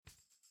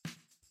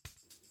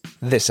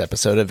This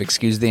episode of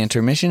Excuse the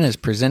Intermission is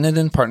presented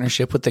in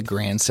partnership with the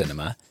Grand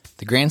Cinema.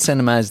 The Grand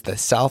Cinema is the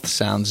South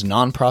Sound's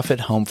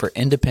nonprofit home for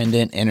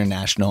independent,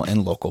 international,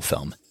 and local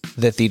film.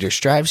 The theater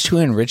strives to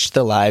enrich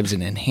the lives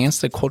and enhance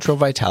the cultural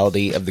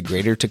vitality of the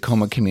greater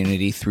Tacoma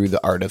community through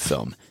the art of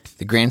film.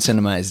 The Grand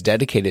Cinema is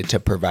dedicated to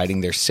providing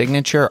their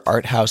signature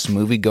art house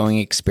movie-going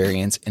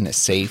experience in a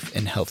safe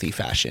and healthy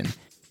fashion.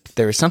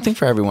 There is something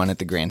for everyone at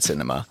the Grand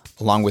Cinema.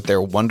 Along with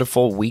their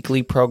wonderful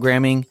weekly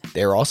programming,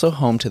 they are also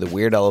home to the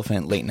Weird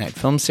Elephant Late Night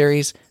Film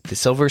Series, the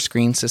Silver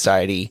Screen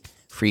Society,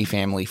 Free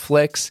Family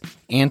Flicks,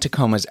 and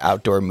Tacoma's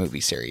Outdoor Movie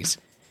Series.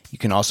 You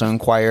can also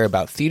inquire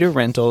about theater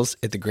rentals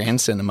at the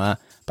Grand Cinema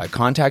by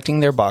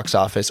contacting their box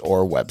office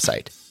or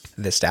website.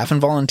 The staff and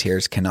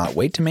volunteers cannot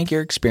wait to make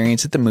your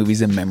experience at the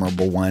movies a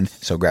memorable one,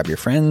 so grab your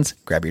friends,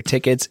 grab your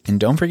tickets, and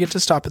don't forget to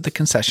stop at the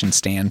concession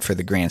stand for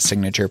the Grand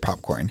Signature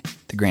Popcorn.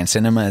 The Grand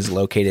Cinema is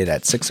located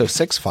at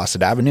 606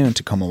 Fawcett Avenue in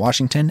Tacoma,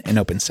 Washington, and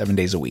open 7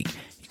 days a week.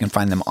 You can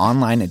find them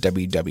online at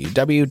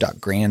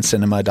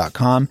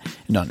www.grandcinema.com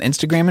and on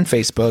Instagram and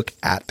Facebook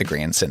at The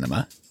Grand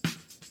Cinema.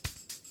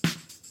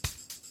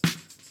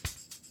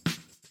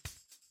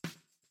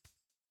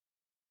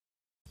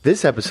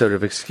 This episode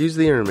of Excuse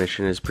the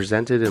Intermission is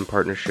presented in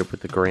partnership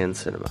with the Grand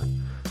Cinema.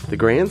 The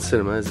Grand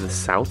Cinema is the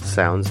South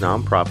Sound's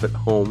nonprofit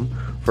home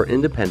for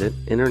independent,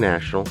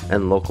 international,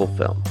 and local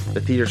film.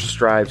 The theater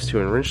strives to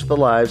enrich the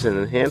lives and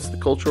enhance the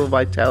cultural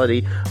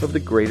vitality of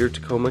the greater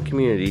Tacoma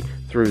community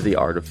through the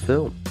art of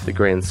film. The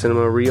Grand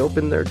Cinema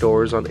reopened their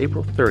doors on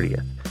April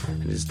 30th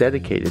and is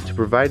dedicated to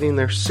providing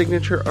their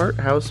signature art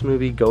house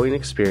movie-going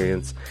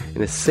experience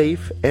in a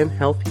safe and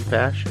healthy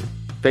fashion.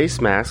 Face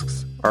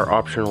masks are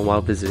optional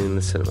while visiting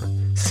the cinema.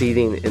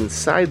 Seating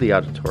inside the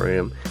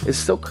auditorium is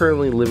still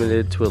currently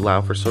limited to allow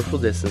for social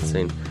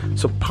distancing,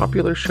 so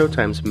popular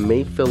showtimes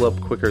may fill up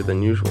quicker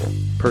than usual.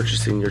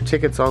 Purchasing your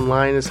tickets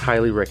online is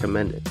highly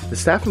recommended. The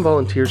staff and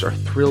volunteers are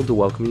thrilled to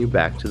welcome you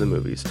back to the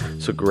movies,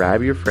 so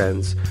grab your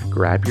friends,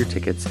 grab your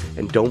tickets,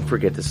 and don't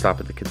forget to stop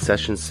at the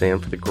concession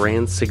stand for the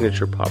Grand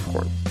Signature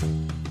Popcorn.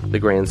 The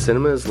Grand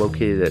Cinema is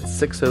located at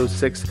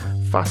 606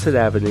 Fawcett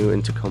Avenue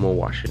in Tacoma,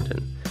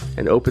 Washington,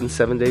 and open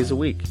 7 days a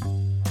week.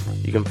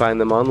 You can find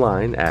them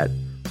online at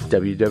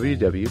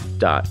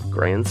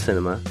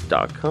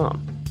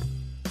www.grandcinema.com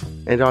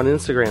and on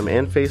Instagram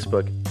and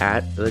Facebook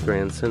at The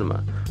Grand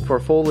Cinema for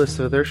a full list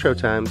of their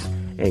showtimes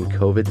and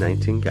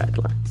COVID-19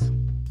 guidelines.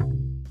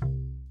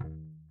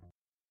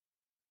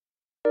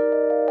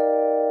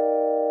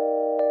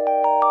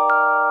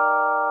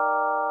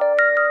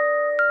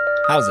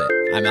 How's it?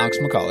 I'm Alex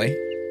McCauley.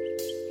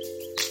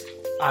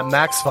 I'm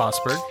Max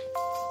Fosberg.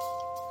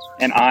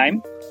 And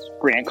I'm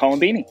Grant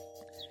Colombini.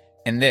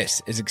 And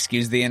this is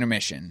Excuse the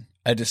Intermission,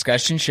 a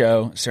discussion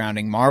show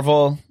surrounding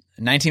Marvel,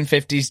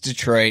 1950s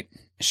Detroit,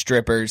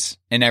 strippers,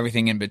 and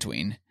everything in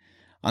between.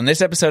 On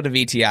this episode of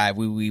ETI,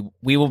 we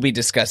will be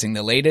discussing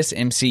the latest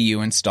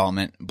MCU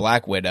installment,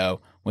 Black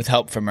Widow, with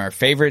help from our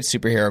favorite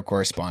superhero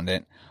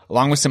correspondent,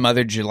 along with some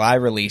other July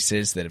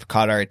releases that have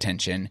caught our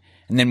attention,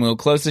 and then we'll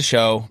close the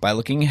show by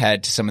looking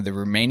ahead to some of the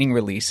remaining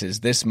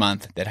releases this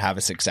month that have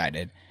us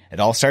excited.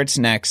 It all starts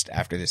next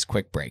after this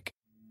quick break.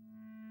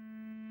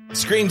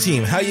 Scream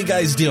Team, how you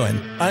guys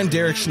doing? I'm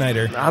Derek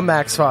Schneider. I'm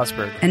Max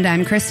Fosberg. And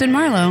I'm Kristen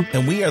Marlowe.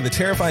 And we are the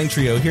Terrifying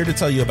Trio here to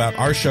tell you about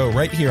our show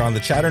right here on the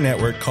Chatter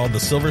Network called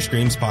the Silver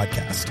Screams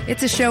Podcast.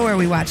 It's a show where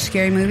we watch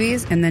scary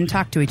movies and then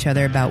talk to each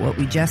other about what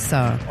we just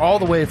saw. All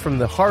the way from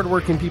the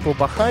hardworking people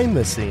behind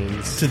the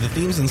scenes to the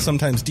themes and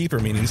sometimes deeper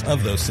meanings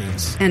of those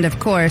scenes. And of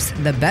course,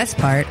 the best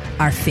part,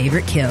 our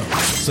favorite kills.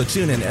 So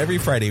tune in every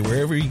Friday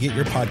wherever you get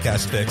your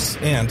podcast fix.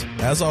 And,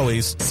 as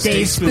always,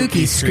 stay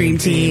spooky, Scream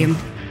Team.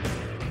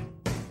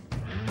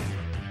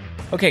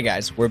 Okay,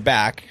 guys, we're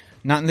back.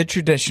 Not in the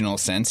traditional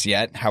sense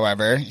yet,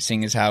 however,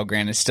 seeing as how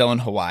Grant is still in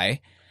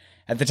Hawaii.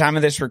 At the time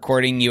of this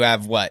recording, you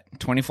have,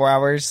 24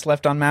 hours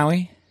left on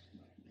Maui?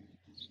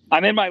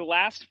 I'm in my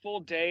last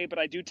full day, but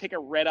I do take a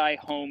red-eye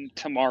home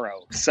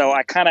tomorrow. So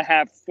I kind of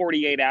have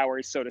 48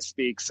 hours, so to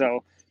speak.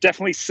 So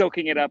definitely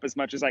soaking it up as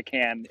much as I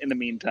can in the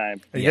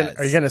meantime. Are you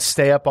going to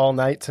stay up all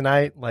night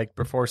tonight, like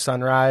before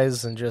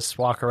sunrise, and just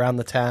walk around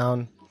the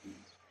town?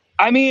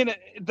 I mean,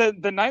 the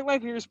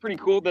nightlife here is pretty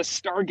cool. The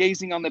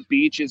stargazing on the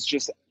beach is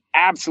just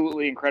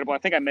absolutely incredible. I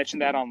think I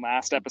mentioned that on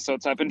last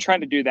episode, so I've been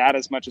trying to do that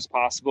as much as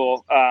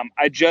possible.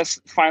 I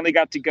just finally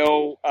got to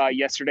go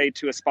yesterday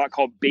to a spot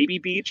called Baby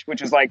Beach,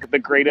 which is like the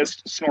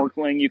greatest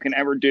snorkeling you can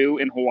ever do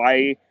in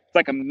Hawaii. It's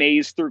like a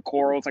maze through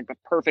coral. It's like the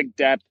perfect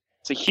depth.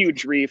 It's a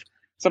huge reef.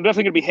 So I'm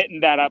definitely going to be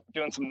hitting that up,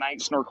 doing some night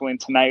snorkeling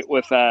tonight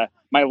with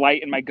my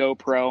light and my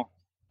GoPro.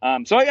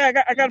 So I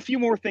got a few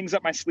more things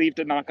up my sleeve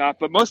to knock off,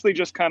 but mostly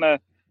just kind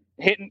of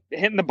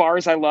hitting the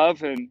bars I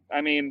love. And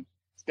I mean,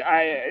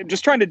 I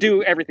just trying to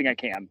do everything I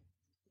can.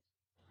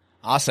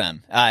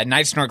 Awesome.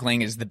 Night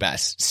snorkeling is the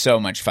best. So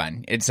much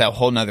fun. It's a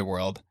whole nother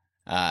world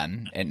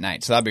at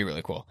night. So that'd be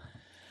really cool.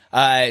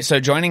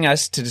 So joining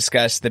us to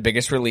discuss the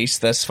biggest release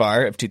thus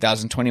far of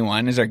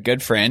 2021 is our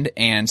good friend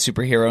and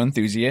superhero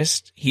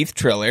enthusiast, Heath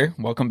Triller.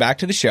 Welcome back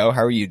to the show.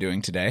 How are you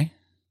doing today?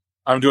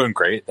 I'm doing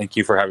great. Thank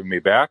you for having me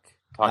back.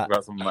 talk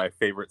about some of my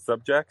favorite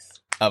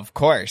subjects? Of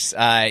course.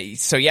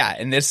 So yeah,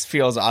 and this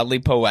feels oddly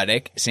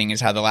poetic, seeing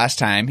as how the last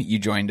time you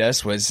joined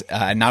us was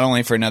not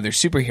only for another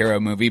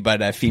superhero movie,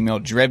 but a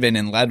female-driven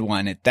and led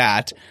one at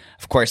that.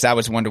 Of course, that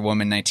was Wonder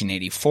Woman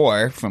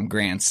 1984 from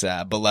Grant's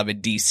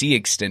beloved DC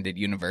extended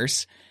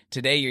universe.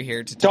 Today, you're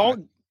here to talk.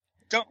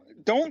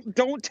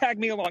 Don't tag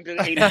me along to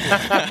the 84.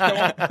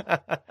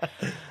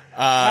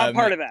 Not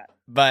part of that.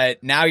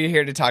 But now you're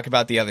here to talk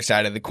about the other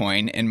side of the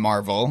coin in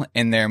Marvel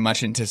and their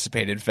much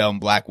anticipated film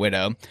Black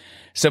Widow.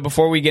 So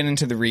before we get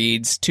into the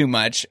reads too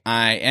much,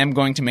 I am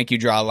going to make you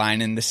draw a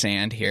line in the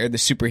sand here, the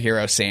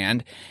superhero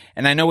sand.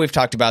 And I know we've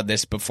talked about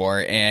this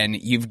before, and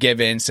you've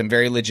given some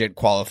very legit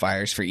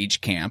qualifiers for each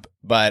camp.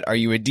 But are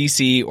you a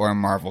DC or a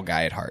Marvel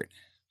guy at heart?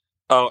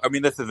 Oh, I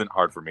mean, this isn't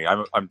hard for me.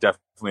 I'm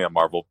definitely a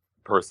Marvel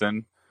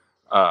person.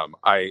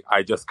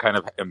 I just kind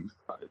of am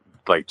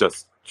like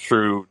just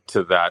true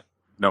to that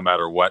no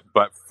matter what.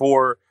 But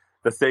for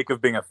the sake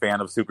of being a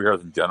fan of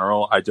superheroes in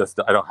general, I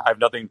have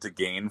nothing to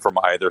gain from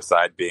either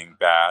side being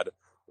bad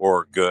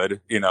or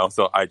good,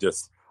 so I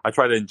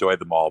try to enjoy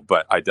them all,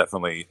 but I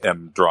definitely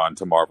am drawn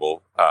to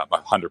Marvel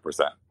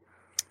 100%.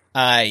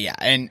 Yeah,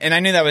 and I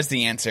knew that was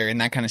the answer,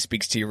 and that kind of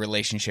speaks to your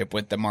relationship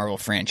with the Marvel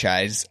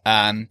franchise.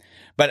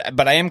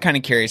 But I am kind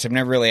of curious. I've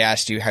never really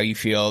asked you how you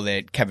feel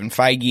that Kevin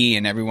Feige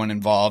and everyone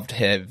involved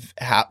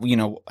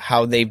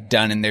how they've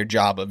done in their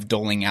job of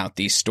doling out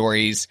these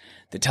stories,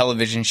 the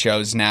television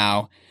shows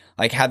now.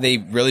 Like, have they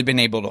really been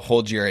able to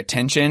hold your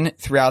attention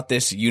throughout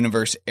this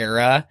universe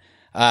era?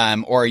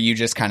 Or are you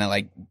just kind of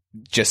like,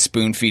 just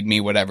spoon feed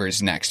me whatever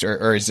is next?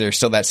 Or is there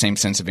still that same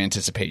sense of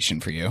anticipation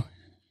for you?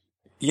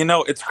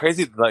 It's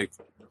crazy, like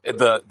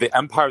the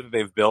empire that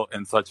they've built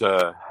in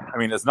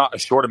it's not a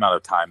short amount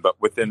of time, but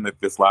within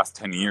this last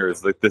 10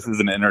 years, like this is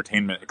an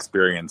entertainment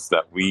experience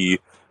that we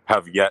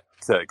have yet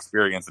to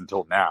experience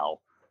until now.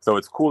 So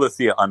it's cool to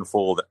see it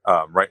unfold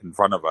right in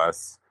front of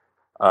us.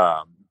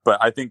 But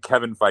I think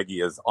Kevin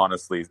Feige is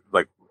honestly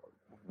like,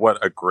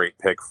 what a great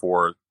pick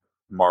for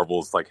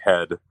Marvel's like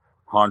head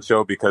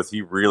honcho, because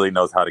he really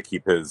knows how to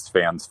keep his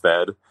fans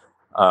fed.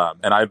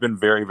 And I've been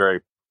very,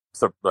 very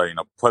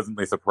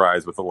pleasantly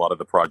surprised with a lot of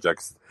the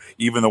projects,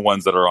 even the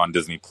ones that are on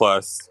Disney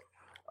Plus.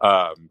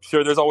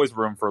 Sure, there's always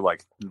room for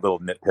like little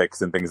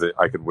nitpicks and things that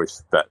I could wish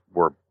that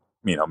were,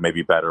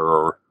 maybe better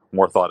or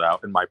more thought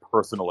out in my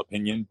personal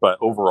opinion. But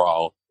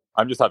overall,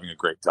 I'm just having a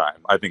great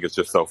time. I think it's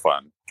just so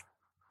fun.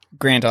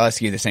 Grant, I'll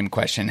ask you the same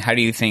question. How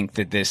do you think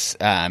that this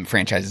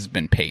franchise has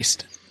been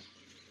paced?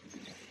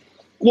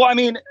 Well, I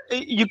mean,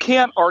 you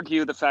can't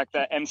argue the fact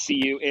that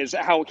MCU is,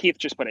 how Keith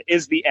just put it,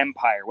 is the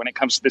empire when it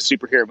comes to the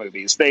superhero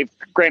movies. They've,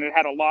 granted,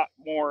 had a lot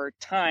more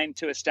time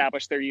to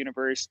establish their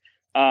universe.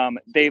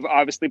 They've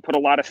obviously put a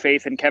lot of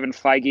faith in Kevin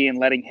Feige and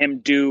letting him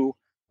do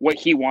what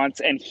he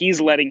wants, and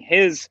he's letting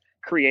his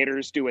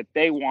creators do what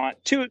they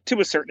want to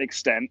a certain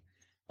extent.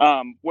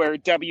 Where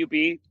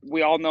WB,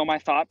 we all know my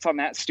thoughts on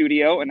that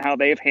studio and how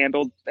they've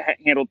handled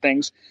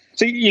things.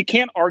 So you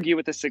can't argue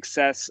with the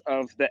success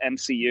of the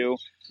MCU.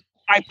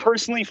 I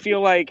personally feel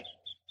like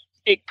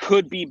it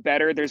could be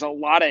better. There's a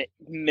lot of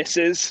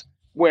misses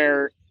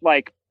where,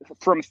 like,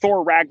 from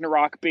Thor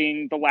Ragnarok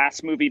being the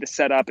last movie to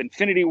set up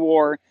Infinity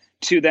War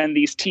to then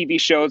these TV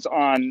shows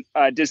on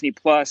Disney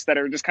Plus that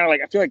are just kind of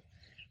like, I feel like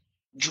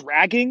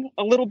dragging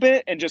a little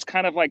bit and just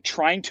kind of like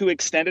trying to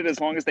extend it as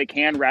long as they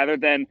can rather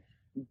than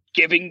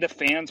giving the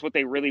fans what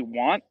they really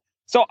want.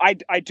 So I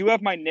do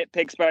have my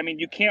nitpicks, but I mean,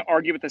 you can't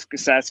argue with the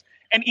success.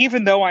 And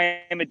even though I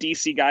am a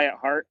DC guy at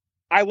heart,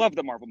 I love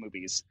the Marvel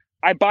movies.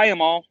 I buy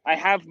them all. I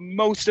have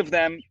most of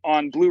them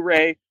on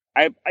Blu-ray.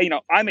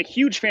 I'm a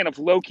huge fan of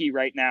Loki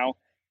right now.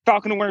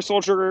 Falcon and Winter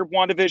Soldier,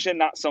 WandaVision,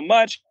 not so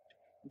much.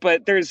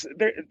 But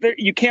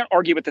you can't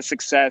argue with the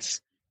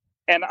success.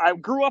 And I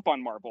grew up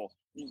on Marvel,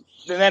 and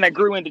then I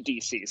grew into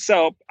DC.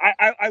 So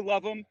I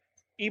love them,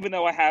 even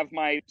though I have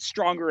my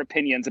stronger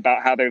opinions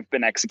about how they've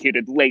been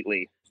executed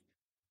lately.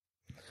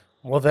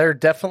 Well, they're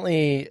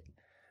definitely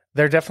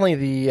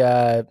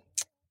the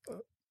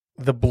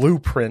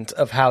blueprint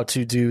of how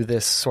to do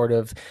this sort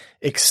of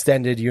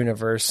extended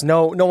universe.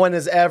 No one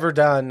has ever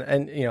done,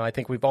 and I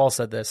think we've all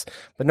said this,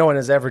 but no one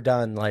has ever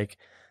done like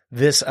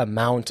this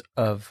amount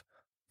of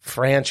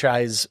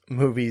franchise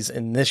movies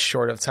in this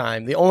short of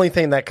time. The only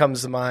thing that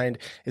comes to mind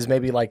is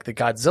maybe like the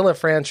Godzilla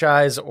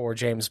franchise or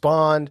James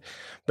Bond,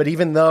 but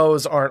even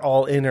those aren't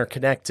all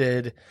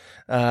interconnected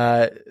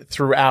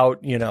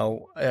throughout,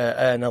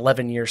 an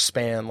 11-year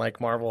span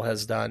like Marvel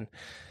has done.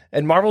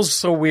 And Marvel's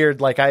so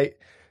weird. Like I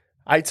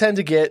tend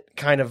to get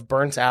kind of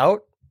burnt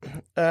out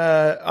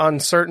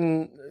at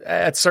certain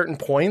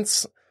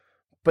points,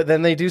 but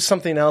then they do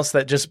something else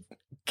that just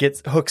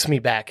hooks me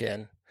back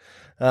in.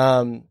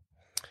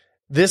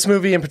 This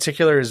movie in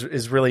particular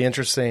is really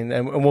interesting,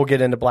 and we'll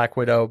get into Black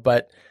Widow,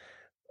 but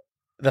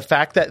the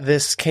fact that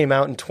this came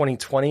out in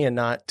 2020 and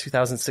not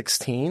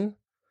 2016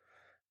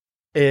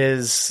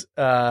 is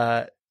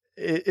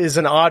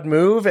an odd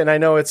move. And I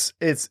know it's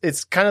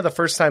kind of the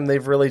first time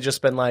they've really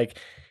just been like,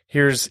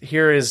 here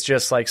is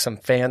just like some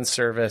fan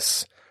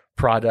service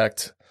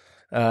product,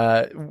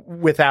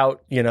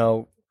 without,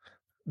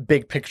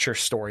 big picture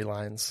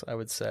storylines, I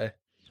would say.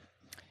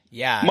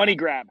 Yeah. Money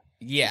grab.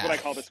 Yeah. That's what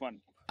I call this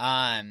one.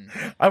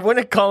 I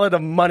wouldn't call it a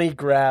money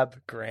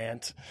grab,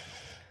 Grant.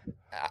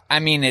 I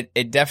mean,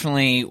 it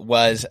definitely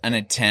was an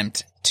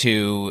attempt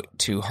to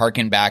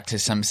harken back to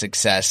some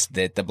success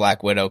that the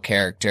Black Widow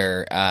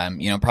character,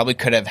 probably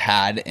could have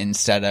had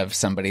instead of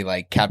somebody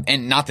like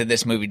and not that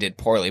this movie did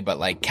poorly, but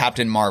like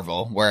Captain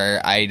Marvel,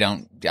 where I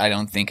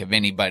don't think of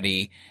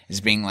anybody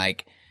as being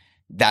like,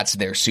 that's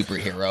their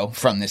superhero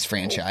from this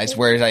franchise.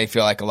 Whereas I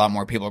feel like a lot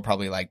more people are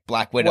probably like,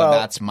 Black Widow,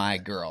 that's my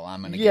girl.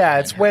 I'm going to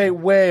it's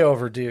way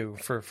overdue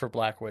for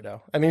Black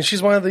Widow. I mean,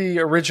 she's one of the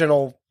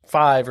original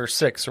 5 or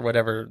 6 or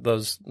whatever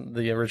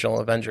the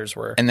original Avengers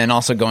were. And then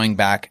also going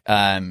back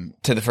to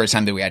the first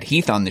time that we had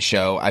Heath on the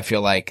show, I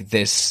feel like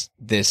this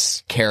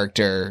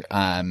character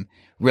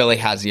really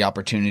has the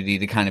opportunity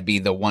to kind of be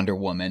the Wonder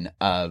Woman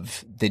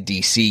of the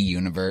DC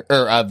universe,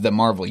 or of the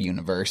Marvel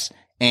universe.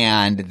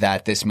 And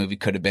that this movie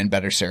could have been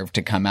better served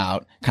to come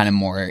out kind of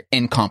more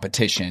in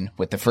competition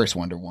with the first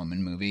Wonder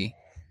Woman movie.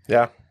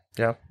 Yeah.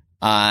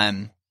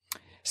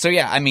 So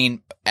yeah, I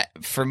mean,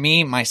 for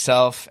me,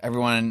 myself,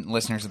 everyone,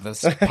 listeners of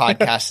this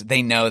podcast,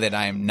 they know that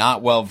I am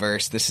not well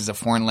versed. This is a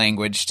foreign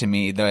language to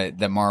me,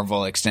 the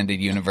Marvel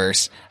Extended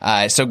Universe.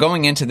 So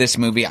going into this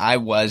movie, I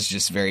was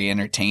just very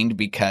entertained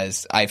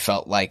because I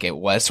felt like it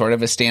was sort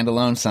of a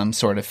standalone, some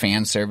sort of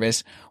fan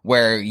service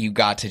where you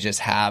got to just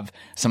have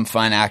some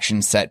fun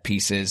action set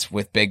pieces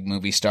with big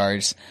movie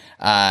stars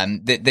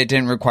that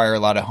didn't require a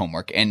lot of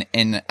homework. And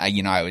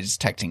I was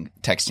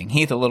texting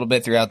Heath a little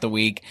bit throughout the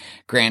week.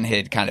 Grant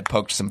had kind of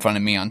poked some fun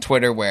at me on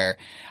Twitter where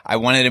I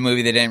wanted a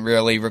movie that didn't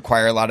really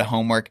require a lot of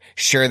homework.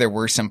 Sure, there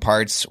were some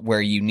parts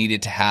where you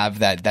needed to have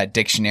that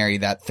dictionary,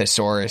 that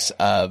thesaurus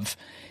of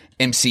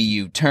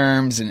MCU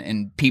terms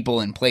and people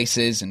and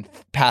places and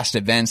past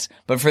events.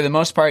 But for the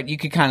most part, you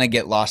could kind of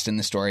get lost in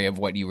the story of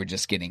what you were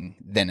just getting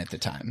then at the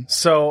time.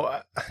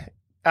 So,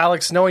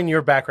 Alex, knowing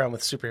your background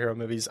with superhero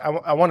movies,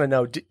 I want to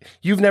know,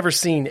 you've never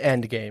seen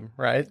Endgame,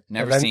 right?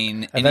 Never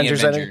seen any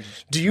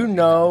Avengers. Do you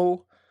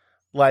know,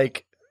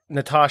 like,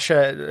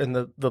 Natasha and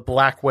the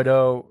Black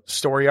Widow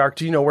story arc?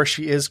 Do you know where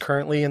she is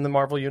currently in the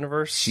Marvel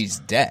universe? She's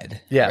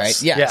dead. Yes.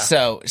 Right? Yeah.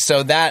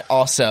 So that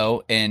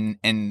also,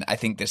 and I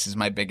think this is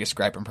my biggest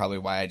gripe and probably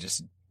why I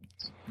just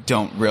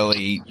don't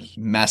really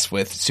mess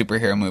with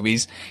superhero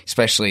movies,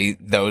 especially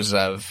those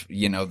of,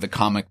 the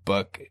comic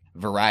book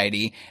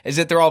variety, is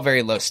that they're all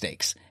very low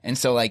stakes. And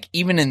so like,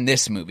 even in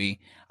this movie,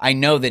 I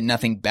know that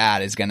nothing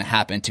bad is going to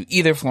happen to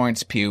either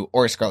Florence Pugh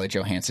or Scarlett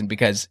Johansson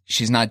because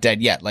she's not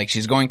dead yet. Like,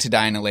 she's going to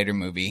die in a later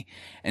movie.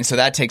 And so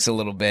that takes a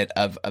little bit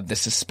of the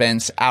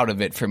suspense out of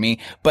it for me.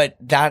 But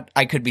that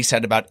I could be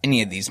said about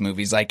any of these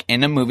movies. Like,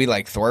 in a movie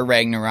like Thor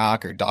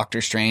Ragnarok or Doctor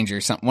Strange or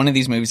one of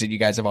these movies that you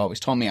guys have always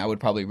told me I would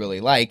probably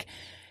really like,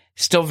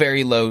 still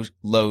very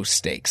low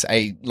stakes.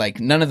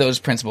 None of those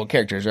principal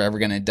characters are ever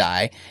going to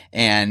die.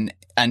 And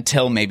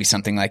until maybe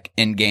something like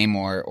Endgame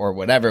or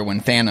whatever, when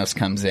Thanos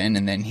comes in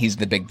and then he's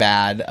the big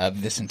bad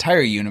of this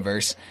entire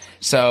universe.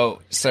 So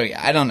yeah,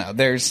 I don't know.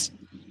 There's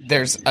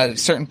a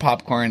certain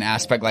popcorn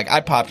aspect. Like,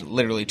 I popped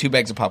literally 2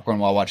 bags of popcorn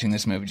while watching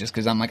this movie just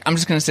because I'm like, I'm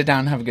just going to sit down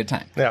and have a good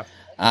time. Yeah.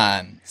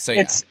 So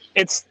yeah.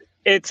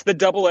 It's the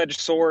double-edged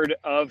sword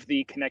of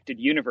the connected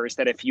universe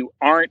that if you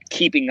aren't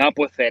keeping up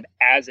with it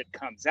as it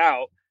comes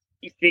out,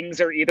 things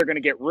are either going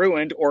to get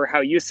ruined or, how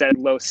you said,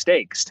 low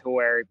stakes, to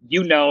where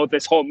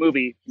this whole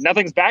movie,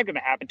 nothing's bad going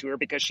to happen to her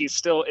because she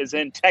still is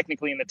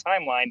technically in the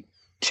timeline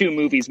 2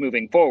 movies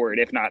moving forward,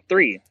 if not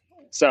 3.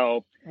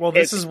 So, well,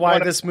 this is why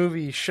this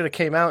movie should have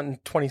came out in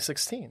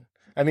 2016.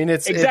 I mean,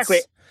 it's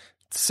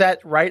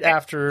set right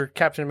after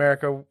Captain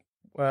America: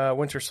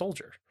 Winter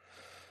Soldier,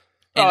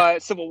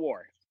 Civil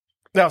War.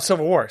 No,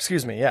 Civil War.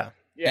 Excuse me. Yeah.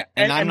 Yeah,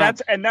 and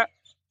that.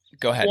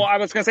 Go ahead. Well, I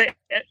was going to say,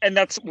 and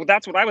that's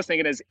what I was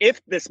thinking is,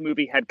 if this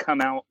movie had come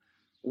out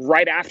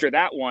right after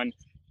that one,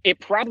 it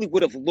probably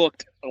would have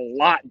looked a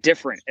lot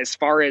different as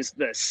far as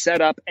the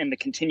setup and the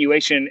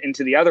continuation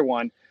into the other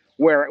one,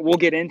 where we'll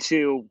get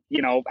into,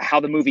 how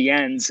the movie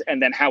ends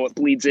and then how it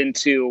bleeds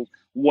into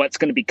what's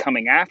going to be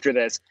coming after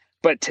this.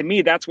 But to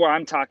me, that's where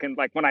I'm talking,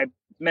 like, when I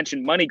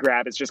mentioned money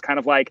grab, it's just kind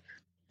of like,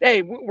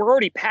 hey, we're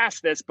already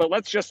past this, but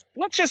let's just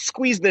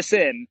squeeze this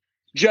in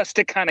just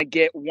to kind of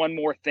get one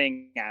more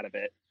thing out of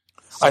it.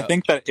 So, I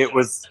think that it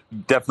was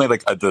definitely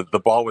like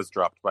the ball was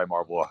dropped by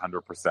Marvel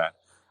 100%,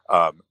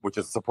 which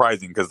is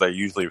surprising because they're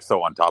usually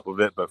so on top of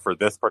it. But for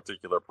this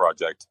particular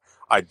project,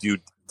 I do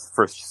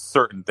for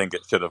certain think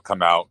it should have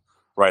come out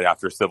right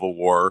after Civil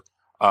War,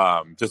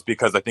 just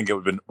because I think it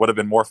would have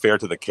been more fair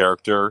to the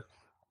character,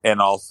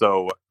 and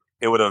also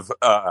it would have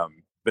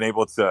been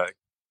able to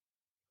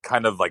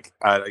kind of like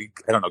I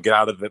don't know, get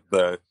out of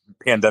the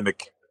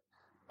pandemic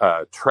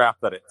trap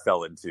that it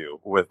fell into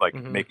with like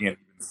making it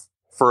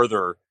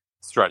further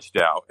stretched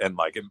out, and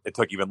like it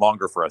took even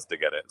longer for us to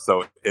get it.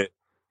 So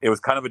it was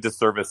kind of a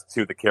disservice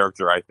to the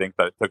character, I think,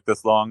 that it took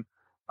this long.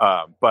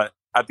 But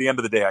at the end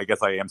of the day, I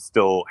guess I am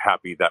still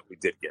happy that we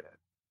did get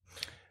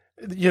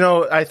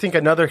it. I think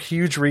another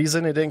huge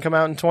reason it didn't come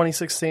out in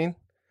 2016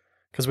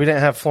 because we didn't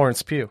have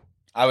Florence Pugh.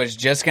 I was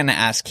just going to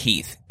ask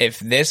Heath, if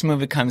this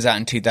movie comes out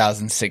in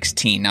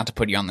 2016, not to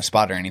put you on the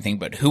spot or anything,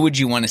 but who would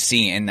you want to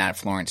see in that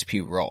Florence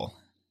Pugh role?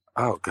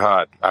 Oh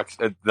God,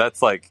 actually,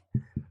 that's like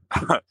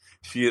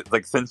she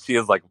like since she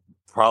is like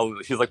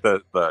probably she's like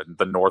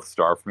the North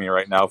Star for me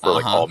right now for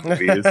like all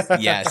movies.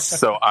 Yes.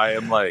 So I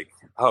am like,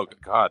 oh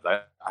God,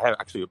 I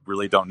actually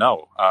really don't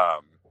know.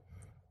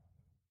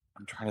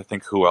 I'm trying to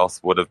think who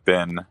else would have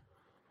been.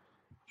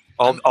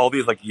 All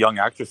these like young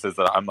actresses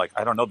that I'm like,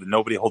 I don't know, that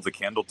nobody holds a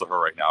candle to her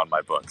right now in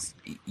my books.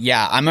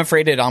 Yeah, I'm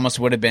afraid it almost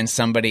would have been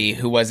somebody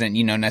who wasn't,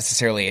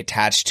 necessarily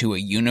attached to a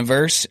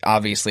universe.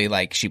 Obviously,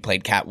 like she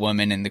played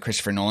Catwoman in the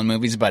Christopher Nolan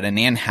movies, but an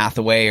Anne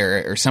Hathaway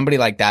or somebody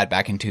like that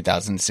back in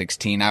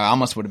 2016, I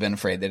almost would have been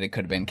afraid that it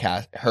could have been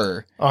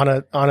her.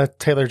 Anna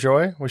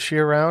Taylor-Joy, was she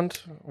around?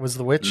 Was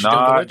The Witch? Did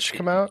The Witch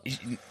come out?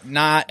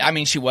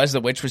 She was.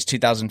 The Witch was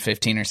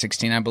 2015 or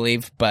 16, I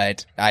believe,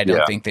 but I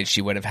don't think that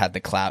she would have had the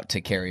clout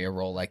to carry a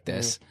role like this.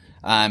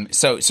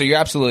 So you're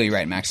absolutely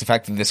right, Max. The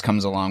fact that this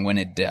comes along when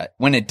it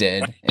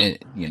did,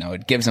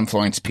 it gives them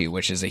Florence Pugh,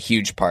 which is a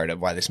huge part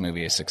of why this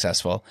movie is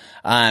successful.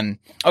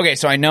 Okay,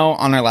 so I know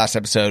on our last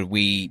episode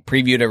we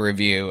previewed a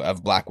review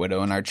of Black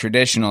Widow in our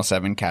traditional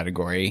 7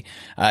 category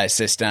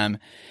system,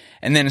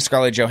 and then a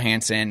Scarlett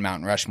Johansson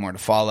Mount Rushmore to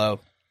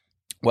follow.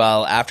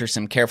 Well, after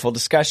some careful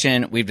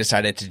discussion, we've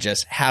decided to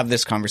just have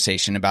this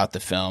conversation about the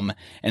film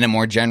in a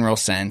more general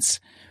sense.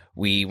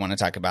 We want to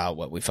talk about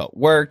what we felt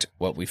worked,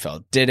 what we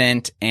felt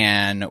didn't,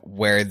 and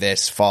where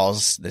this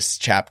falls, this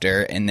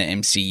chapter in the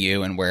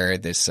MCU, and where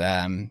this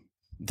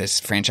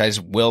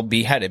franchise will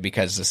be headed,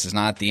 because this is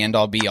not the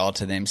end-all be-all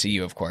to the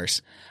MCU, of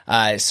course.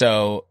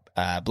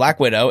 Black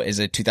Widow is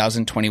a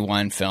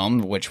 2021 film,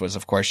 which was,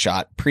 of course,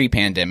 shot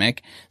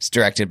pre-pandemic. It's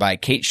directed by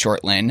Kate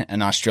Shortland,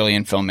 an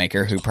Australian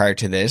filmmaker who, prior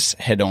to this,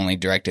 had only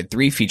directed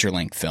 3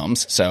 feature-length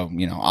films. So,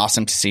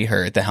 awesome to see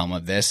her at the helm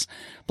of this.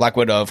 Black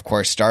Widow, of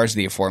course, stars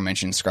the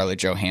aforementioned Scarlett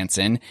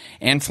Johansson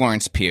and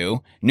Florence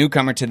Pugh,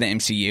 newcomer to the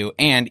MCU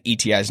and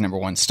ETI's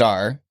 #1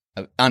 star,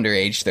 under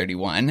age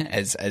 31,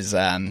 as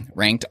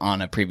ranked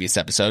on a previous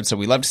episode. So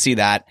we love to see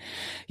that.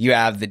 You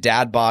have the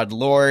dad bod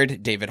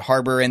lord, David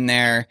Harbour, in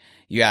there.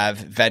 You have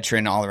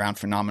veteran, all-around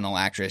phenomenal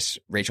actress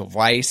Rachel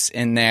Weisz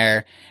in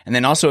there. And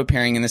then also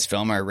appearing in this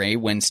film are Ray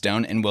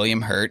Winstone and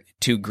William Hurt,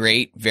 2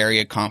 great, very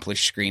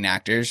accomplished screen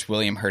actors,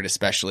 William Hurt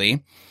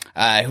especially,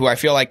 who I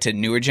feel like to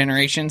newer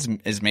generations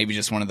is maybe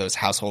just one of those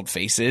household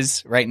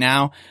faces right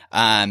now.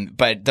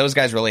 But those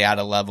guys really add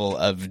a level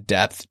of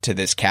depth to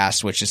this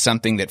cast, which is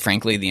something that,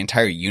 frankly, the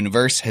entire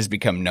universe has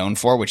become known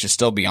for, which is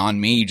still beyond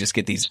me. You just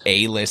get these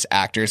A-list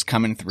actors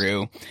coming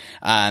through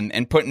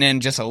and putting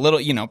in just a little,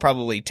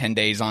 probably 10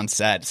 days on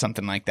set,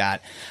 something like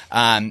that.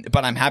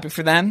 But I'm happy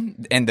for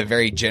them and the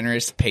very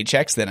generous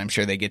paychecks that I'm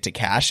sure they get to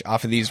cash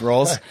off of these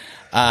roles.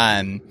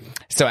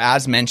 So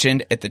as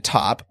mentioned at the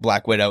top,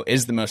 Black Widow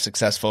is the most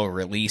successful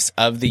release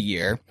of the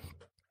year,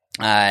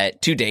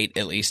 to date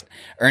at least,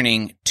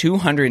 earning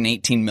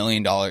 $218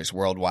 million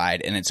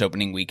worldwide in its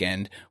opening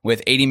weekend,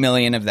 with $80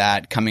 million of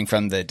that coming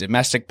from the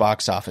domestic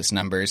box office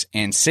numbers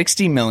and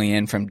 $60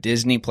 million from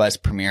Disney Plus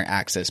Premier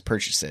Access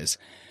purchases.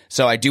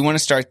 So I do want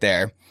to start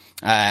there.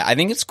 I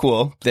think it's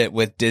cool that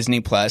with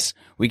Disney Plus,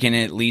 we can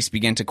at least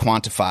begin to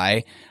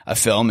quantify a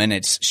film and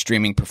its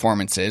streaming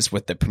performances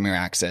with the Premier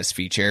Access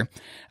feature.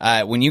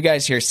 When you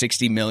guys hear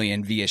 60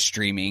 million via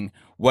streaming,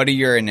 what are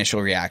your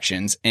initial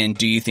reactions? And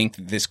do you think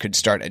that this could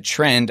start a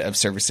trend of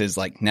services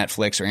like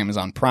Netflix or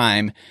Amazon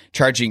Prime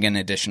charging an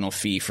additional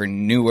fee for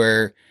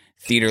newer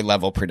theater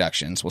level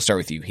productions? We'll start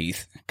with you,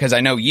 Heath, because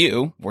I know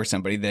you were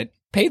somebody that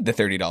paid the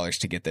 $30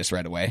 to get this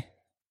right away.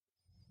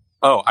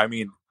 Oh, I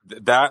mean,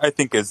 that I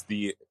think is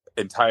the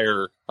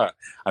entire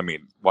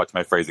watch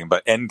my phrasing,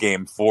 but end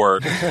game for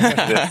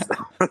this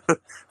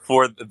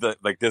for the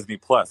like Disney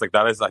Plus. Like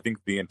that is, I think,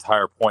 the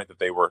entire point that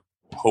they were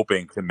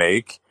hoping to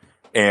make,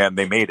 and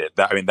they made it.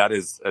 That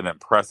is an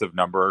impressive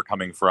number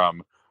coming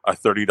from a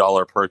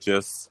 $30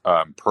 purchase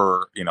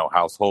per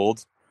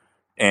household,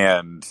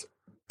 and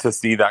to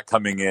see that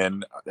coming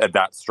in at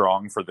that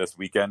strong for this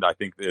weekend, I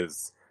think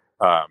is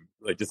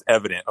just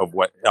evident of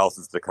what else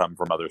is to come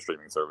from other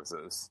streaming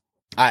services.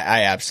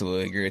 I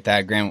absolutely agree with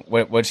that, Graham.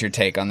 What's your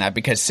take on that?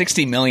 Because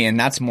 60 million,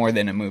 that's more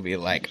than a movie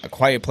like A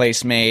Quiet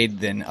Place made,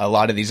 than a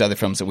lot of these other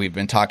films that we've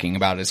been talking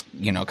about as,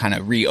 kind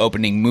of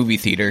reopening movie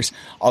theaters.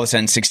 All of a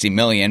sudden, 60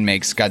 million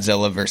makes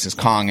Godzilla versus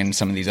Kong and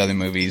some of these other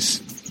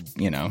movies,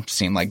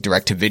 seem like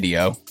direct to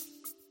video.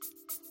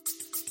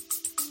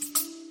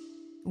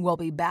 We'll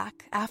be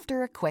back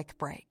after a quick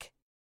break.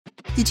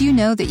 Did you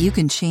know that you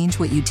can change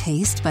what you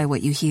taste by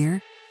what you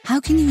hear? How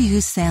can you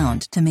use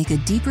sound to make a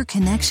deeper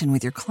connection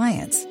with your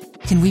clients?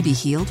 Can we be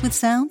healed with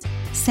sound?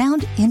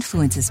 Sound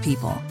influences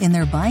people in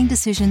their buying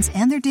decisions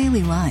and their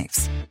daily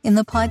lives. In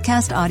the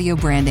podcast Audio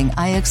Branding,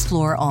 I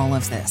explore all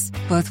of this,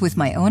 both with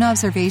my own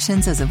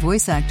observations as a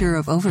voice actor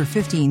of over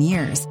 15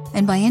 years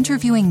and by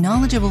interviewing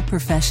knowledgeable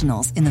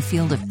professionals in the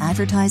field of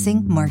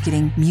advertising,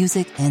 marketing,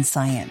 music, and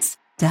science.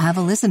 To have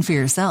a listen for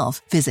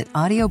yourself, visit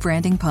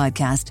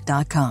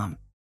audiobrandingpodcast.com.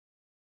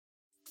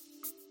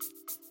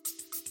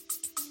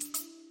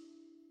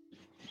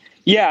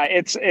 Yeah,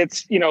 it's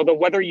the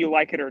whether you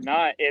like it or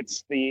not,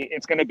 it's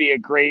going to be a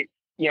great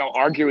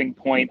arguing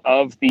point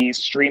of the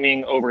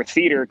streaming over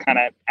theater kind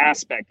of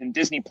aspect. And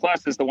Disney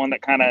Plus is the one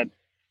that kind of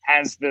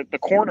has the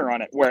corner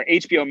on it, where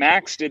HBO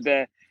Max did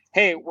the,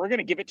 hey, we're going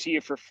to give it to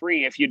you for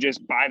free if you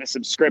just buy the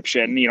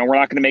subscription. We're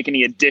not going to make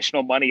any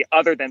additional money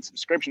other than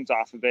subscriptions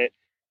off of it,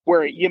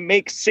 where you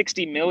make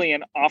 60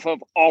 million off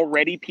of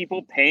already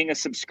people paying a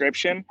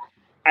subscription.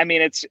 I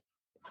mean,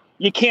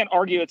 you can't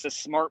argue it's a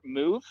smart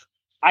move.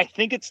 I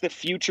think it's the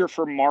future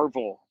for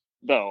Marvel,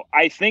 though.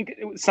 I think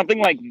something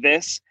like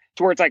this,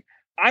 to where it's like,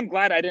 I'm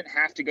glad I didn't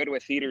have to go to a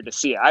theater to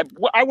see it.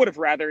 I would have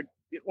rather,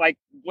 like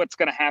what's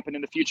going to happen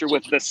in the future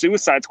with the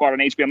Suicide Squad on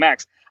HBO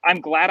Max.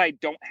 I'm glad I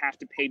don't have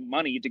to pay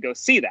money to go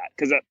see that,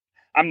 because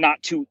I'm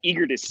not too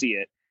eager to see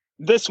it.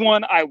 This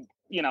one,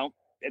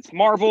 it's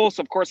Marvel,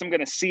 so of course I'm going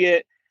to see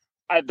it.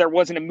 There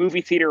wasn't a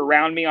movie theater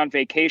around me on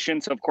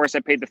vacation, so of course I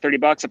paid the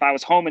 $30. If I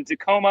was home in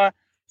Tacoma,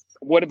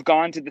 would have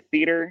gone to the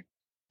theater.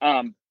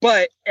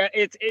 But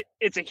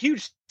it's a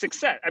huge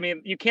success. I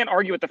mean, you can't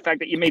argue with the fact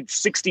that you made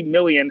 60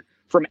 million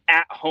from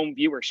at-home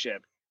viewership.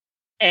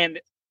 And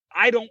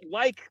I don't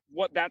like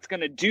what that's going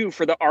to do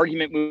for the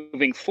argument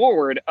moving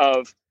forward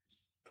of,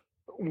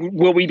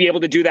 will we be able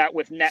to do that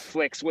with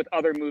Netflix, with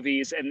other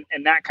movies and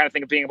that kind of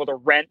thing, of being able to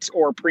rent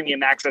or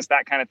premium access,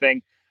 that kind of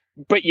thing.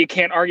 But you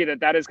can't argue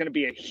that is going to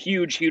be a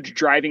huge, huge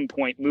driving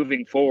point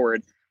moving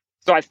forward.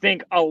 So I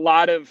think a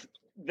lot of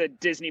the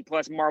Disney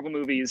Plus Marvel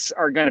movies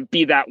are going to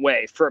be that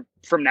way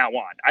from now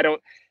on.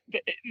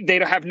 They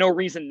don't have no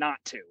reason not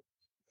to.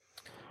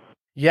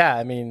 Yeah,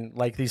 I mean,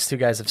 like these two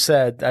guys have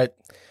said,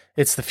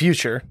 it's the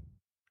future.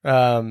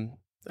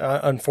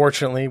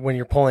 Unfortunately, when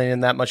you're pulling in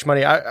that much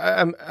money,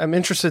 I'm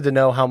interested to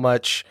know how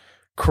much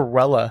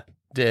Cruella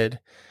did,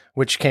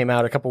 which came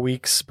out a couple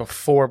weeks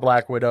before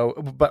Black Widow,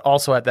 but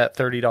also at that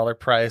 $30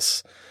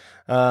 price.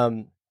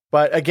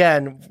 But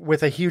again,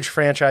 with a huge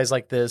franchise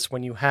like this,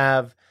 when you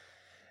have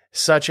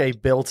such a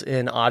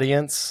built-in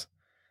audience,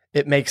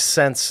 it makes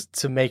sense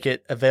to make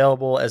it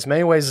available as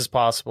many ways as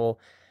possible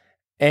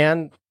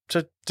and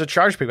to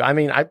charge people. I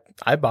mean,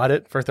 I bought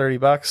it for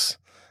 $30,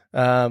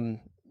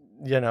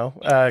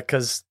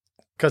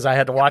 because I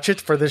had to watch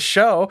it for this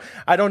show.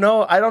 I don't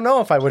know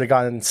if I would have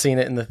gone and seen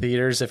it in the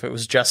theaters if it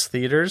was just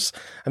theaters.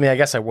 I mean, I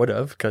guess I would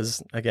have,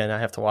 because again, I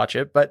have to watch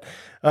it. But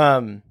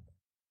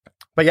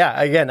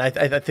yeah, again,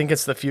 I think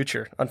it's the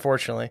future,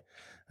 unfortunately.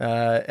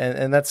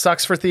 And that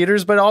sucks for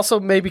theaters, but also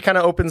maybe kind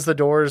of opens the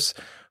doors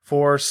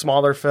for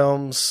smaller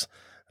films,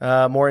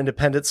 more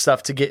independent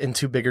stuff to get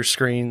into bigger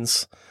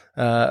screens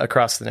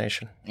across the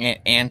nation,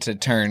 and to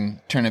turn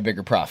a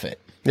bigger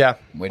profit. Yeah,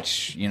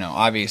 which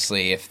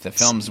obviously, if the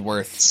film's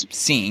worth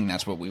seeing,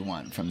 that's what we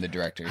want from the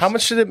directors. How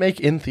much did it make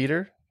in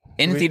theater?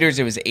 In theaters,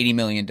 it was 80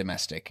 million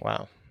domestic.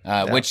 Wow.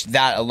 Yeah. Which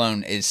that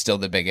alone is still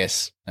the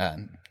biggest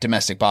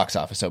domestic box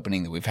office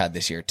opening that we've had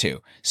this year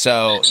too.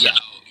 So yeah,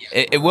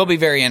 it will be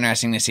very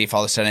interesting to see if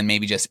all of a sudden,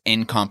 maybe just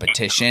in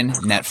competition,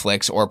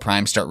 Netflix or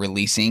Prime start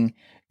releasing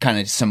kind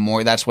of some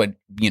more. That's what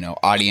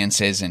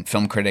audiences and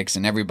film critics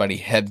and everybody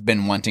have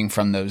been wanting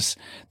from those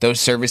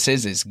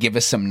services, is give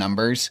us some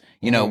numbers.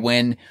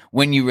 When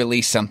you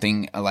release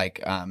something like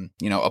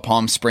a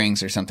Palm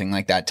Springs or something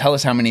like that, tell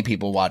us how many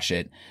people watch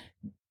it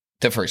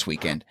the first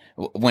weekend.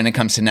 When it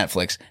comes to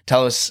Netflix,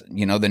 tell us,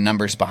 the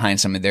numbers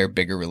behind some of their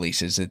bigger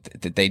releases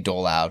that they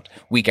dole out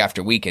week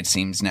after week, it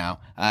seems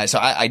now. So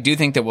I do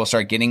think that we'll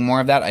start getting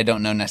more of that. I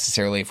don't know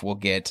necessarily if we'll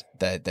get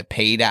the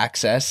paid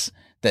access,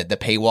 the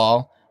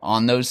paywall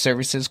on those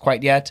services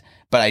quite yet,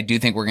 but I do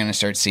think we're going to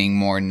start seeing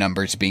more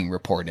numbers being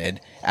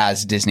reported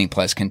as Disney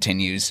Plus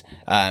continues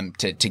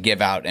to give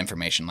out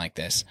information like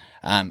this.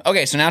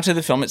 Okay, so now to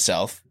the film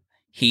itself.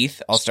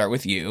 Heath, I'll start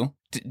with you.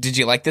 Did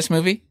you like this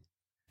movie?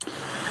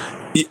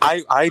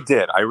 I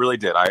did. I really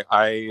did.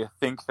 I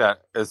think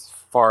that as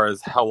far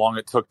as how long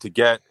it took to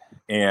get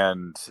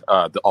and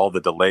all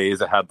the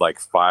delays, it had like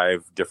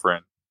 5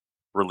 different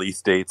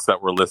release dates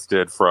that were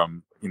listed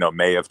from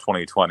May of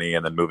 2020,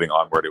 and then moving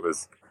onward, it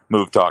was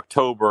moved to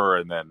October,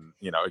 and then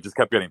it just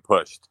kept getting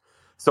pushed.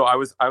 So I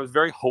was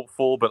very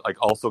hopeful, but like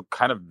also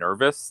kind of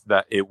nervous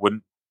that it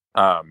wouldn't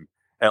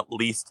at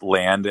least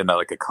land in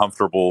a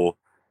comfortable,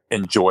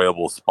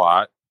 enjoyable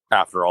spot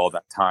after all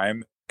that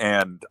time.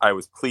 And I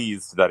was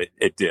pleased that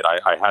it did.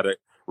 I had a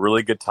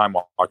really good time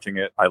watching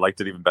it. I liked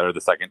it even better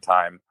the second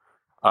time.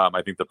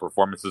 I think the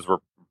performances were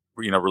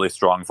really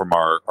strong from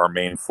our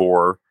main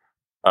 4.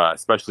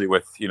 Especially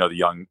with the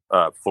young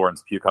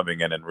Florence Pugh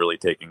coming in and really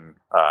taking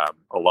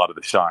a lot of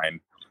the shine.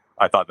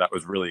 I thought that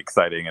was really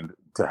exciting, and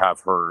to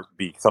have her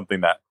be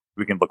something that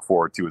we can look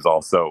forward to is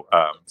also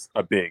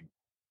a big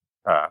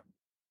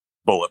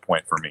bullet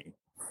point for me.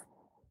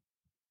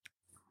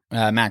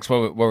 Max,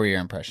 what were your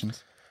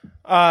impressions?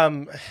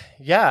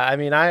 Yeah, I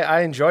mean,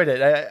 I enjoyed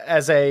it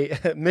as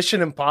a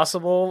Mission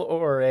Impossible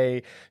or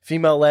a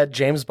female-led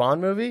James Bond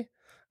movie.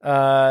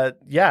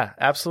 Yeah,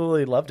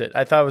 absolutely loved it.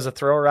 I thought it was a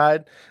thrill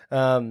ride.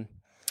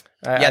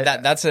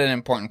 That's an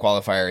important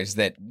qualifier, is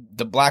that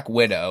the Black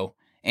Widow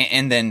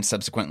and then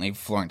subsequently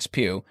Florence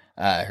Pugh,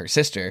 her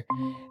sister,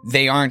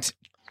 they aren't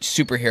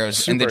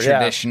superheroes in the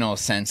traditional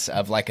sense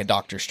of like a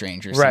Doctor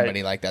Strange or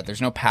somebody like that.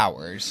 There's no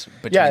powers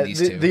between these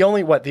two. The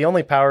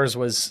only powers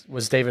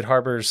was David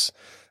Harbour's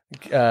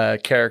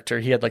character.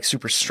 He had like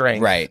super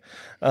strength. Right.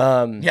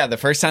 The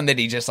first time that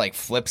he just like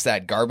flips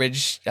that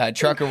garbage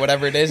truck or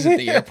whatever it is at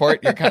the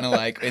airport, you're kind of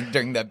like,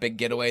 during that big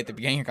getaway at the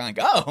beginning, you're kind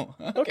of like, oh,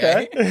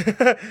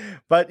 okay.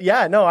 But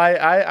yeah, no,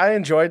 I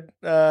enjoyed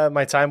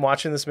my time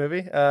watching this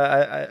movie.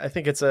 I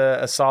think it's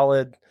a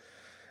solid.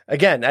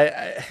 Again,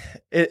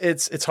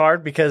 it's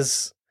hard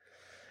because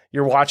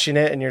you're watching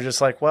it and you're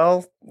just like,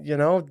 well,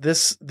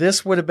 this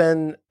would have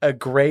been a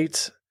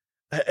great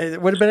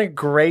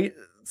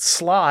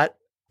slot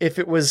if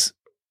it was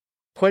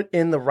put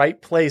in the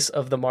right place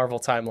of the Marvel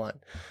timeline.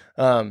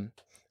 And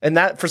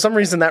that, for some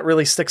reason, that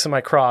really sticks in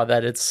my craw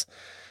that it's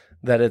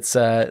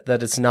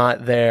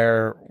not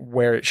there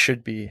where it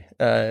should be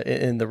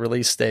in the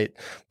release date.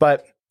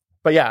 But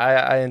yeah,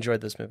 I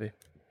enjoyed this movie.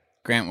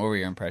 Grant, what were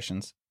your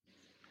impressions?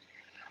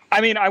 I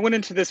mean, I went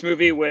into this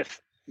movie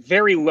with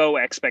very low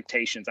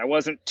expectations. I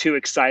wasn't too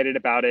excited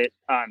about it,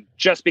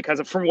 just because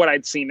from what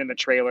I'd seen in the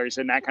trailers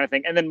and that kind of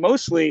thing. And then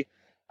mostly,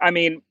 I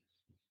mean,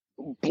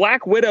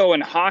 Black Widow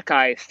and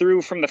Hawkeye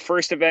through from the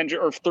first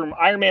Avenger, or through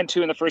Iron Man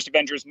 2 and the first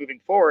Avengers moving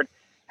forward,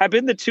 have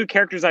been the two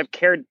characters I've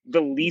cared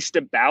the least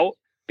about,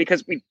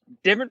 because we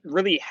didn't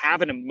really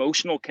have an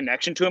emotional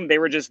connection to them. They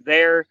were just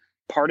there,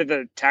 part of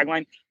the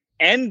tagline.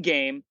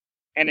 Endgame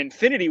and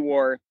Infinity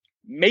War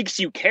makes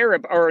you care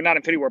about, or not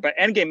Infinity War, but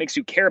Endgame makes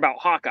you care about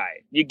Hawkeye.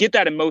 You get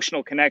that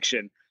emotional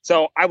connection.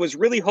 So I was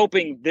really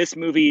hoping this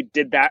movie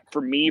did that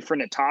for me, for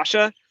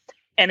Natasha,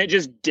 and it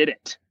just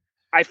didn't.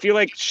 I feel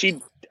like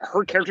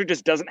her character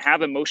just doesn't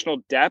have emotional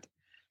depth.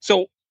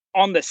 So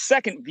on the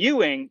second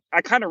viewing,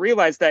 I kind of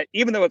realized that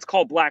even though it's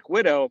called Black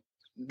Widow,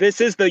 this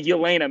is the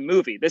Yelena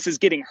movie. This is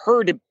getting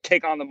her to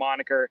take on the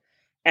moniker.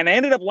 And I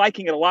ended up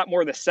liking it a lot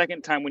more the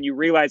second time when you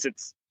realize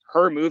it's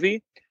her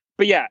movie.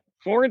 But yeah,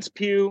 Florence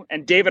Pugh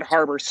and David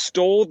Harbour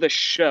stole the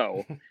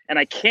show, and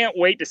I can't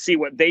wait to see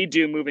what they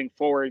do moving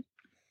forward.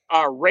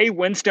 Ray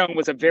Winstone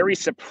was a very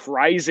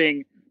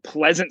surprising,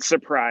 pleasant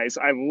surprise.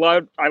 I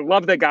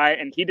love the guy,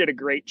 and he did a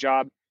great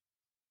job.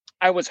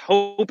 I was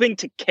hoping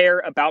to care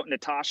about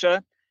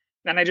Natasha,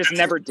 and I just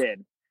never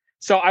did.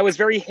 So I was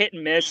very hit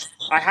and miss.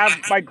 I have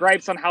my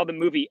gripes on how the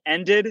movie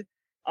ended,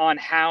 on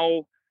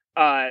how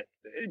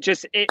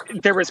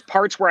there was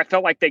parts where I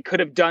felt like they could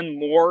have done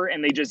more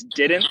and they just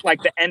didn't.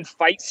 Like the end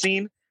fight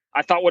scene,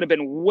 I thought would have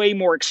been way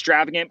more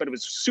extravagant, but it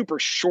was super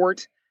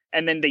short.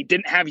 And then they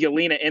didn't have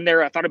Yelena in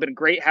there. I thought it'd been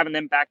great having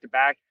them back to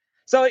back.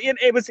 So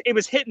it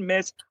was hit and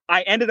miss.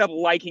 I ended up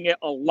liking it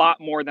a lot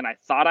more than I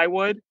thought I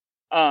would.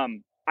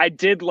 I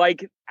did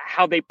like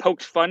how they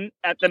poked fun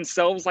at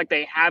themselves, like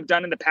they have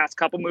done in the past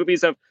couple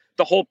movies, of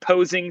the whole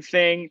posing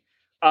thing.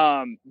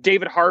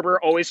 David Harbour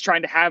always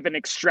trying to have an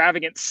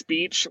extravagant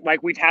speech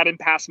like we've had in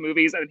past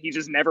movies, and he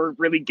just never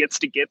really gets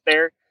to get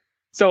there.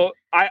 So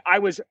I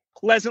was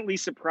pleasantly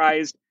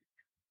surprised.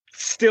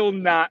 Still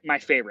not my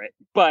favorite,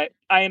 but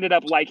I ended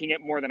up liking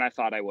it more than I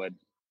thought I would.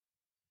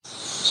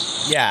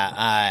 Yeah,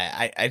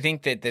 I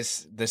think that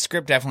the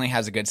script definitely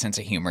has a good sense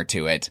of humor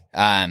to it,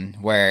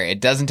 where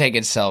it doesn't take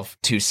itself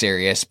too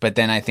serious. But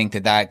then I think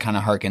that kind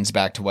of harkens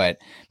back to what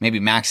maybe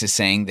Max is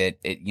saying, that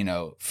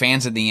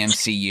fans of the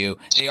MCU,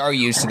 they are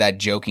used to that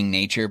joking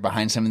nature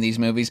behind some of these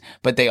movies,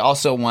 but they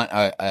also want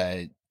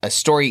a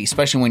story,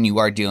 especially when you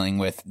are dealing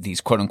with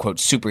these quote unquote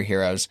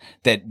superheroes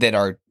that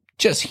are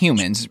just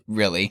humans,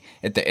 really,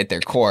 at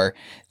their core,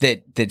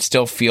 that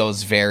still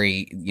feels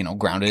very,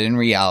 grounded in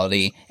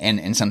reality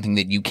and something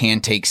that you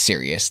can take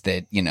serious,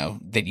 that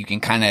you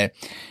can kind of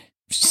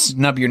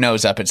snub your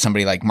nose up at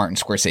somebody like Martin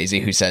Scorsese,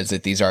 who says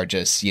that these are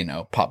just,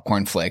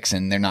 popcorn flicks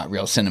and they're not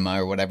real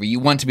cinema or whatever. You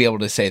want to be able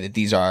to say that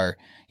these are,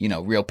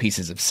 real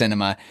pieces of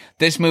cinema.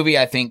 This movie,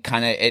 I think,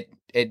 kind of,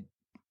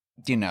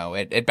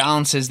 it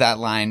balances that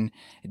line,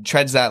 it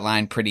treads that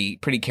line pretty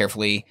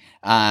carefully.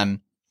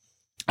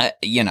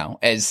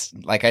 As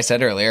like I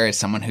said earlier, as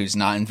someone who's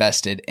not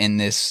invested in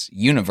this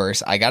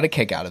universe, I got a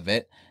kick out of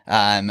it.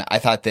 I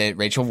thought that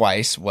Rachel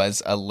Weisz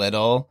was a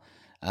little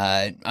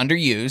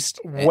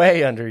underused.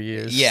 Way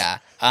underused. Yeah.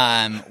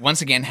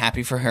 Once again,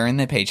 happy for her and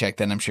the paycheck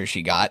that I'm sure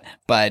she got.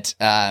 But,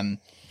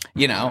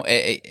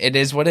 it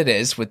is what it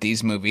is with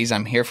these movies.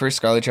 I'm here for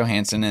Scarlett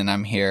Johansson and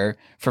I'm here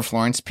for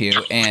Florence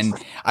Pugh. And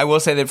I will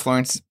say that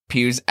Florence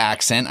Pugh's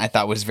accent I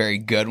thought was very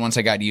good once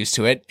I got used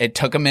to it. It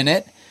took a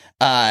minute.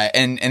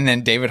 And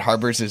then David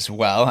Harbour's as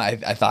well.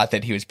 I thought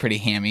that he was pretty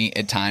hammy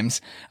at times.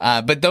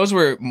 But those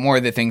were more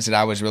the things that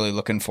I was really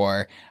looking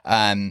for,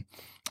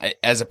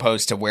 as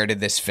opposed to where did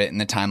this fit in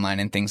the timeline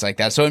and things like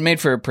that. So it made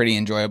for a pretty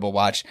enjoyable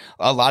watch.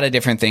 A lot of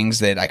different things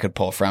that I could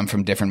pull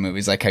from different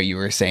movies, like how you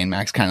were saying,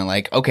 Max, kind of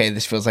like, okay,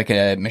 this feels like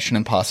a Mission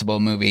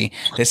Impossible movie.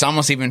 This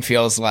almost even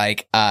feels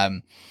like,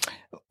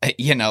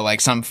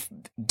 like some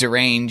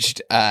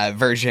deranged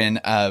version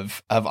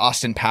of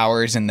Austin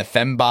Powers and the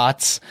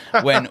Fembots,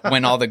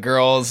 when all the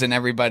girls and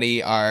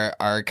everybody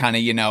are kind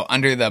of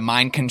under the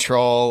mind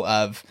control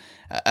of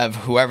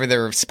whoever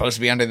they're supposed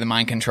to be under the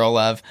mind control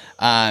of.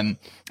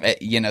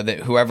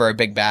 That whoever a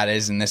big bad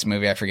is in this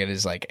movie, I forget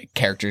his like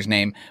character's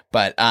name,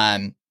 but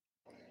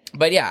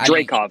yeah,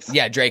 Dreykov.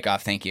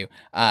 Dreykov. Thank you.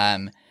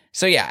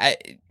 So yeah,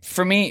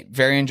 for me,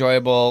 very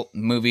enjoyable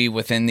movie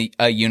within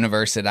a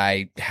universe that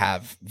I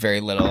have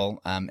very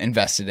little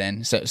invested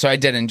in. So I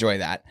did enjoy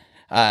that.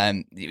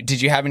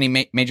 Did you have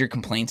any major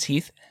complaints,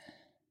 Heath?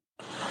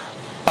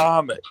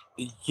 There's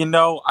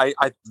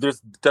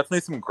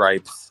definitely some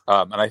gripes,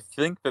 and I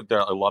think that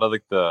there are a lot of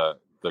like the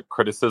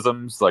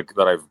criticisms like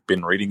that I've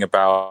been reading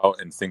about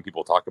and seeing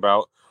people talk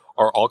about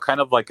are all kind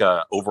of like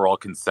a overall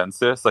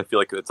consensus. I feel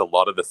like it's a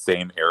lot of the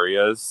same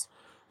areas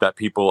that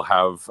people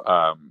have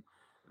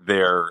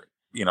their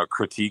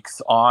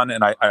critiques on,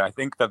 and I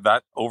think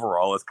that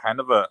overall is kind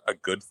of a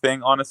good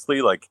thing,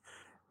 honestly. Like,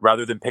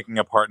 rather than picking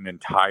apart an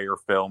entire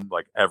film,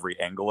 like every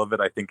angle of it,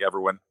 I think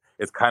everyone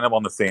is kind of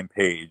on the same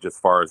page as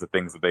far as the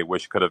things that they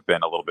wish could have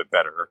been a little bit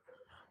better.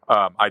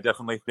 I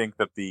definitely think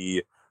that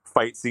the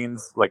fight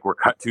scenes like were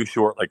cut too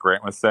short, like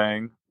Grant was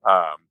saying.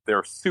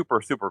 They're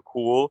super, super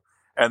cool.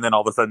 And then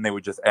all of a sudden they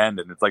would just end.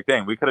 And it's like,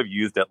 dang, we could have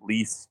used at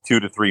least 2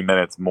 to 3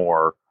 minutes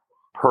more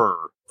per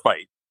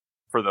fight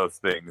for those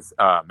things.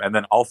 And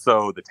then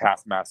also the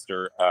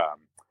Taskmaster.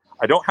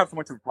 I don't have so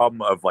much of a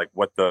problem of like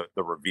what the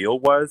reveal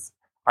was.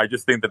 I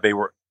just think that they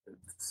were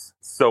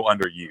so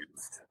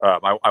underused.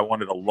 I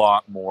wanted a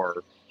lot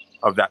more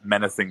of that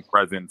menacing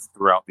presence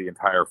throughout the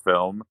entire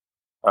film.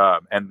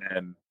 And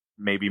then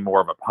maybe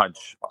more of a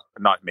punch,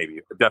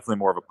 definitely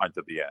more of a punch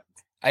at the end.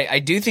 I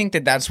do think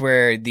that that's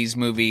where these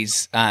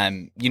movies,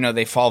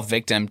 they fall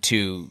victim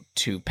to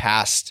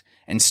past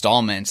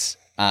installments,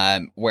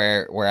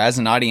 where as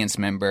an audience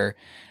member,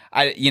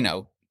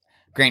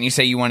 Grant, you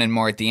say you wanted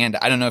more at the end.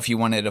 I don't know if you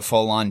wanted a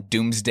full-on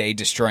doomsday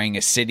destroying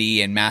a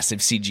city and massive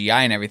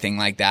CGI and everything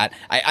like that.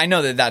 I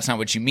know that that's not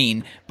what you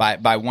mean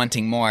by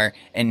wanting more.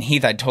 And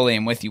Heath, I totally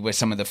am with you with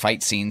some of the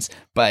fight scenes.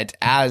 But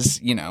as,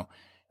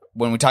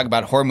 when we talk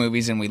about horror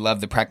movies and we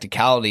love the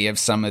practicality of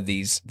some of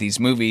these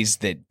movies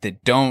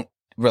that don't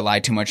rely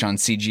too much on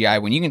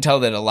CGI, when you can tell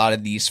that a lot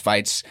of these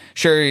fights,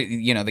 sure,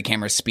 the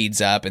camera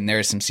speeds up and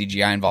there's some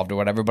CGI involved or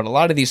whatever, but a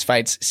lot of these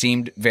fights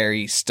seemed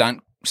very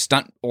stunt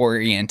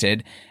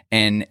oriented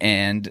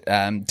and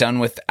done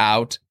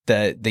without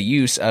the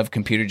use of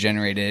computer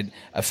generated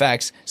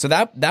effects. So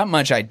that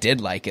much I did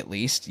like, at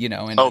least, and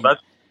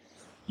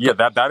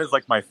that is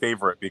like my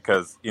favorite,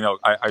 because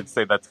I'd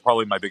say that's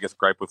probably my biggest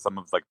gripe with some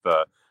of like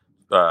the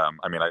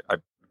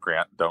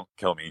Grant, don't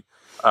kill me,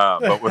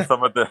 but with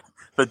some of the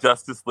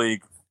Justice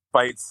League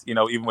fights,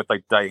 even with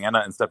like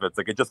Diana and stuff, it's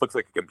like it just looks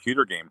like a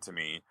computer game to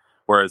me.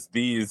 Whereas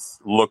these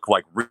look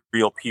like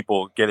real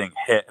people getting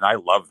hit, and I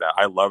love that.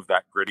 I love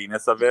that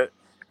grittiness of it.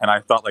 And I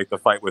thought like the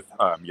fight with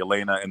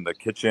Yelena in the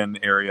kitchen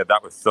area,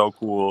 that was so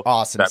cool.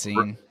 Awesome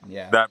scene.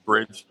 That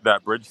bridge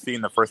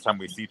scene, the first time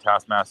we see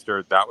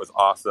Taskmaster, that was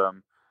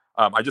awesome.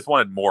 I just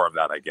wanted more of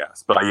that, I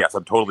guess. But yes,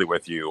 I'm totally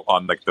with you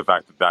on like the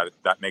fact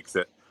that makes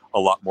it a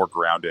lot more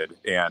grounded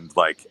and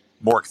like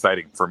more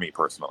exciting for me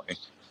personally.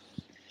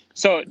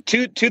 So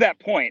to that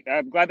point,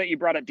 I'm glad that you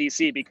brought up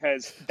DC,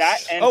 because that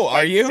end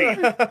are you? Scene,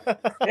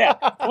 yeah.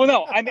 Well,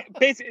 no, I mean,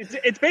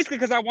 it's basically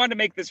because I wanted to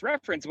make this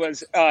reference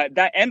was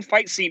that end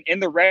fight scene in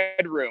the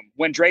Red Room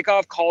when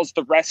Dreykov calls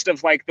the rest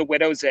of like the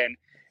widows in,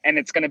 and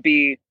it's going to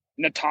be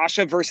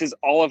Natasha versus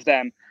all of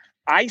them.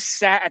 I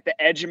sat at the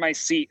edge of my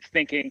seat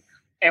thinking,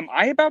 am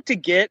I about to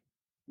get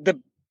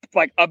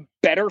a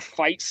better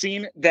fight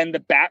scene than the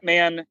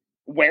Batman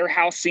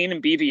warehouse scene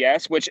in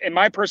BVS, which in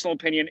my personal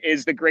opinion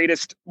is the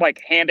greatest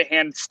like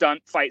hand-to-hand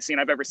stunt fight scene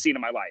I've ever seen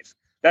in my life.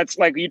 That's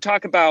like, you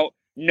talk about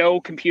no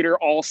computer,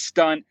 all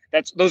stunt.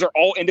 Those are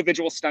all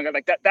individual stunt.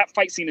 Like that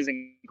fight scene is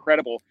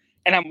incredible.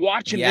 And I'm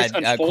watching this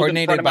unfold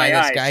coordinated in front of by my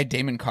this eyes. guy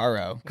Damon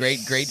Caro, great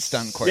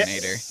stunt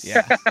coordinator.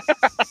 Yeah.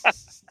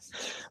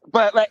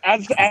 But like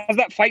as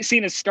that fight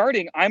scene is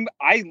starting, I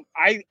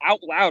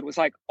out loud was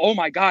like, oh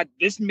my God,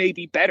 this may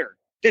be better.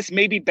 This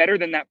may be better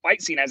than that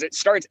fight scene as it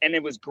starts, and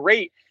it was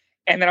great.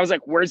 And then I was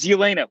like, where's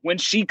Yelena?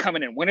 When's she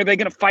coming in? When are they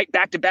going to fight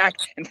back to back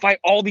and fight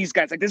all these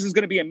guys? Like, this is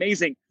going to be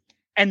amazing.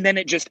 And then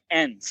it just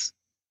ends.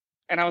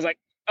 And I was like,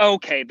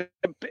 okay, the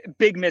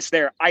big miss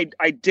there.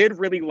 I did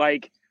really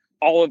like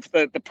all of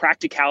the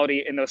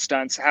practicality in those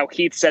stunts. How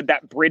Heath said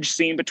that bridge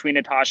scene between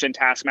Natasha and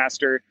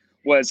Taskmaster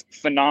was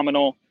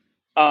phenomenal.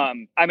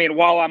 I mean,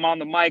 while I'm on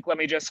the mic, let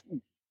me just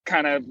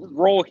kind of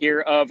roll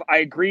here I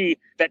agree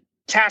that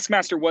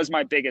Taskmaster was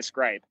my biggest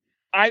gripe.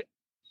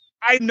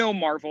 I know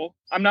Marvel.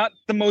 I'm not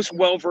the most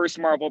well-versed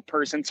Marvel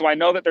person, so I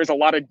know that there's a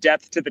lot of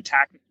depth to the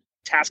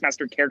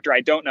Taskmaster character I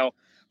don't know.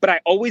 But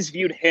I always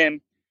viewed him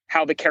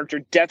how the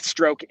character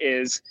Deathstroke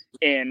is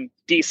in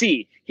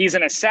DC. He's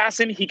an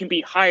assassin. He can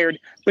be hired,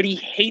 but he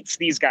hates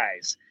these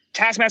guys.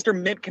 Taskmaster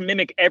can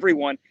mimic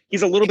everyone.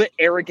 He's a little bit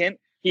arrogant.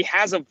 He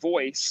has a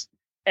voice.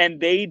 And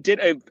they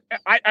did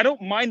I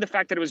don't mind the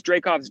fact that it was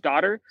Dreykov's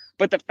daughter,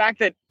 but the fact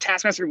that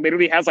Taskmaster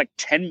literally has like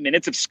 10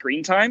 minutes of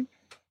screen time,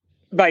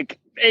 like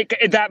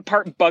that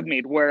part bugged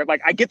me, where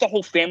like I get the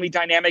whole family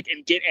dynamic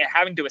and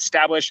having to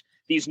establish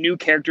these new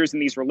characters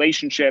and these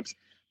relationships.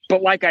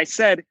 But like I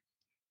said,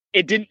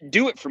 it didn't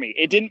do it for me.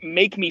 It didn't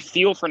make me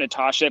feel for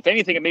Natasha. If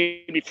anything, it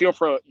made me feel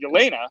for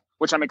Yelena,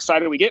 which I'm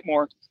excited we get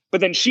more.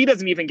 But then she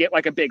doesn't even get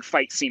like a big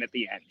fight scene at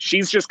the end.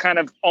 She's just kind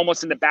of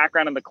almost in the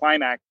background of the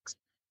climax.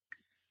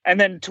 And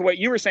then to what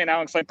you were saying,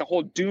 Alex, like the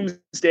whole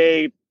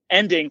doomsday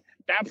ending,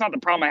 that's not the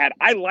problem I had.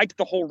 I liked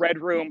the whole Red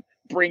Room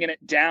bringing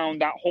it down.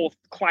 That whole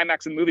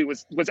climax of the movie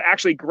was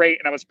actually great,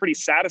 and I was pretty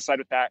satisfied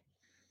with that.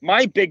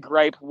 My big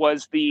gripe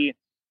was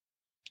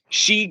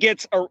she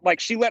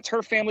lets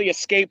her family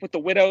escape with the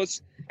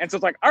widows, and so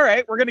it's like, all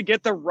right, we're gonna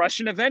get the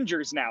Russian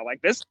Avengers now.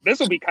 Like this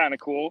will be kind of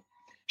cool.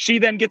 She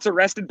then gets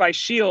arrested by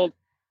SHIELD,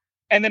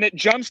 and then it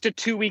jumps to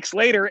 2 weeks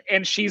later,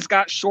 and she's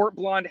got short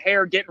blonde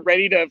hair getting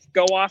ready to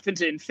go off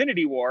into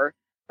Infinity War.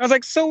 I was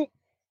like, so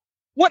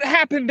what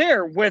happened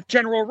there with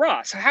General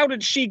Ross? How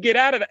did she get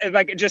out of it?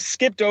 Like, it just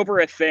skipped over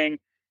a thing,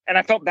 and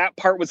I felt that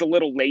part was a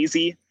little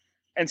lazy.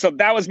 And so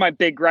that was my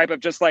big gripe of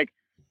just like,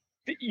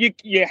 you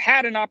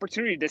had an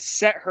opportunity to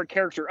set her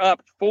character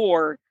up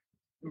for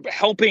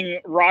helping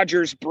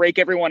Rogers break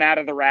everyone out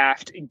of the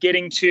raft,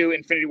 getting to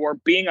Infinity War,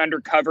 being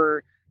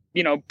undercover,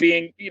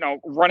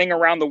 running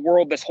around the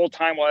world this whole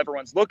time while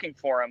everyone's looking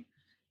for him.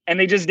 And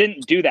they just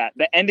didn't do that.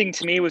 The ending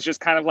to me was just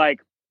kind of like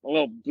a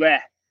little bleh.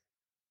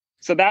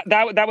 So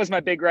that was my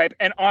big gripe.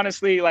 And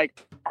honestly,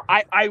 like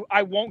I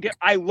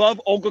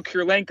love Olga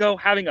Kurylenko.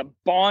 Having a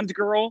Bond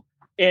girl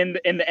in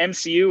the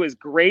MCU is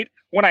great.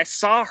 When I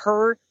saw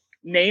her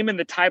name in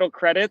the title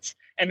credits,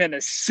 and then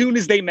as soon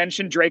as they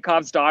mentioned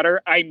Dreykov's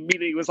daughter, I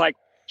immediately was like,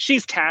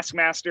 she's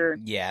Taskmaster.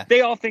 Yeah.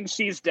 They all think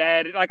she's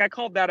dead. Like, I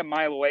called that a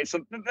mile away. So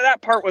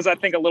that part was, I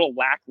think, a little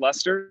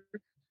lackluster.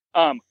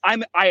 I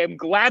am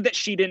glad that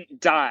she didn't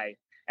die,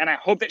 and I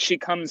hope that she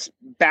comes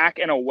back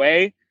in a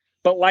way.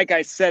 But like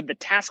I said, the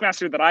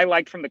Taskmaster that I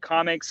liked from the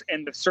comics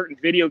and the certain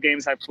video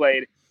games I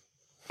played,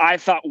 I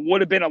thought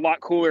would have been a lot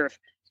cooler if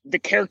the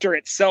character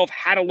itself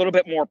had a little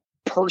bit more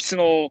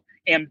personal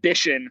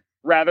ambition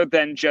rather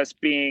than just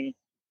being,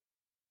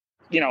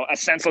 a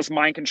senseless,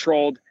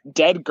 mind-controlled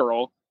dead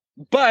girl.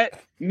 But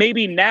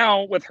maybe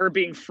now with her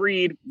being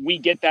freed, we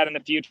get that in the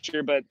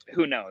future, but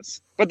who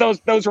knows? But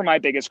those were my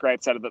biggest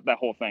gripes out of that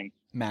whole thing.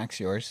 Max,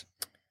 yours?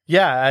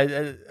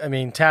 Yeah, I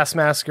mean,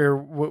 Taskmaster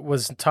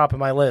was top of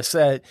my list.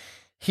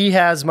 He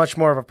has much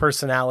more of a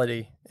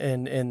personality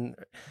in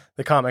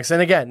the comics.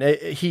 And again,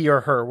 he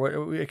or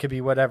her, it could be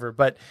whatever.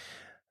 But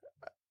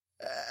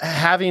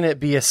having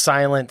it be a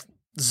silent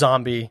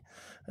zombie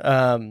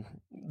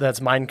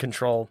that's mind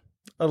control,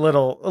 a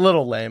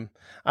little lame.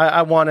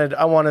 I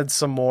wanted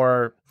some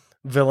more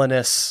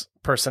villainous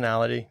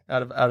personality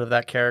out of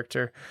that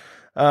character.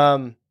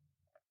 But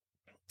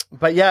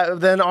yeah,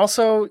 then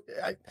also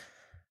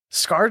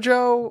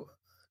ScarJo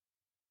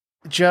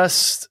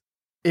just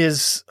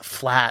is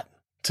flat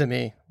to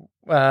me.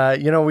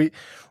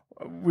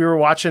 We were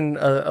watching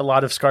a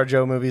lot of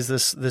ScarJo movies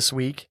this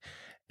week,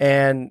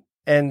 and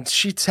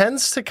she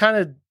tends to kind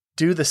of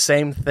do the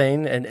same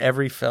thing in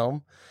every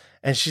film,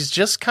 and she's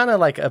just kind of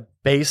like a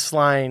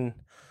baseline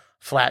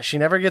flat. She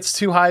never gets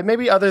too high,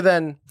 maybe other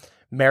than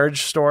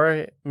Marriage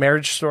Story,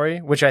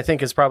 which I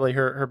think is probably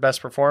her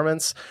best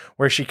performance,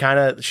 where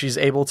she's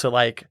able to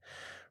like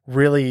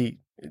really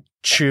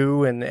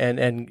chew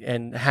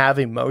and have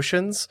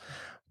emotions.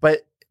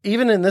 But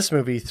even in this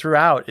movie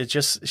throughout,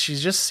 she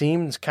just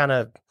seemed kind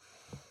of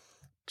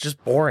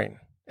just boring.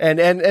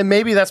 And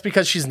maybe that's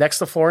because she's next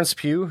to Florence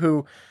Pugh,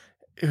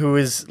 who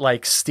is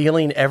like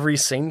stealing every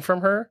scene from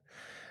her.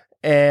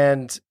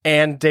 And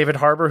David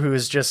Harbour, who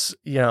is just,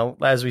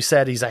 as we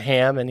said, he's a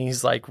ham and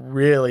he's like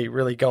really,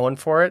 really going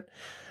for it.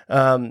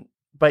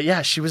 But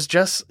yeah, she was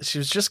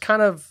just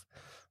kind of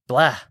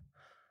blah.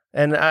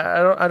 And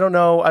I don't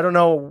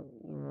know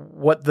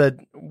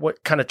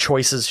what kind of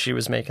choices she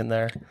was making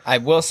there. I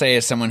will say,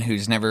 as someone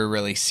who's never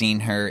really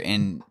seen her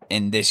in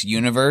this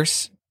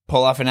universe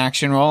pull off an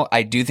action role,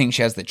 I do think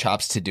she has the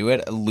chops to do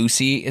it.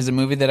 Lucy is a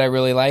movie that I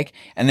really like.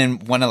 And then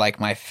one of like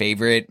my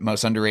favorite,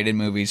 most underrated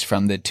movies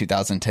from the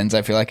 2010s,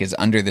 I feel like, is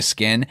Under the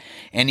Skin.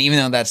 And even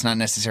though that's not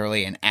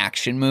necessarily an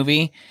action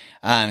movie,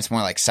 it's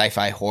more like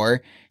sci-fi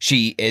horror,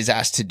 she is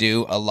asked to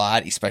do a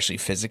lot, especially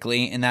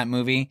physically in that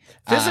movie.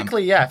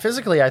 Physically,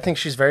 I think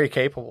she's very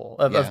capable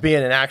of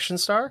being an action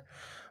star.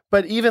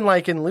 But even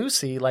like in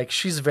Lucy, like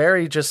she's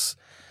very just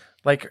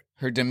like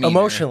her demeanor,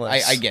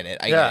 emotionless. I get it.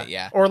 I get it.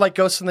 Yeah. Or like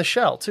Ghost in the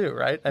Shell too,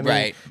 right? I mean,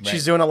 right.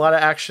 She's doing a lot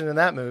of action in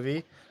that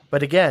movie,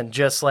 but again,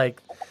 just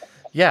like,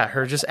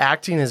 her just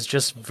acting is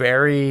just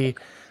very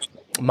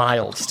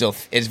mild. Still,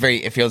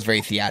 it feels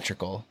very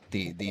theatrical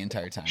the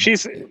entire time.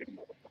 She's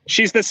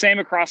the same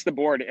across the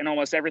board in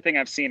almost everything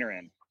I've seen her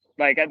in.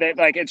 Like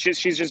it's just,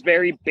 she's just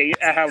very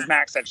how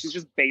Max said, she's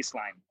just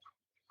baseline.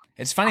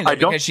 It's funny though,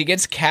 because she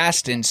gets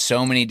cast in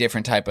so many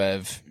different type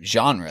of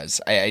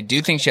genres. I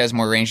do think she has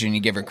more range than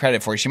you give her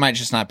credit for. She might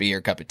just not be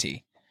your cup of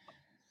tea.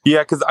 Yeah,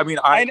 because I mean,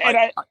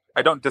 I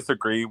don't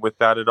disagree with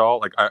that at all.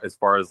 Like, as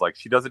far as like,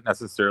 she doesn't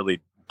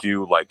necessarily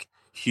do like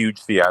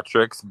huge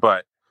theatrics,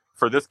 but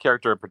for this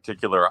character in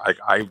particular,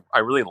 I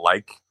really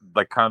like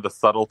kind of the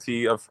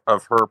subtlety of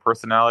her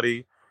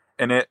personality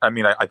in it. I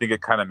mean, I think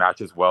it kind of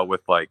matches well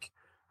with like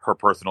her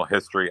personal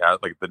history, as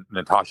like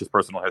Natasha's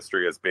personal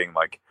history as being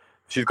like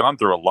she's gone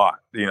through a lot.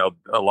 You know,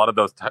 a lot of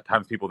those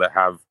times people that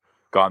have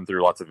gone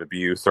through lots of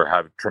abuse or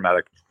have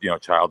traumatic,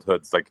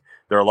 childhoods, like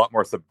they're a lot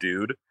more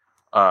subdued.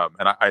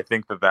 And I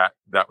think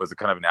that was a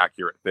kind of an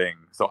accurate thing.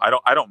 So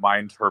I don't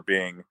mind her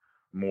being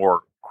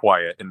more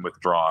quiet and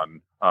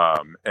withdrawn,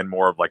 and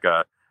more of like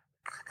a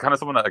kind of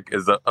someone that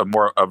is a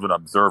more of an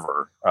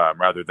observer,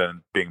 rather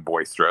than being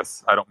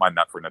boisterous. I don't mind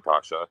that for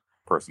Natasha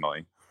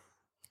personally.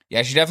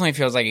 Yeah, she definitely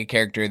feels like a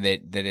character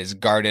that is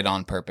guarded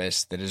on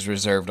purpose, that is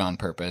reserved on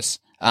purpose.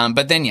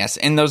 But then, yes,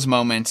 in those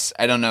moments,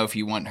 I don't know if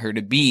you want her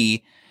to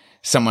be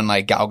someone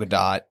like Gal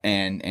Gadot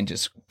and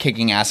just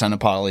kicking ass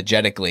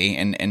unapologetically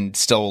and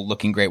still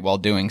looking great while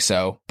doing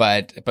so.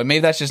 But maybe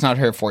that's just not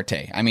her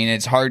forte. I mean,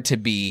 it's hard to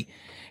be.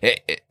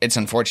 It's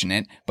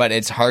unfortunate, but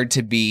it's hard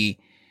to be,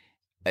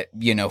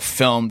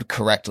 filmed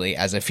correctly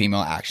as a female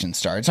action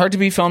star. It's hard to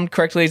be filmed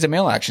correctly as a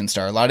male action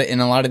star.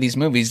 In a lot of these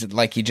movies,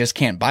 like you just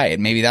can't buy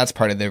it. Maybe that's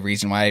part of the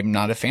reason why I'm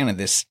not a fan of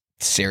this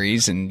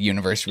series and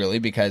universe, really,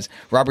 because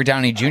Robert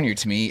Downey Jr.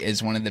 to me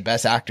is one of the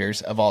best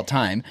actors of all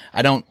time.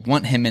 I don't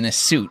want him in a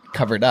suit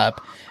covered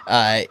up,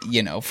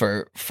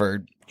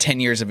 for 10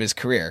 years of his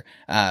career.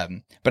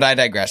 But I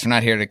digress. We're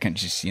not here to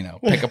just,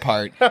 pick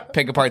apart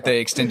the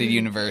extended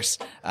universe.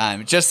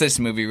 Just this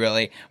movie,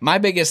 really. My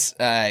biggest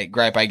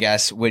gripe, I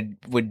guess,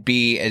 would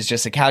be as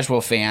just a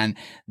casual fan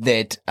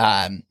that,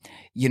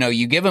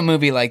 you give a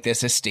movie like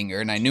this a stinger,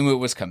 and I knew it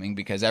was coming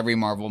because every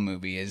Marvel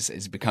movie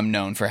is become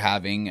known for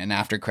having an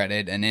after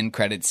credit, an end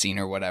credit scene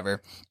or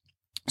whatever.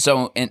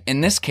 So in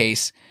this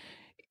case,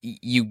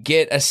 you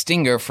get a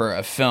stinger for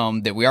a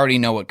film that we already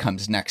know what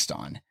comes next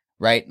on.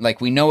 Right? Like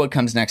we know what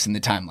comes next in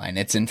the timeline.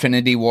 It's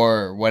Infinity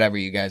War or whatever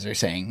you guys are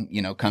saying,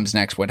 comes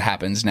next, what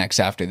happens next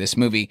after this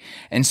movie.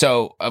 And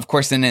so, of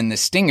course, then in the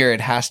stinger, it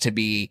has to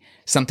be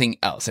something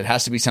else. It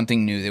has to be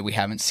something new that we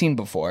haven't seen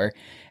before.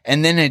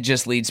 And then it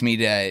just leads me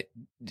to,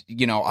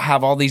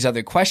 have all these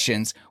other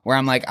questions where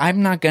I'm like,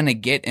 I'm not going to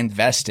get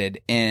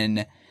invested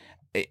in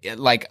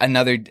like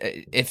another,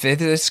 if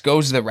this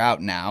goes the route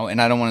now, and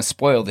I don't want to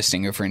spoil the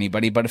stinger for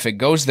anybody, but if it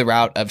goes the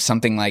route of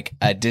something like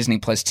a Disney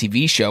Plus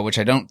TV show, which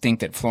I don't think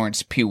that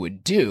Florence Pugh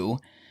would do,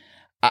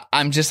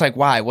 I'm just like,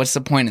 why? What's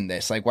the point in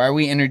this? Like, why are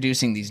we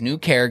introducing these new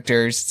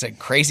characters? It's a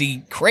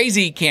crazy,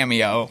 crazy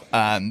cameo,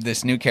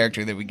 this new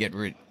character that we get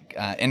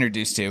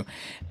introduced to.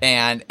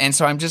 And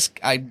so I'm just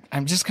kind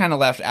of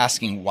left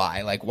asking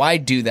why. Like, why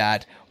do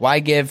that? Why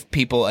give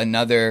people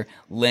another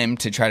limb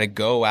to try to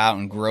go out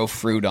and grow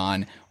fruit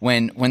on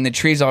when the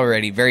tree's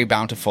already very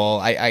bountiful?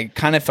 I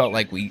kind of felt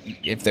like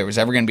if there was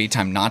ever going to be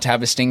time not to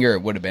have a stinger,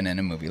 it would have been in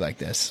a movie like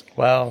this.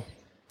 Well,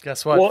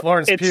 guess what? Well,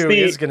 Florence Pugh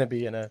is going to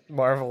be in a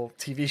Marvel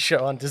TV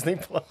show on Disney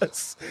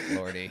Plus.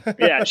 Lordy.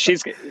 Yeah,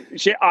 she's going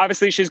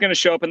to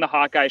show up in the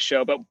Hawkeye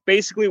show, but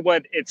basically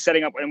what it's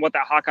setting up and what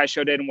that Hawkeye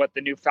show did and what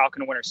the new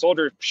Falcon and Winter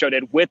Soldier show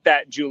did with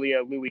that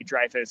Julia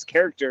Louis-Dreyfus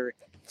character.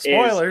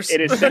 Spoilers.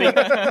 It is setting.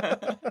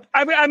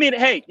 I mean,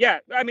 hey, yeah.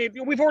 I mean,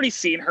 we've already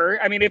seen her.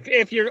 I mean,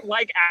 if you're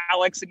like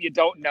Alex and you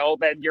don't know,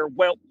 then you're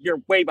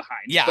way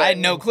behind. Yeah, but I had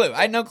no clue.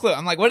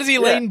 I'm like, what is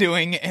Elaine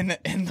doing in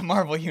the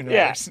Marvel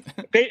universe?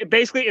 Yeah.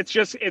 Basically, it's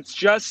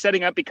just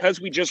setting up because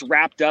we just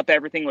wrapped up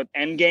everything with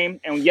Endgame,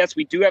 and yes,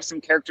 we do have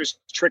some characters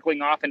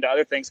trickling off into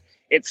other things.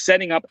 It's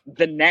setting up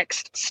the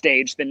next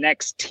stage, the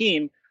next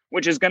team,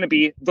 which is going to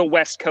be the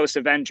West Coast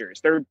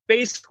Avengers. They're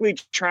basically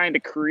trying to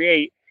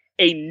create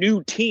a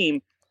new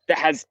team that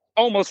has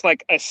almost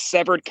like a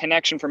severed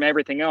connection from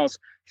everything else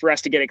for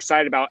us to get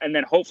excited about, and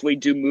then hopefully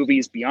do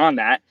movies beyond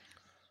that.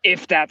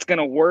 If that's going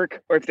to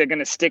work or if they're going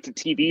to stick to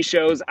TV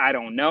shows, I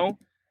don't know.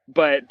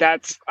 But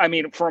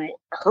from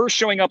her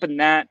showing up in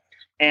that,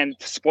 and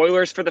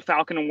spoilers for the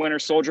Falcon and Winter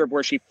Soldier,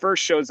 where she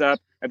first shows up,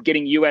 of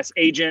getting U.S.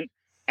 Agent,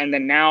 and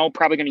then now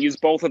probably going to use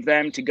both of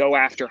them to go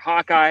after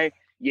Hawkeye.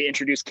 You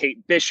introduce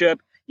Kate Bishop.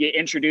 You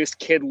introduced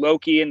Kid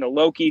Loki in the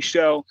Loki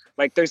show.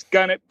 Like there's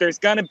gonna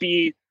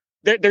be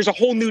there's a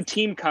whole new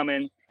team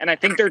coming, and I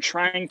think they're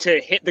trying to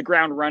hit the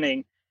ground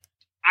running.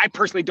 I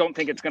personally don't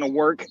think it's going to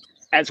work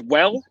as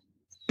well,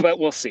 but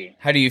we'll see.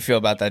 How do you feel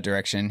about that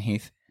direction,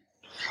 Heath?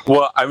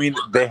 Well, I mean,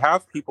 they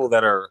have people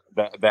that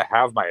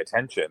have my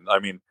attention. I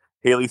mean,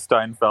 Haley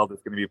Steinfeld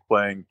is going to be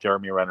playing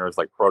Jeremy Renner's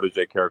like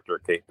protege character,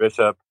 Kate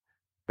Bishop.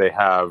 They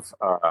have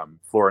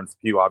Florence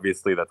Pugh,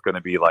 obviously, that's going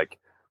to be like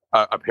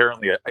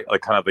apparently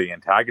like kind of the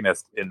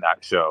antagonist in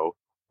that show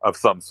of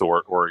some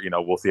sort, or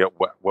we'll see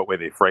what way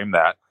they frame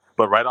that.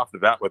 But right off the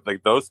bat, with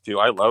like those two,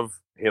 I love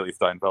Haley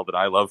Steinfeld and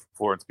I love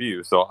Florence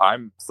Pugh, so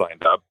I'm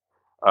signed up.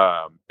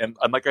 And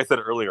like I said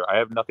earlier, I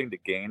have nothing to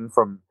gain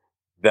from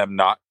them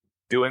not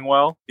doing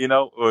well,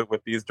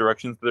 with these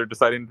directions that they're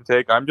deciding to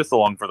take. I'm just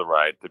along for the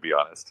ride, to be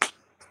honest.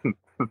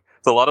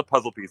 It's a lot of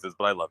puzzle pieces,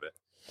 but I love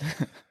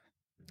it.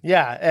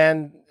 Yeah,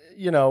 and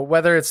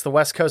whether it's the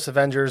West Coast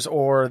Avengers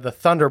or the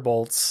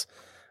Thunderbolts,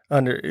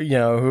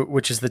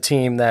 which is the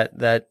team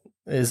that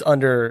is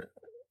under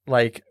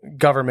like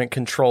government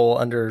control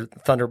under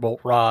Thunderbolt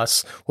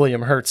Ross,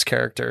 William Hurt's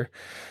character,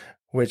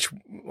 which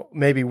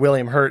maybe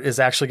William Hurt is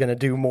actually going to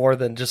do more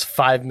than just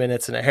 5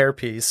 minutes in a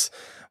hairpiece.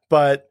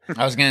 But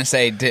I was going to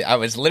say, I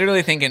was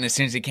literally thinking as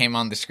soon as he came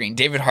on the screen,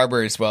 David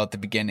Harbour as well at the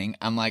beginning.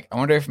 I'm like, I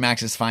wonder if Max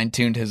has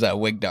fine-tuned his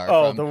Wigdar.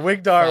 Oh, the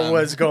Wigdar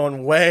was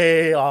going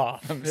way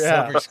off. From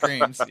Silver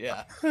Screams,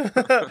 yeah.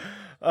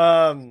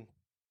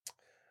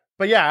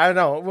 But yeah, I don't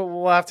know.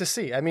 We'll have to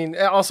see. I mean,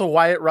 also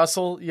Wyatt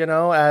Russell,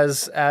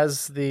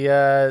 as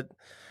the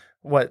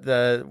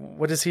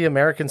what is he,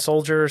 American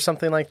soldier or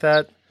something like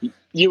that?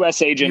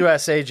 U.S. agent.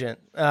 U.S. agent.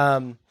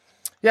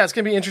 Yeah, it's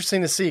going to be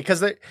interesting to see because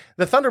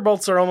the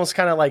Thunderbolts are almost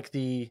kind of like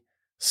the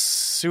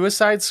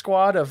Suicide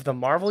Squad of the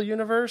Marvel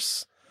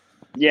universe.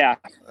 Yeah.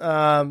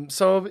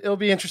 So it'll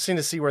be interesting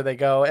to see where they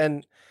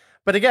go.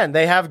 But again,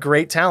 they have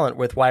great talent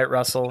with Wyatt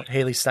Russell,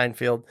 Haley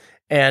Steinfeld,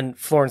 and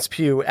Florence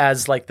Pugh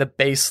as like the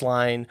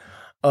baseline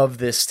of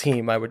this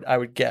team, I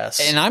would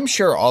guess. And I'm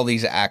sure all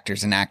these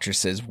actors and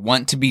actresses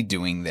want to be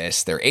doing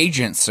this. Their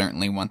agents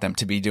certainly want them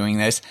to be doing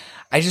this.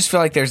 I just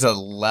feel like there's a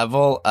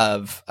level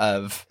of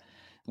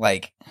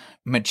like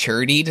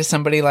maturity to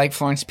somebody like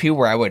Florence Pugh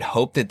where I would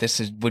hope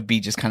that would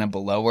be just kind of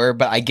below her,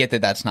 but I get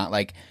that that's not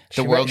like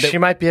the world she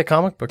might be a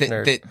comic book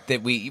nerd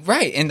that we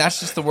right, and that's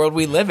just the world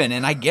we live in,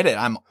 and I get it.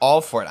 I'm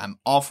all for it.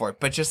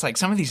 But just like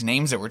some of these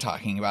names that we're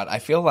talking about, I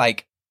feel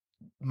like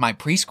my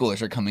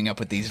preschoolers are coming up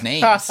with these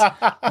names.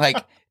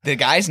 Like the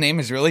guy's name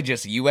is really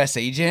just U.S.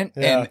 Agent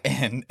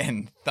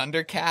and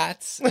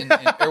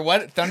Thundercats or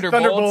what?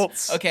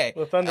 Thunderbolts. Okay.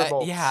 The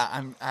Thunderbolts.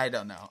 I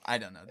don't know.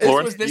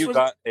 Florence Pugh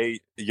got a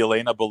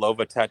Yelena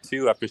Belova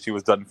tattoo after she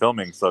was done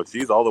filming, so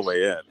she's all the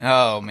way in.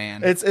 Oh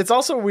man. It's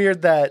also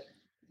weird that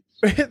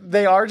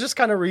they are just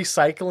kind of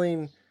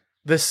recycling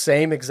the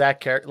same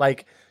exact character.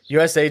 Like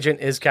U.S. Agent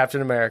is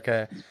Captain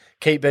America,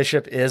 Kate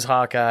Bishop is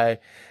Hawkeye,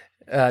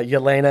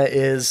 Yelena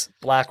is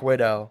Black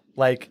Widow.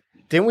 Like,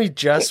 didn't we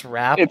just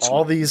wrap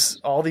all these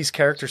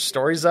character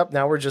stories up?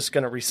 Now we're just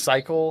going to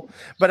recycle.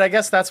 But I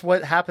guess that's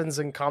what happens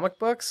in comic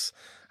books.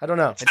 I don't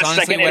know. It's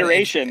honestly second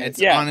iteration.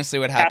 It's honestly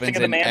what happens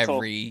in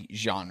every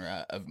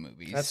genre of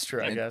movies. That's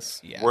true, I guess.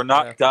 Yeah. We're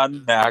not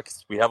done,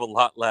 Max. We have a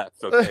lot left,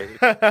 okay?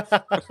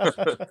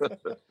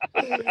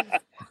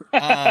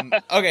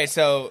 Okay,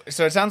 so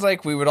it sounds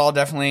like we would all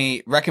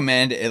definitely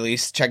recommend at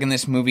least checking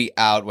this movie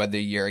out, whether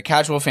you're a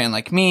casual fan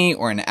like me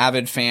or an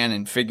avid fan,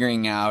 and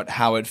figuring out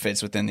how it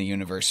fits within the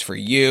universe for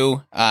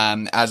you.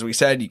 As we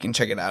said, you can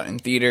check it out in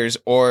theaters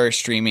or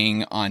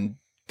streaming on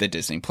the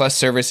Disney Plus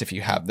service. If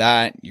you have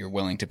that, you're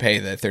willing to pay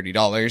the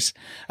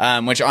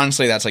 $30, which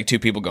honestly, that's like two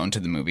people going to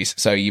the movies.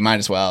 So you might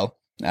as well,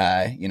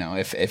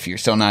 if you're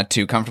still not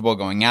too comfortable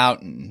going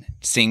out and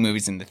seeing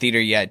movies in the theater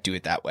yet, do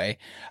it that way.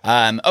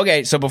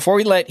 Okay, so before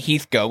we let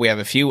Heath go, we have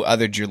a few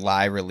other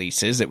July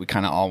releases that we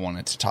kind of all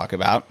wanted to talk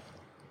about.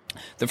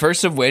 The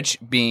first of which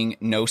being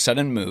No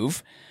Sudden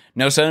Move.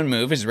 No Sudden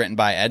Move is written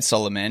by Ed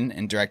Solomon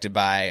and directed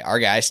by our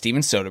guy,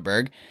 Steven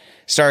Soderbergh.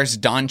 Stars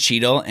Don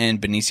Cheadle and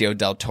Benicio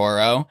del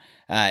Toro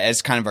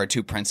as kind of our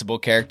two principal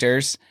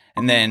characters.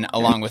 And then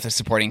along with a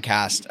supporting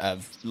cast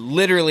of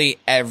literally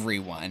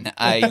everyone.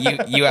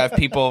 You have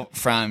people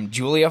from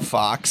Julia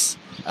Fox,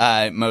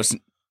 most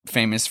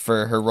famous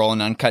for her role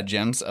in Uncut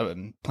Gems,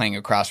 playing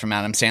across from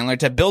Adam Sandler,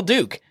 to Bill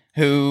Duke,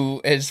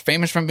 who is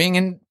famous from being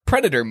in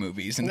Predator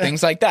movies and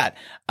things like that.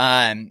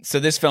 So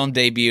this film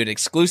debuted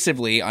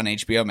exclusively on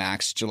HBO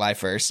Max July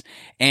 1st.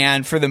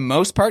 And for the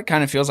most part,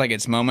 kind of feels like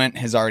its moment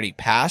has already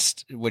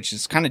passed, which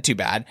is kind of too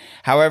bad.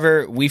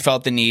 However, we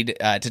felt the need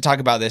to talk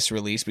about this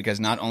release because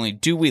not only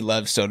do we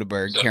love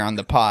Soderbergh here on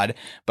the pod,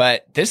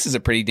 but this is a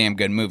pretty damn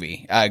good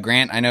movie.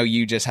 Grant, I know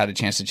you just had a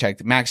chance to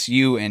check. Max,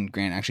 you and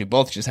Grant actually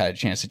both just had a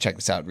chance to check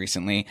this out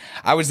recently.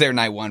 I was there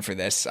night one for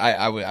this.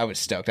 I was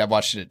stoked. I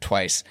watched it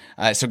twice.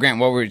 So Grant,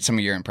 what were some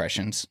of your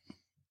impressions?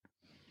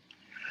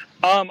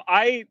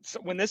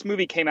 When this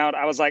movie came out,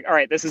 I was like, all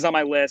right, this is on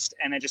my list,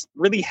 and I just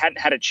really hadn't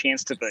had a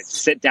chance to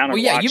sit down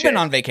and watch it. You've been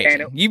on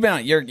vacation. You're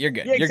good. Yeah,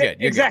 you're good.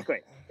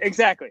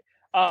 Exactly.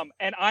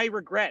 And I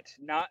regret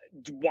not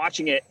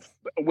watching it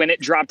when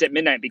it dropped at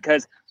midnight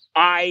because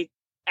I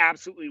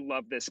absolutely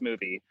love this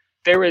movie.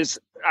 But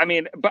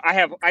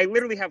I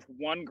literally have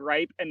one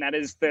gripe, and that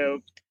is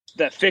the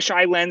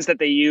fisheye lens that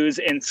they use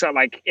in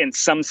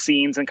some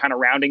scenes and kind of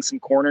rounding some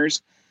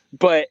corners.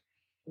 But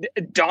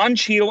Don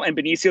Cheadle and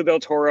Benicio del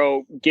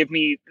Toro give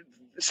me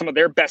some of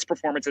their best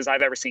performances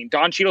I've ever seen.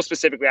 Don Cheadle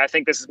specifically, I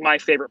think this is my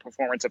favorite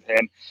performance of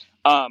him.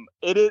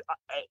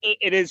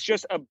 It is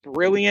just a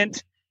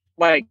brilliant,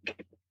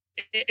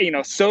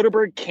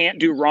 Soderbergh can't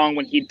do wrong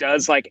when he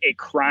does like a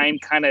crime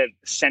kind of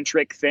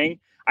centric thing.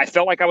 I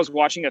felt like I was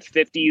watching a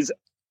 50s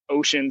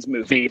Ocean's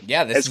movie.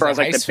 Yeah, as far as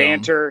like the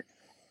banter.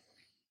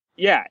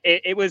 Yeah,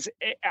 it was.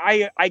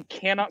 I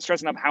cannot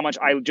stress enough how much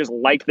I just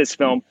liked this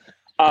film.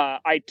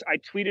 I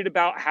tweeted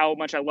about how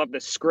much I love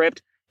the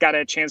script. Got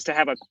a chance to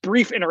have a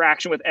brief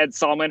interaction with Ed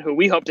Solomon, who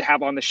we hope to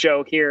have on the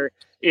show here,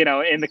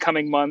 in the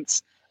coming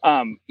months.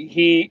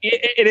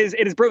 It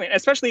is brilliant,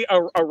 especially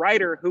a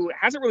writer who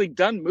hasn't really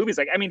done movies.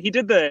 He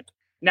did the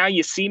Now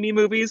You See Me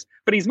movies,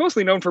 but he's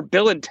mostly known for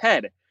Bill and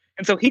Ted.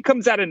 And so he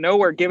comes out of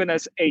nowhere, giving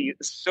us a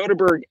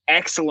Soderbergh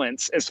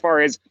excellence as far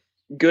as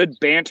good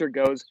banter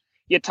goes.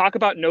 You talk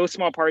about No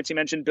Small Parts. You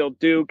mentioned Bill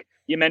Duke.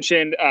 You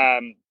mentioned,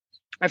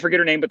 I forget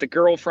her name, but the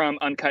girl from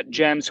Uncut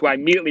Gems, who I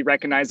immediately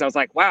recognized. I was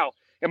like, wow,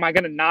 am I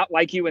going to not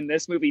like you in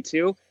this movie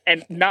too?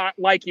 And not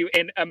like you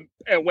in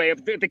a way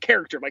of the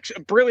character, like a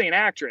brilliant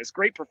actress,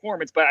 great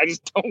performance, but I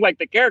just don't like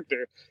the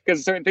character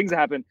because certain things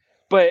happen.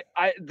 But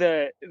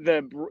the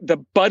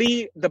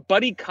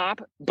buddy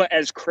cop, but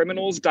as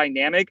criminals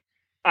dynamic,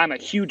 I'm a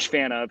huge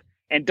fan of.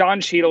 And Don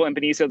Cheadle and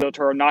Benicio del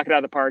Toro knock it out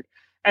of the park.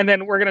 And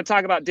then we're going to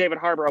talk about David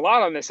Harbour a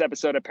lot on this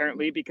episode,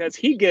 apparently, because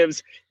he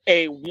gives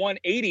a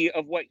 180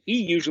 of what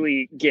he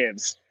usually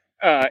gives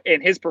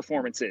in his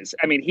performances.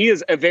 I mean, he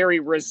is a very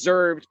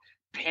reserved,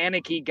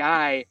 panicky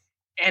guy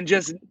and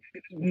just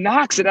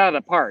knocks it out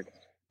of the park.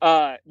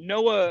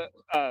 Noah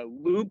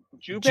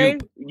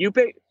Jupe.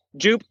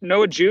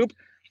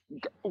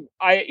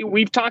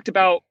 We've talked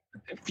about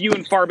few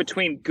and far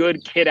between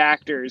good kid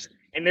actors,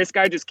 and this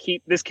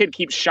kid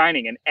keeps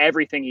shining in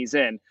everything he's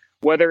in.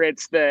 Whether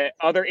it's the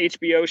other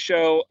HBO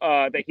show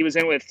that he was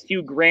in with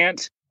Hugh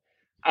Grant,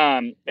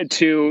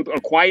 to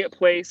A Quiet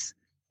Place,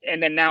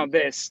 and then now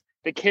this,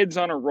 the kid's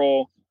on a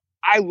roll.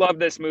 I love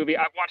this movie.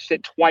 I've watched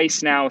it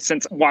twice now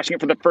since watching it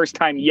for the first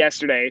time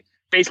yesterday.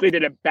 Basically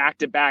did it back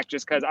to back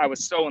just because I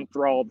was so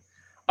enthralled.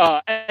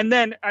 And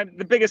then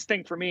the biggest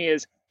thing for me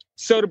is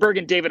Soderbergh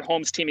and David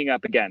Holmes teaming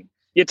up again.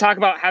 You talk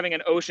about having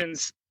an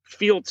Ocean's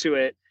feel to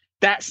it.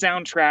 That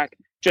soundtrack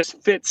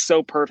just fits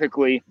so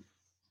perfectly.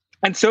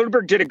 And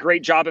Soderbergh did a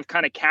great job of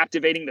kind of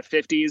captivating the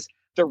 50s,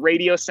 the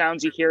radio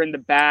sounds you hear in the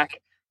back,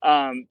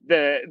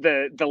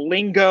 the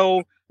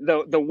lingo,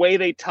 the way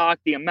they talk,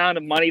 the amount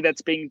of money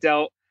that's being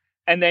dealt.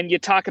 And then you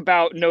talk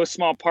about No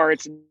Small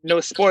Parts,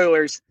 no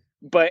spoilers,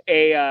 but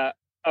a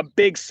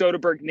big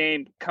Soderbergh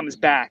name comes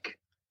back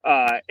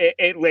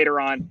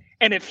later on.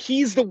 And if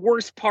he's the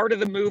worst part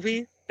of the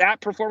movie, that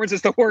performance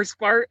is the worst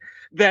part,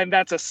 then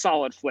that's a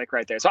solid flick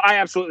right there. So I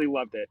absolutely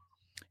loved it.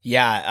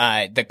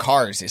 Yeah, the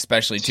cars,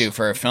 especially too,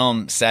 for a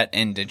film set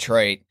in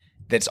Detroit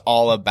that's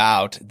all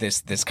about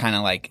this kind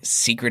of like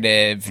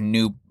secretive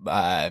new,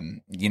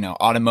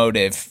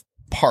 automotive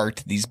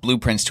part, these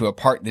blueprints to a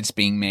part that's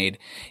being made.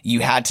 You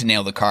had to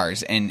nail the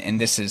cars,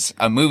 and this is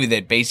a movie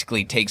that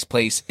basically takes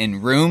place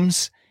in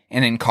rooms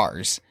and in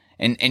cars,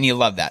 and you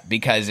love that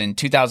because in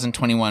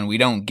 2021 we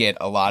don't get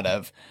a lot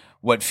of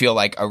what feel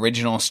like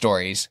original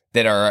stories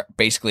that are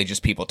basically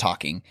just people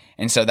talking.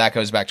 And so that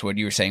goes back to what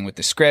you were saying with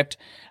the script,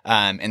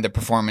 and the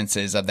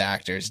performances of the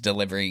actors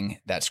delivering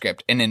that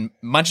script. And in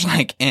much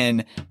like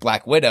in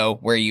Black Widow,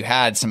 where you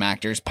had some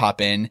actors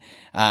pop in,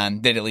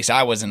 that at least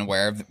I wasn't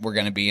aware of were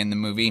going to be in the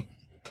movie.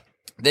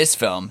 This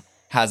film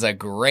has a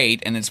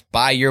great, and it's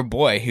by your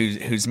boy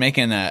who's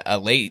making a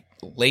late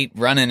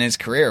run in his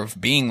career of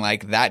being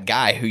like that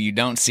guy who you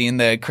don't see in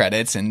the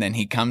credits, and then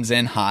he comes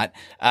in hot.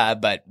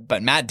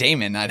 But Matt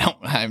Damon,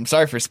 I'm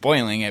sorry for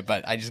spoiling it,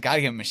 but I just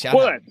gotta give him a shout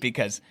out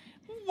because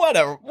what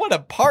a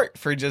part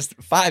for just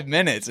 5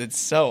 minutes. It's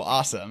so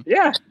awesome.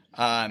 Yeah.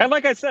 And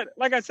like I said,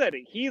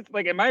 he's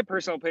like, in my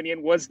personal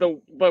opinion, was the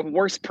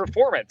worst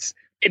performance.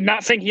 And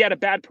not saying he had a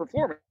bad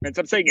performance.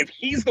 I'm saying if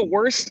he's the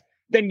worst,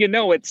 then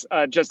it's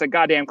just a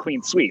goddamn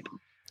clean sweep.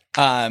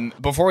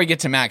 Before we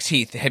get to Max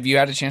Heath, have you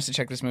had a chance to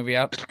check this movie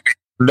out?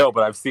 No,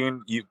 but I've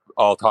seen you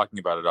all talking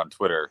about it on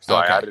Twitter, so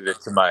okay. I added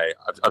it to my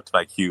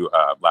queue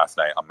last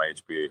night on my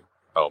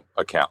HBO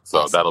account. So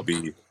awesome. That'll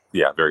be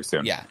very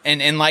soon. Yeah,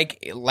 and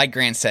like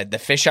Grant said, the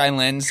fisheye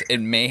lens, it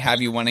may have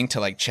you wanting to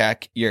like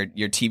check your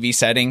TV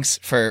settings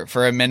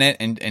for a minute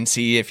and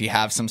see if you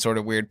have some sort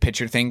of weird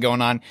picture thing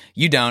going on.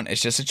 You don't.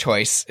 It's just a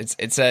choice.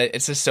 It's a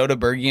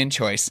Soderberghian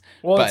choice.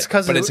 Well, but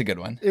it's a good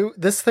one.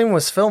 This thing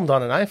was filmed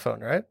on an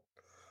iPhone, right?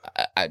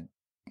 I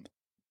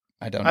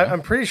don't know.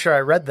 I'm pretty sure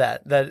I read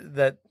that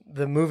the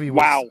movie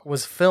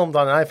was filmed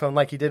on an iPhone,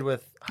 like he did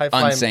with High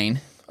Flying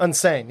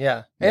Unsane,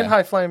 yeah, and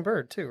High Flying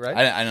Bird too, right?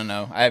 I don't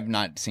know. I have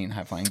not seen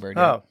High Flying Bird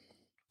yet. Oh,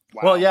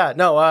 wow. Well, yeah,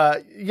 no,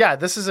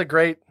 this is a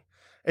great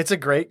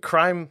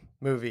crime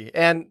movie,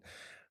 and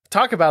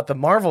talk about the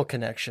Marvel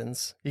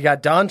connections. You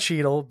got Don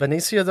Cheadle,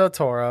 Benicio del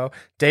Toro,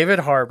 David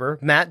Harbour,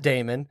 Matt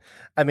Damon.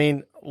 I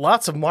mean,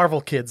 lots of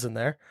Marvel kids in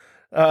there.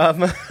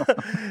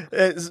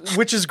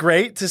 Which is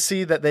great to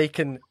see that they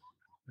can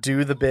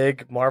do the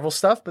big Marvel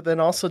stuff, but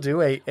then also do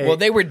well,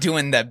 they were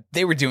doing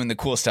the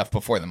cool stuff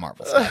before the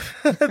Marvel stuff.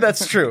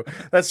 That's true,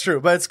 but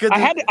it's good. I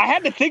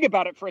had to think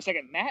about it for a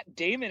second. Matt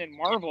Damon in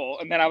Marvel,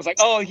 and then I was like,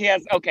 oh, he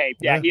is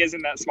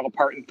in that small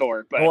part in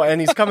Thor. But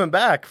and he's coming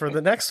back for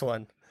the next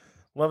one,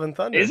 Love and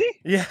Thunder. Is he?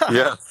 Yeah.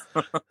 Yeah.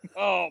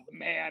 Oh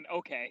man.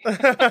 Okay.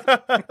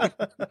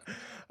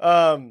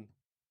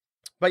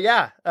 But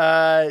yeah,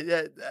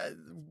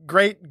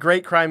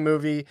 great crime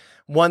movie.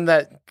 One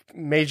that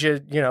made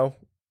you,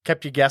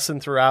 kept you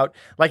guessing throughout.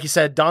 Like you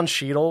said, Don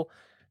Cheadle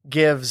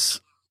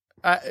gives.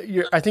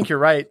 I think you're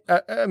right.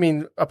 I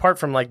mean, apart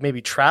from like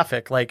maybe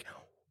Traffic, like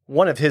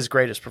one of his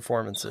greatest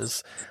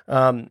performances.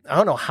 I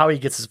don't know how he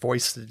gets his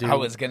voice to do. I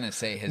was gonna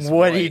say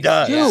what he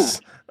does.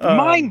 Dude,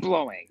 mind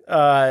blowing.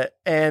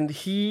 And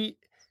he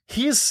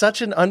is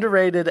such an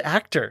underrated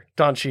actor,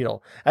 Don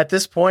Cheadle. At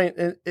this point,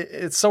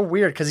 it's so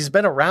weird because he's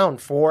been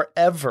around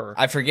forever.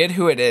 I forget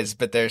who it is,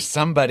 but there's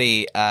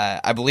somebody.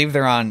 I believe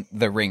they're on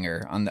The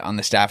Ringer, on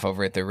the staff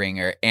over at The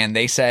Ringer, and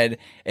they said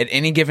at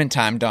any given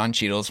time, Don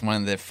Cheadle's one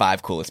of the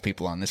 5 coolest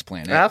people on this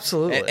planet.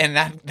 Absolutely, and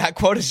that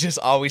quote has just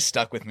always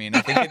stuck with me, and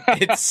I think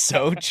it's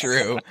so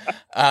true.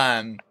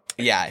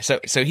 Yeah,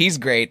 so he's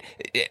great.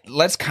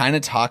 Let's kind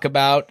of talk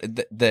about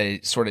the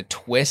sort of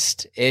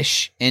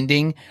twist-ish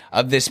ending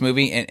of this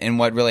movie and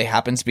what really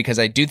happens, because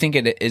I do think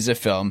it is a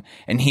film.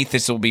 And Heath,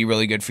 this will be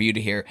really good for you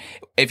to hear.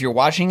 If you're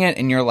watching it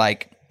and you're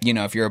like, you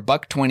know, if you're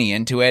 $1.20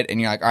 into it and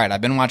you're like, all right,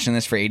 I've been watching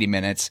this for 80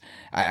 minutes.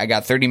 I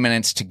got 30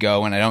 minutes to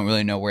go and I don't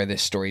really know where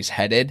this story's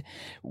headed.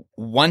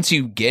 Once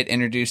you get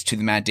introduced to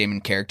the Matt Damon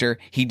character,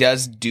 he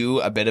does do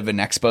a bit of an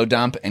expo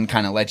dump and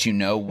kind of let you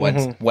know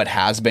what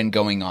has been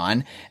going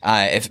on.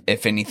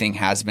 If anything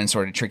has been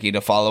sort of tricky to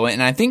follow it.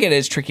 And I think it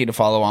is tricky to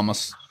follow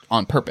almost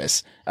on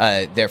purpose,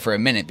 there for a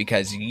minute,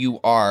 because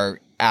you are,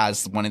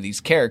 as one of these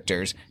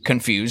characters,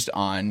 confused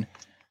on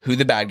who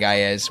the bad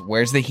guy is,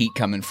 where's the heat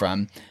coming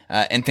from,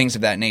 and things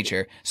of that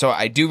nature. So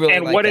I do really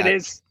like what that. It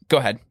is. Go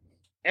ahead.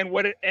 And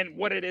what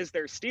it is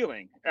they're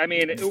stealing. I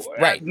mean,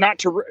 right.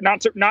 Not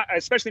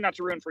especially not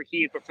to ruin for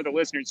Heath, but for the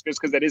listeners,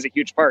 just because that is a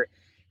huge part.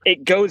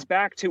 It goes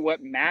back to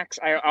what Max.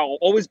 I'll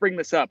always bring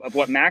this up of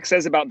what Max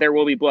says about There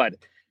Will Be Blood.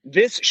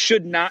 This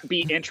should not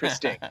be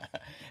interesting.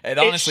 It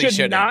honestly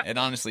shouldn't. It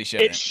honestly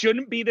shouldn't. It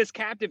shouldn't be this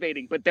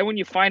captivating. But then when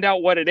you find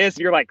out what it is,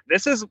 you're like,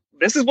 this is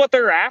what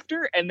they're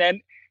after, and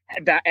then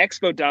that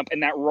expo dump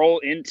and that roll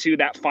into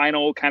that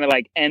final kind of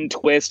like end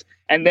twist,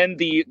 and then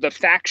the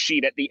fact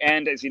sheet at the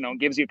end, as you know,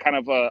 gives you kind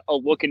of a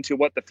look into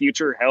what the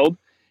future held,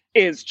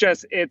 is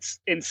just, it's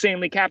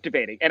insanely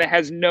captivating, and it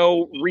has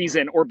no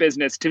reason or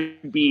business to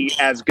be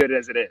as good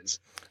as it is.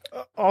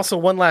 Also,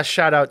 one last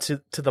shout out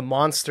to the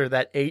monster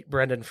that ate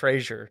Brendan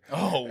Fraser.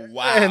 Oh,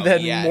 wow. And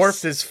then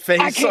morphed his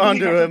face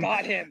onto him.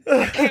 I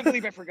can't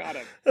believe I forgot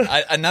him.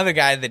 Another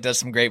guy that does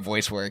some great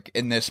voice work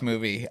in this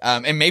movie.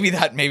 And maybe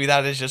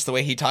that is just the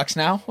way he talks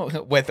now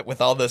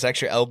with all those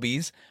extra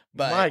LBs.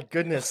 But my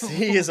goodness,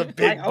 he is a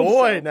big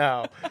boy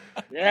now.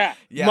 Yeah.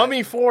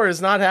 Mummy 4 is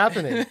not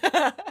happening.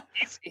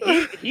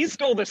 He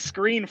stole the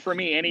screen for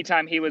me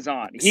anytime he was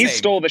on. He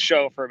stole the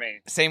show for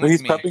me. Same with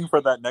he's me. prepping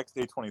for that next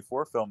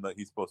A24 film that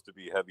he's supposed to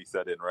be heavy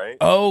set in, right?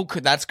 Oh,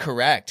 that's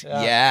correct.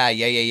 Yeah.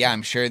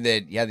 I'm sure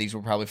that, these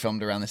were probably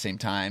filmed around the same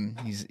time.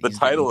 The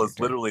title is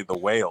literally The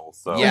Whale.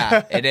 So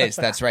yeah, it is.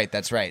 That's right.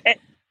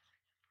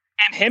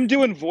 And him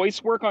doing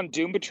voice work on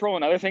Doom Patrol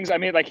and other things, I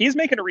mean, like, he's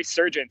making a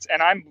resurgence,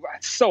 and I'm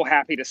so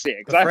happy to see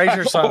it, because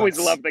I've always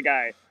loved the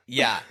guy.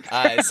 Yeah,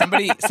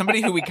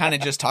 somebody who we kind of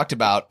just talked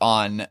about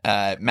on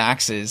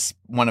Max's,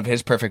 one of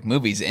his perfect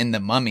movies, In the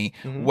Mummy,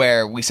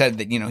 where we said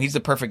that, you know, he's the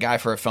perfect guy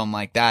for a film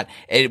like that.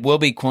 It will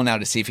be cool now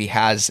to see if he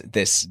has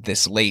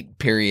this late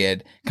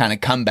period kind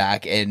of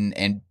comeback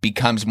and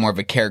becomes more of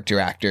a character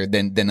actor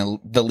than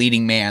the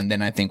leading man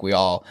than I think we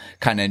all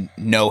kind of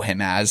know him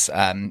as,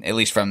 at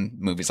least from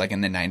movies like in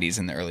the 90s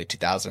and the early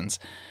 2000s.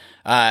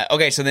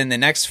 Okay, so then the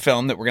next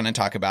film that we're going to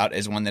talk about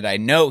is one that I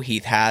know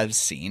Heath has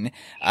seen,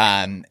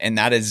 and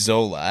that is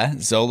Zola.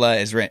 Zola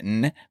is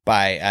written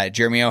by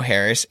Jeremy O.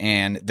 Harris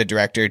and the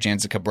director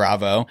Jancica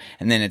Bravo,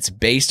 and then it's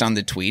based on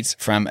the tweets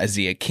from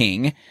Azia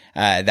King,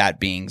 that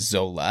being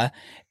Zola.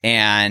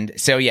 And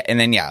so,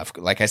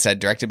 like I said,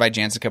 directed by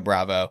Jancica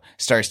Bravo,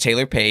 stars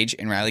Taylor Page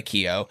and Riley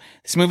Keough.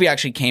 This movie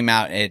actually came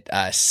out at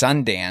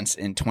Sundance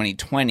in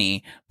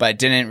 2020, but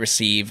didn't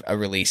receive a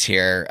release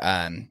here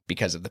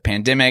because of the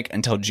pandemic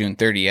until June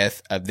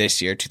 30th of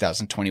this year,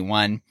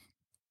 2021.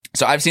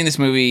 So I've seen this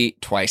movie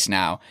twice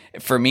now.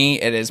 For me,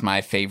 it is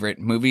my favorite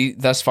movie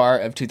thus far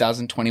of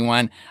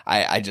 2021.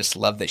 I just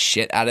love the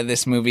shit out of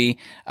this movie.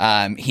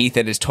 Heath,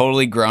 it has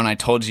totally grown. I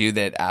told you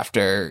that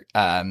after,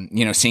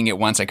 seeing it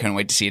once, I couldn't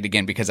wait to see it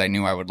again because I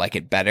knew I would like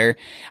it better.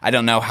 I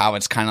don't know how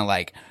it's kind of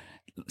like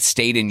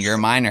stayed in your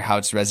mind or how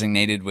it's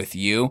resonated with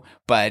you,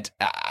 but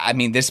I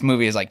mean, this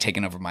movie is like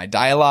taken over my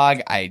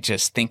dialogue. I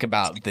just think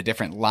about the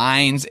different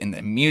lines and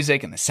the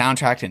music and the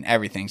soundtrack and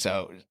everything.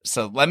 So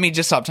let me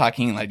just stop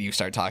talking and let you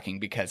start talking,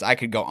 because I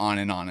could go on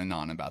and on and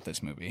on about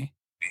this movie.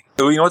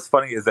 So, you know what's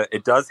funny is that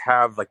it does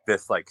have like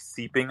this like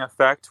seeping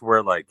effect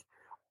where, like,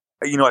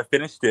 you know, I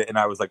finished it and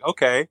I was like,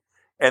 okay.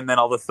 And then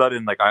all of a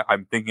sudden, like,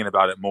 I'm thinking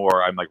about it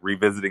more. I'm like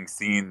revisiting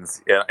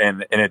scenes,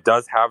 and it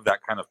does have that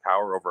kind of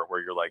power over it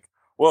where you're like,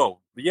 whoa,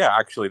 yeah,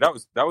 actually, that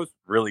was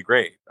really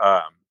great.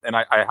 And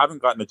I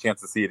haven't gotten a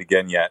chance to see it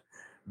again yet,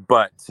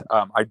 but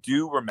I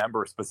do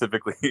remember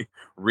specifically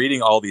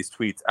reading all these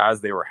tweets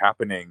as they were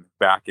happening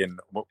back in,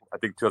 I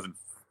think,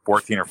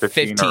 2014 or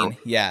 15.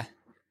 Yeah.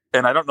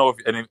 And I don't know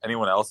if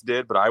anyone else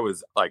did, but I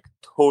was like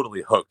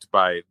totally hooked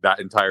by that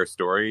entire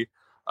story.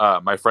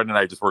 My friend and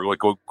I just were like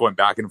going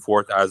back and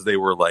forth as they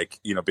were, like,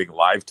 you know, being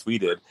live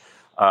tweeted,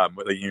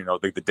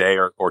 like the day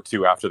or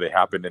two after they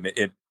happened.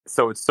 And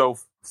so it's so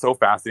so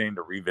fascinating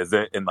to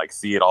revisit and like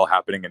see it all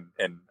happening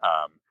in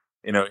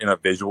a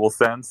visual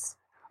sense.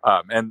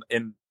 And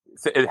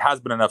it has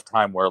been enough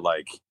time where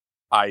like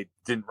I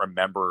didn't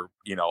remember,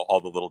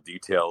 all the little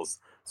details.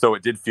 So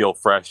it did feel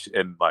fresh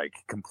and like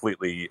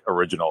completely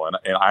original. And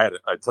I had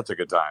such a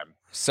good time.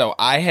 So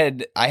I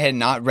had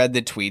not read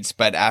the tweets,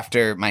 but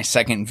after my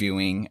second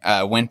viewing,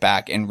 went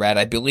back and read,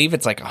 I believe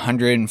it's like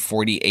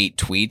 148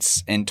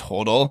 tweets in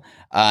total,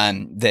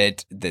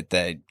 that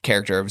the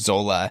character of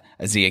Zola,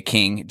 Azia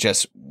King,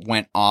 just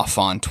went off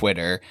on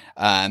Twitter.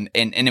 And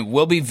it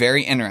will be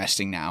very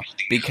interesting now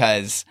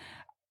because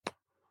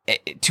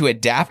to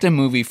adapt a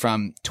movie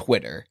from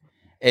Twitter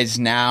is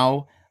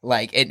now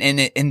like,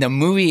 and the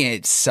movie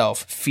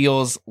itself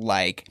feels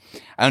like,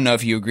 I don't know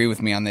if you agree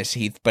with me on this,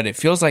 Heath, but it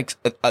feels like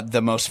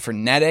the most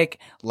frenetic,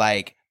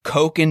 like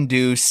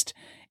Coke-induced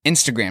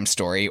Instagram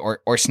story or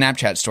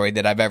Snapchat story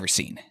that I've ever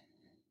seen.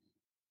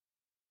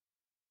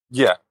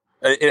 Yeah,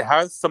 it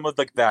has some of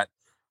like that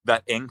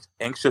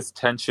anxious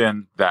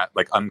tension that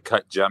like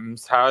Uncut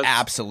Gems has.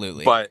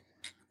 Absolutely, but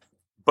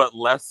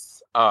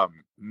less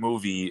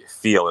movie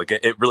feel. Like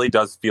it really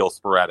does feel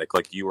sporadic.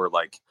 Like you were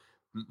like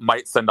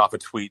might send off a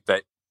tweet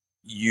that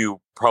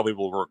you probably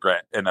will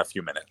regret in a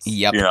few minutes.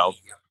 Yep.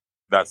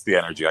 That's the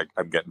energy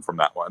I'm getting from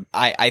that one.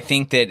 I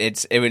think that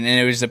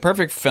it was the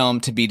perfect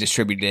film to be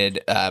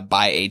distributed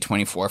by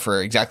A24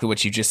 for exactly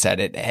what you just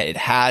said. It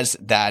has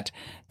that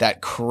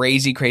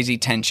crazy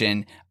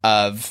tension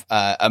of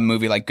a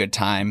movie like Good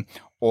Time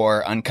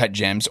or Uncut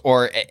Gems,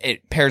 or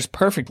it pairs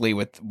perfectly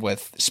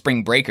with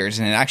Spring Breakers,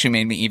 and it actually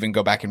made me even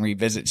go back and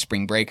revisit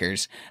Spring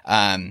Breakers.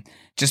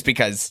 Just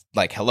because,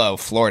 like, hello,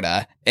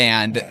 Florida,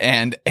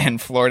 and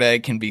Florida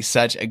can be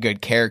such a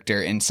good character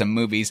in some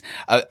movies.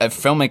 A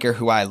filmmaker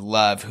who I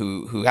love,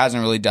 who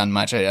hasn't really done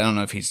much. I don't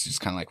know if he's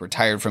just kind of like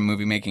retired from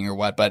movie making or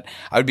what, but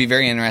I would be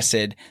very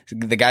interested.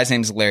 The guy's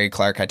name is Larry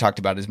Clark. I talked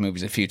about his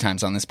movies a few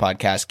times on this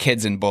podcast.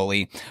 Kids and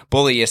Bully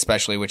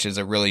especially, which is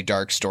a really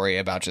dark story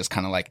about just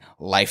kind of like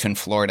life in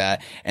Florida.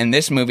 And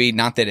this movie,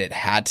 not that it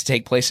had to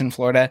take place in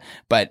Florida,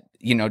 but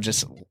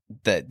just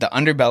the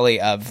underbelly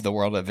of the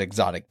world of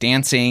exotic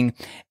dancing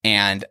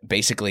and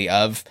basically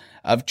of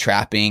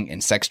trapping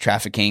and sex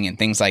trafficking and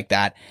things like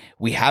that.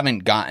 We haven't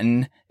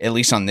gotten, at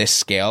least on this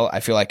scale,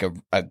 I feel like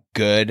a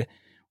good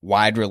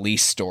wide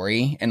release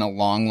story in a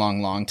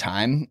long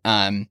time.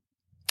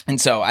 And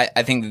so I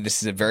think that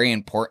this is a very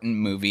important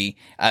movie,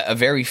 a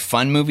very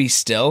fun movie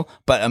still,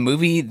 but a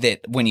movie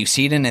that when you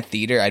see it in a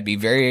theater, I'd be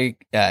very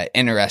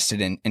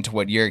interested into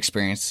what your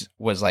experience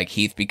was like,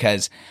 Heath,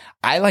 because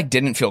I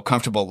didn't feel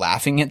comfortable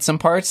laughing at some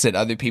parts that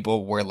other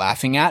people were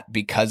laughing at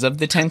because of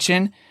the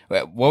tension.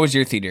 What was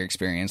your theater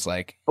experience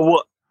like?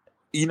 Well,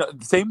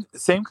 same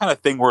kind of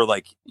thing where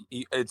like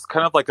it's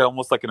kind of like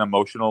almost like an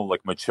emotional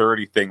like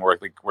maturity thing where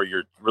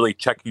you're really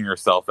checking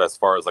yourself as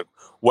far as like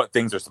what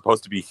things are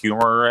supposed to be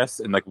humorous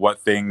and like what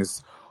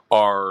things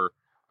are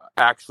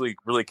actually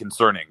really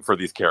concerning for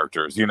these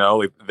characters,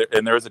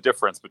 and there's a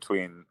difference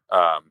between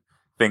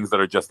things that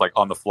are just like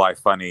on the fly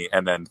funny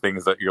and then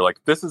things that you're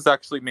like, this is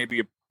actually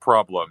maybe a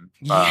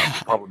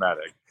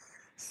problematic.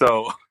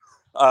 So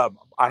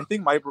I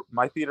think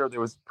my theater, there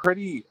was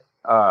pretty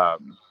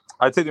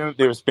I'd say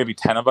there was maybe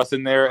 10 of us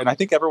in there, and I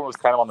think everyone was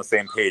kind of on the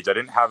same page. I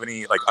didn't have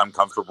any like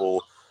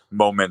uncomfortable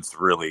moments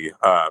really.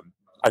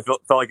 I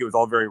felt like it was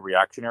all very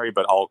reactionary,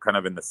 but all kind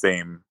of in the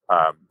same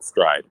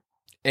stride.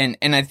 And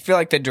I feel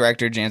like the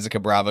director,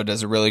 Janzica Bravo,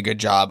 does a really good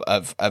job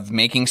of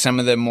making some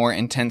of the more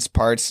intense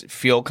parts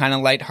feel kind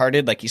of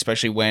lighthearted, like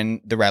especially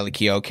when the Riley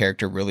Keough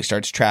character really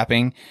starts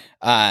trapping.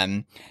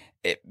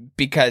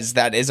 Because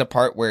that is a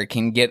part where it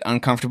can get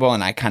uncomfortable,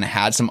 and I kind of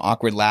had some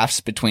awkward laughs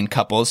between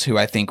couples who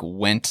I think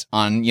went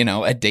on,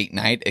 a date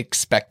night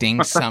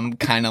expecting some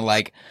kind of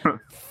like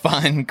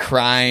fun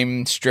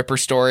crime stripper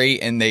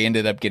story, and they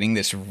ended up getting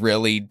this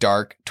really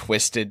dark,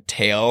 twisted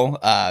tale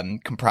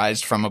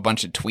comprised from a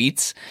bunch of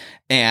tweets.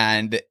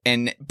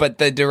 But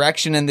the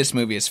direction in this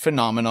movie is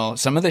phenomenal.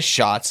 Some of the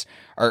shots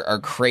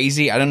are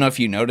crazy. I don't know if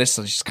you noticed,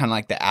 it's just kind of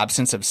like the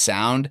absence of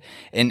sound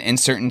in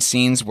certain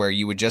scenes where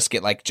you would just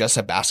get like just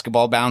a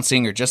basketball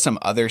bouncing or just some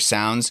other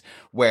sounds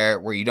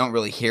where you don't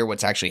really hear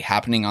what's actually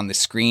happening on the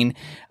screen.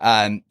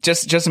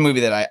 Just a movie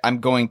that I'm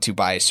going to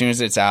buy as soon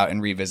as it's out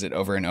and revisit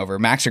over and over.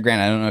 Max or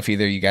Grant, I don't know if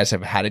either of you guys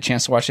have had a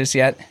chance to watch this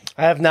yet.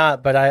 I have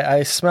not, but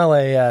I smell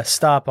a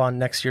stop on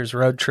next year's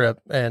road trip,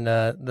 and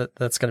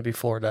that's going to be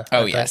Florida.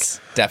 Oh, yes,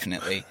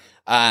 definitely.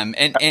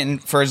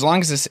 And for as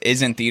long as this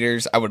is in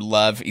theaters, I would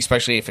love,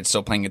 especially if it's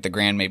still playing at the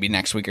Grand, maybe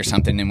next week or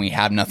something, and we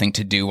have nothing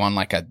to do on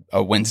like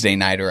a Wednesday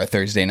night or a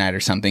Thursday night or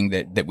something,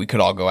 that we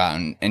could all go out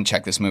and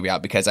check this movie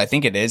out, because I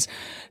think it is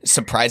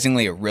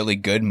surprisingly a really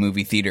good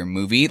movie theater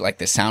movie. Like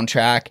the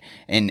soundtrack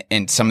and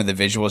some of the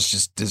visuals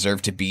just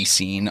deserve to be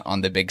seen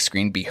on the big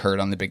screen, be heard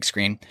on the big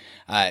screen.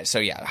 So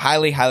yeah,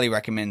 highly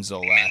recommend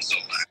Zola.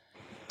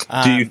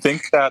 Do you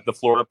think that the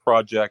Florida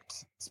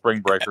Project,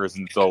 Spring Breakers,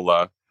 and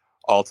Zola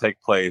all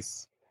take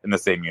place in the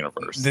same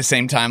universe. The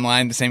same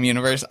timeline, the same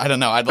universe. I don't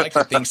know. I'd like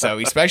to think so,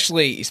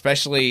 especially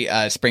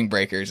Spring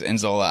Breakers and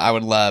Zola. I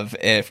would love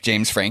if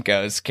James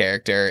Franco's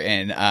character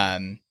and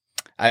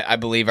I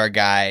believe our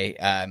guy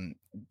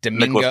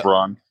Domingo. Nicholas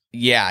Braun.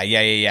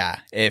 Yeah.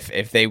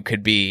 If they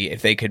could be,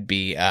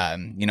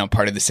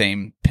 part of the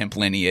same pimp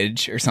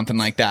lineage or something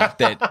like that,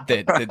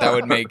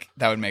 that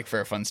would make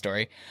for a fun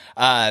story.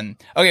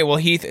 Okay. Well,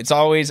 Heath, it's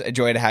always a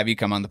joy to have you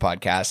come on the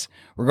podcast.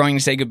 We're going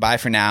to say goodbye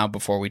for now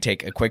before we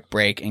take a quick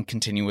break and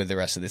continue with the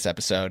rest of this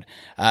episode.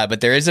 But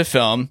there is a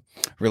film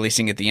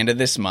releasing at the end of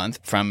this month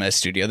from a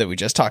studio that we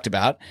just talked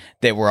about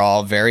that we're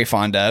all very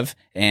fond of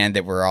and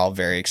that we're all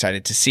very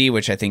excited to see,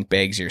 which I think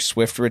begs your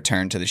swift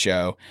return to the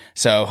show.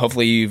 So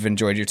hopefully you've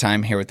enjoyed your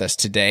time here with us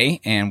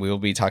today, and we will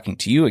be talking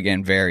to you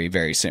again very,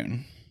 very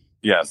soon.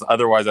 Yes.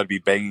 Otherwise, I'd be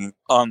banging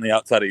on the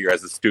outside of your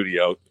guys'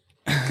 studio,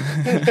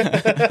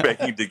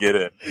 begging to get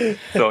in.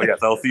 So, yes,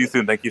 I'll see you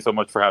soon. Thank you so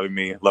much for having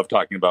me. Love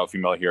talking about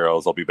female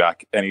heroes. I'll be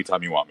back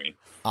anytime you want me.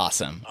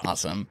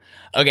 Awesome.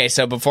 Okay,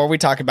 so before we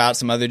talk about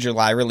some other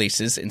July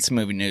releases and some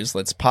movie news,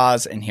 let's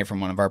pause and hear from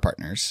one of our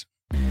partners.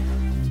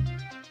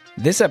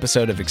 This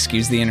episode of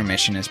Excuse the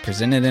Intermission is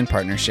presented in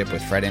partnership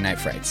with Friday Night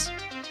Frights.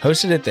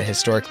 Hosted at the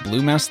historic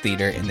Blue Mouse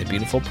Theater in the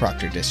beautiful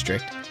Proctor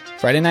District,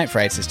 Friday Night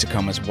Frights is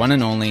Tacoma's one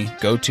and only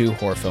go-to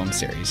horror film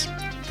series.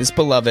 This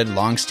beloved,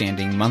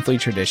 long-standing monthly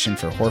tradition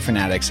for horror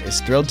fanatics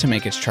is thrilled to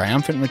make its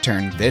triumphant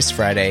return this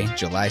Friday,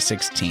 July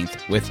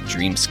 16th, with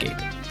Dreamscape.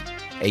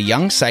 A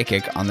young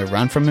psychic on the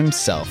run from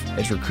himself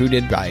is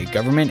recruited by a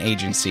government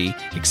agency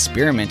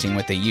experimenting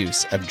with the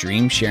use of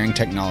dream-sharing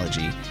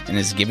technology and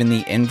is given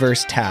the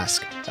inverse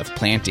task of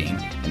planting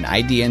an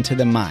idea into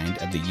the mind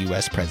of the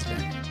U.S.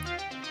 president.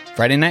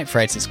 Friday Night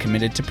Frights is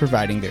committed to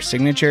providing their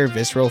signature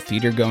visceral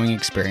theater-going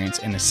experience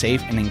in a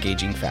safe and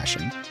engaging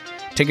fashion.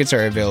 Tickets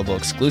are available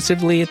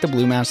exclusively at the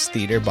Blue Mouse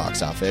Theater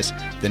box office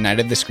the night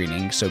of the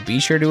screening, so be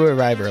sure to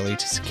arrive early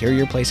to secure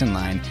your place in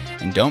line,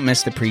 and don't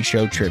miss the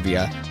pre-show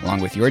trivia,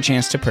 along with your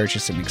chance to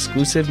purchase an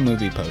exclusive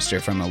movie poster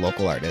from a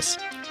local artist.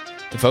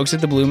 The folks at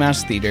the Blue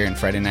Mouse Theater and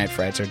Friday Night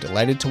Frights are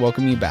delighted to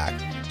welcome you back,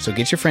 so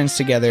get your friends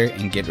together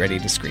and get ready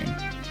to scream.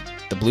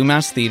 The Blue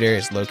Mouse Theater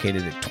is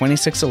located at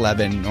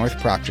 2611 North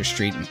Proctor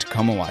Street in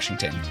Tacoma,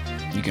 Washington.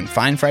 You can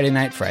find Friday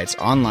Night Frights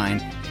online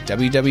at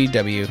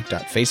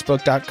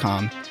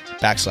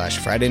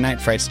www.facebook.com/Friday Night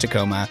Frights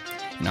Tacoma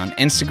and on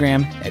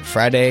Instagram at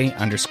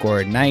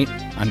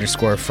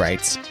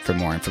Friday_night_frights for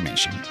more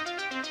information.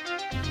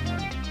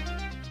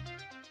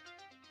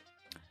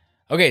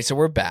 Okay, so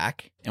we're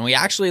back, and we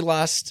actually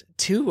lost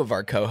two of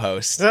our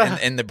co-hosts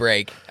in the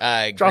break.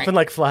 Dropping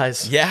like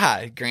flies.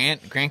 Yeah,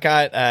 Grant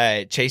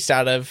got chased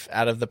out of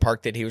the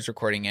park that he was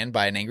recording in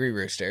by an angry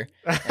rooster,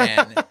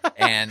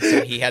 and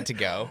so he had to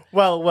go.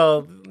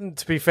 Well,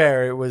 to be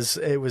fair, it was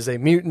a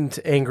mutant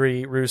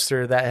angry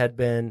rooster that had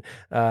been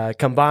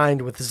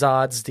combined with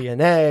Zod's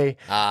DNA.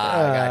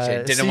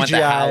 Gotcha. Didn't want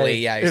the Howley.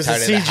 Yeah, he was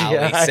tired of the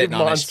Howley sitting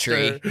monster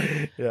on his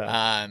tree.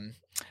 Yeah.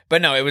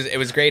 But no, it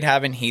was great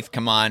having Heath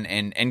come on,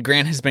 and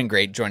Grant has been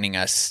great joining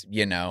us,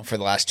 for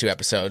the last two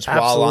episodes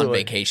while on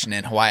vacation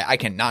in Hawaii. I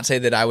cannot say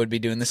that I would be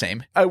doing the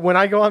same. When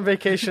I go on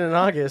vacation in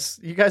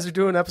August, you guys are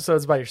doing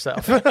episodes by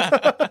yourself.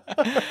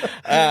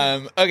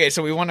 Okay,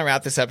 so we want to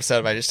wrap this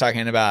episode by just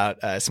talking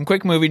about some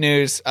quick movie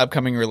news,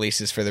 upcoming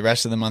releases for the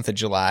rest of the month of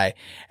July,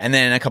 and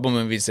then a couple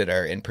movies that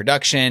are in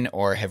production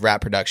or have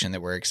wrapped production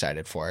that we're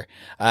excited for.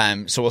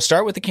 So we'll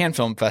start with the Cannes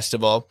Film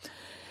Festival.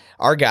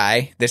 Our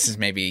guy, this is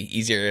maybe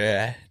easier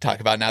to talk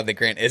about now that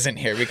Grant isn't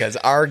here, because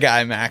our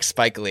guy, Max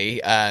Spike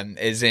Lee,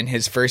 is in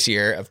his first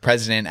year of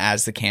president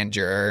as the Cannes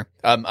juror,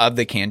 of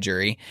the Cannes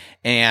jury.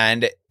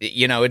 And,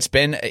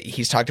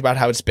 he's talked about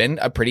how it's been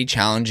a pretty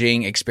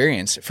challenging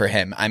experience for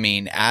him. I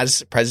mean,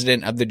 as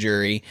president of the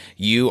jury,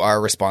 you are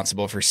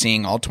responsible for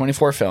seeing all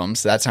 24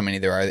 films. That's how many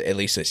there are, at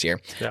least this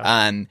year.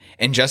 Yeah.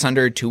 In just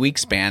under a 2-week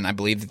span. I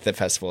believe that the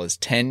festival is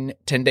 10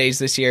 days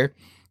this year.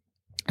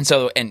 And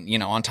so,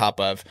 on top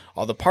of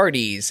all the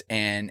parties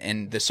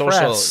and the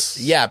social,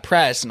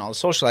 press and all the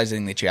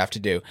socializing that you have to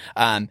do,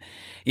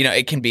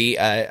 it can be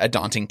a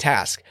daunting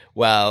task.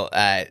 Well,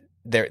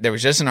 there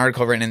was just an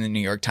article written in the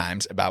New York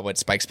Times about what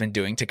Spike's been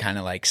doing to kind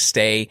of like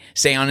stay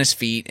on his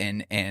feet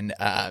and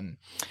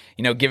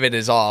give it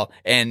his all.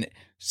 And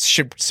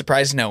should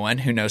surprise no one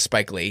who knows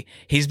Spike Lee.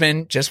 He's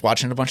been just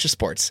watching a bunch of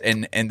sports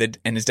in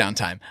his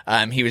downtime.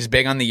 He was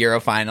big on the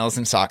Euro finals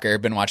in soccer,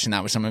 been watching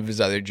that with some of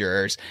his other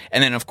jurors.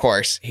 And then, of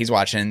course, he's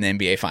watching the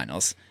NBA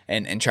finals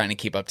and trying to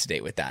keep up to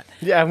date with that.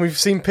 Yeah, and we've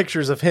seen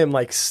pictures of him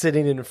like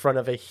sitting in front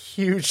of a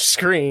huge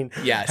screen.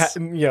 Yes.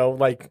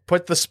 Like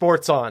put the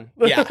sports on.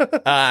 Yeah.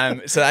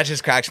 So that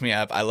just cracks me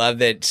up. I love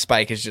that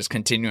Spike is just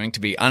continuing to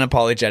be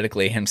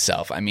unapologetically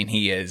himself. I mean,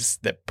 he is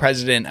the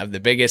president of the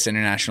biggest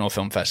international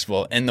film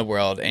festival in the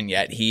world, and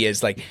yet he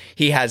is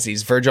he has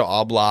these Virgil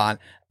Abloh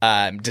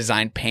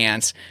designed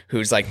pants,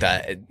 who's like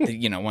the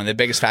one of the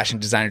biggest fashion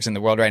designers in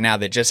the world right now,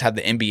 that just have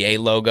the NBA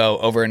logo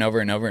over and over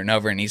and over and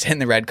over, and he's hitting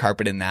the red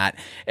carpet in that.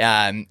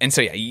 And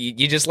so yeah,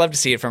 you just love to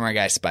see it from our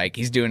guy Spike.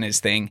 He's doing his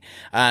thing.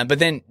 But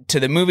then to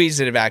the movies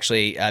that have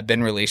actually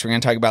been released, we're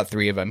going to talk about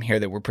 3 of them here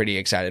that we're pretty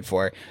excited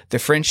for. The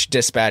French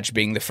Dispatch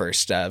being the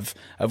first of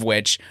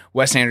which,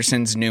 Wes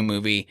Anderson's new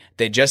movie.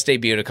 They just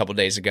debuted a couple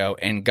days ago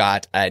and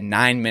got a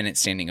 9-minute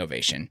standing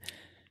ovation.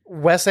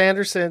 Wes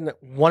Anderson,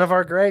 one of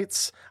our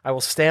greats. I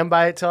will stand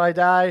by it till I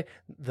die.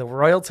 The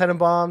Royal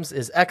Tenenbaums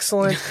is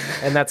excellent,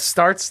 and that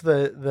starts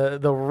the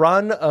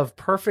run of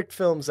perfect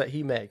films that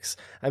he makes.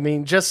 I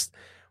mean,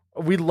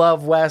 we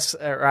love Wes,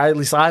 or at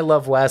least I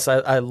love Wes.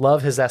 I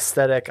love his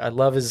aesthetic. I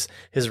love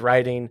his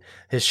writing,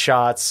 his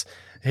shots,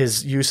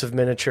 his use of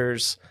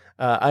miniatures.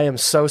 I am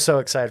so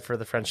excited for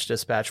The French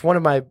Dispatch. One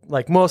of my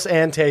most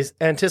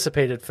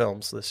anticipated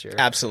films this year.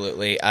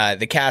 Absolutely.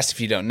 The cast,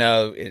 if you don't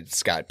know,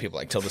 it's got people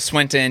like Tilda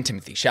Swinton,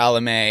 Timothée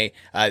Chalamet.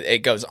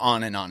 It goes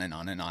on and on and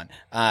on and on.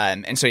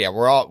 And so yeah,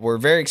 we're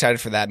very excited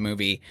for that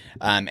movie.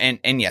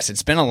 And yes,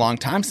 it's been a long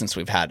time since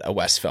we've had a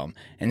Wes film.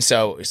 And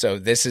so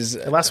this is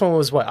the last one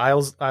was what,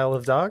 Isle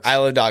of Dogs?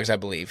 Isle of Dogs, I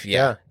believe.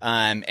 Yeah.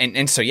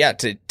 And so yeah,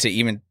 to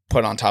even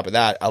put on top of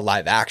that a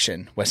live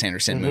action Wes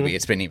Anderson movie,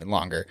 it's been even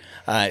longer.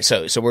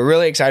 So we're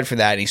really excited for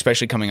that, and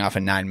especially coming off a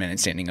 9-minute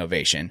standing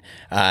ovation,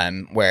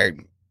 where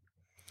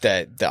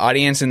the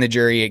audience and the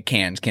jury at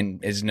Cannes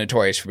is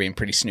notorious for being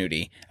pretty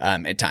snooty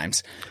at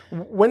times.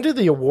 When do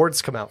the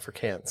awards come out for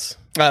Cannes?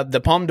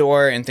 The Palme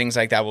d'Or and things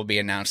like that will be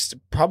announced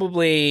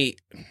probably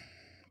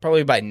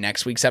by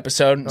next week's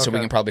episode, so we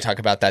can probably talk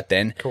about that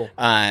then. Cool.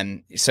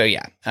 So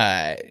yeah,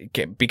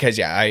 because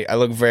yeah, I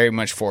look very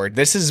much forward.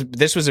 This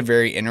was a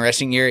very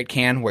interesting year at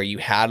Cannes, where you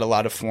had a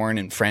lot of foreign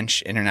and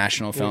French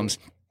international films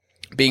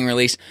being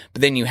released,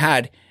 but then you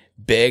had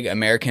big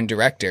American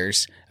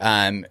directors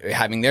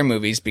having their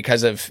movies,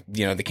 because of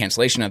the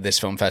cancellation of this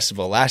film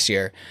festival last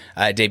year,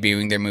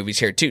 debuting their movies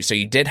here too. So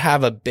you did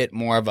have a bit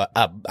more of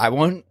I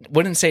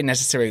wouldn't say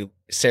necessarily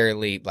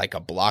like a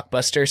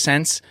blockbuster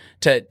sense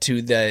to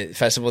the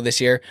festival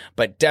this year,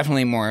 but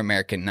definitely more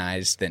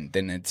Americanized than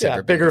it's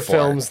ever been bigger before.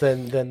 films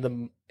than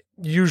the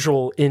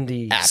usual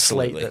indie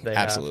slate that they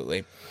have.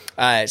 Absolutely.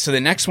 So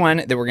the next one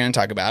that we're going to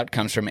talk about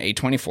comes from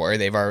A24.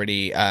 They've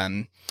already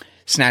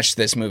snatched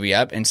this movie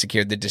up and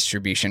secured the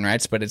distribution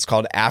rights, but it's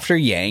called After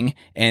Yang,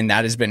 and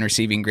that has been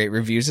receiving great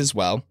reviews as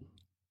well.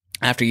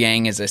 After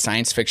Yang is a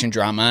science fiction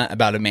drama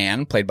about a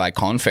man played by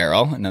Colin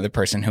Farrell, another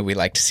person who we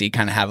like to see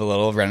kind of have a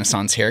little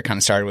renaissance here. Kind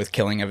of started with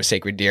Killing of a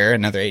Sacred Deer,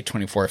 another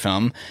A24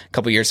 film a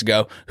couple years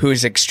ago, who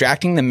is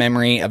extracting the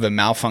memory of a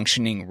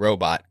malfunctioning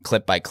robot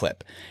clip by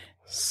clip.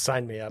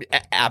 Sign me up.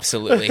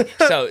 Absolutely.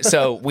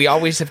 So we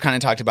always have kind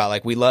of talked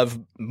about we love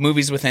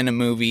movies within a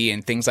movie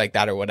and things like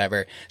that or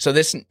whatever. So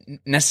this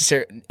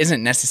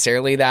isn't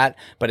necessarily that,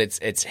 but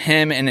it's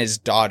him and his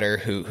daughter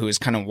who is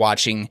kind of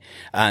watching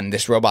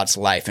this robot's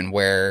life and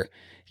where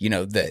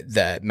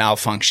the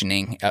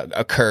malfunctioning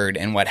occurred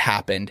and what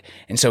happened.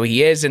 And so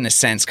he is, in a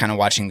sense, kind of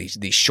watching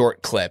these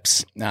short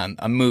clips,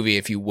 a movie,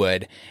 if you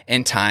would,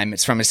 in time.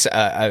 It's from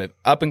a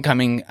up and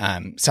coming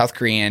South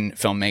Korean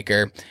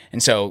filmmaker.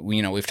 And so,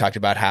 we've talked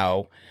about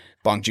how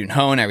Bong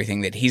Joon-ho and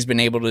everything that he's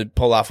been able to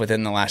pull off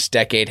within the last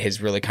decade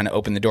has really kind of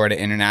opened the door to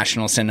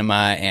international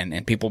cinema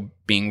and people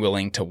being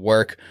willing to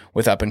work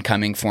with up and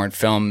coming foreign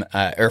film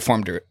or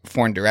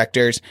foreign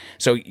directors.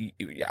 So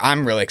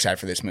I'm really excited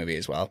for this movie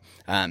as well.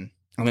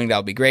 I think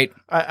that'll be great.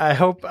 I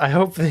hope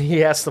that he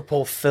has to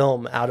pull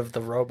film out of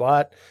the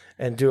robot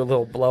and do a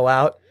little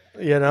blowout.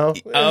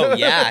 Oh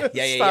yeah.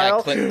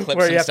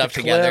 Clip some stuff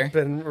together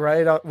and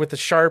write out with the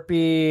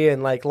Sharpie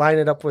and line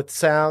it up with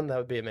sound. That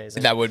would be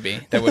amazing. That would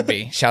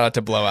be. Shout out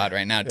to Blowout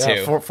right now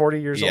too.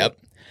 40 years old.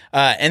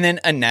 And then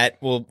Annette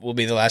will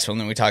be the last film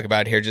that we talk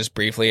about here just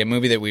briefly, a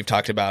movie that we've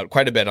talked about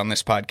quite a bit on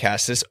this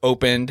podcast. This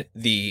opened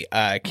the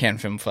Cannes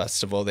Film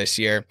Festival this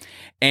year,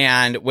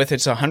 and with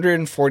its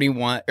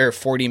 141 or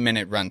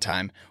 40-minute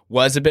runtime,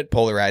 was a bit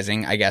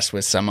polarizing, I guess,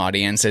 with some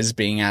audiences.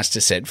 Being asked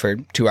to sit for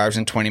 2 hours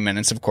and 20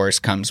 minutes, of course,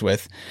 comes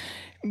with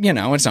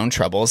its own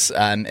troubles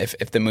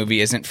if the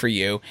movie isn't for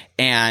you.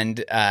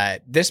 And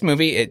this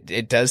movie,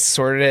 it does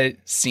sort of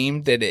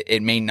seem that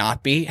it may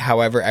not be.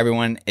 However,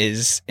 everyone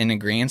is in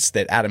agreement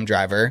that Adam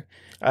Driver...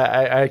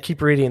 I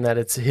keep reading that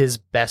it's his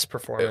best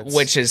performance.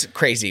 Which is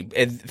crazy.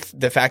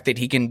 The fact that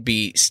he can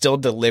be still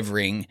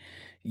delivering...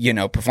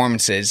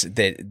 performances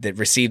that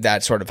receive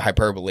that sort of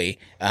hyperbole,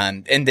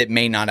 and that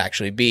may not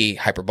actually be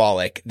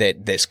hyperbolic,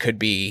 that this could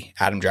be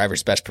Adam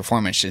Driver's best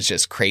performance is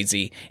just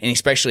crazy. And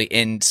especially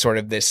in sort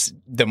of this,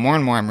 the more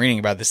and more I'm reading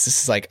about this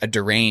is like a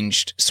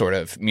deranged sort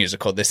of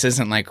musical. This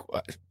isn't like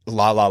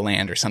La La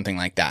Land or something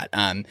like that.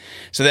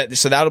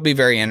 So that'll be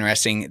very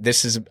interesting.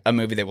 This is a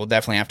movie that we'll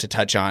definitely have to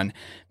touch on.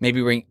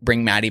 Maybe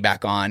bring Maddie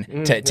back on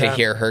to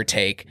hear her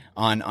take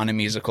on a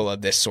musical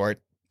of this sort.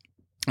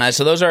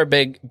 So those are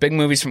big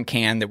movies from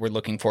Cannes that we're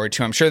looking forward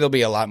to. I'm sure there'll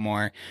be a lot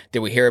more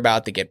that we hear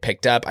about that get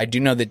picked up. I do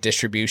know that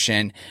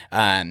distribution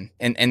and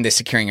the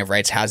securing of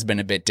rights has been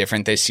a bit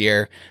different this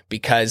year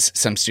because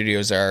some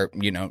studios are,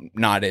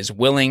 not as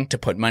willing to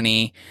put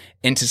money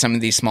into some of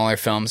these smaller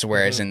films,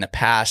 whereas in the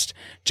past,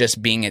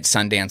 just being at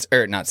Sundance,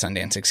 or not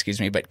Sundance, excuse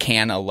me, but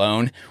Cannes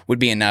alone would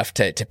be enough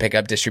to pick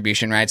up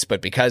distribution rights.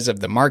 But because of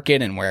the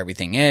market and where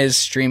everything is,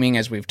 streaming,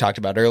 as we've talked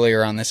about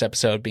earlier on this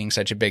episode, being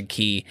such a big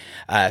key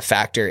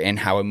factor in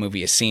how a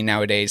movie is seen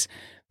nowadays,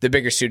 the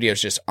bigger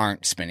studios just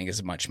aren't spending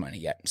as much money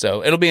yet.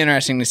 So it'll be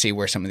interesting to see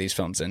where some of these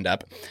films end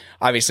up.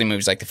 Obviously,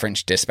 movies like The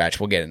French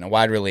Dispatch will get in a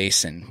wide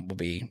release and will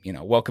be,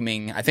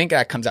 welcoming. I think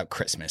that comes out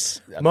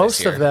Christmas.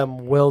 Most of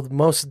them will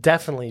most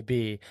definitely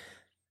be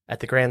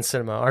at the Grand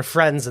Cinema. Our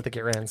friends at the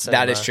Grand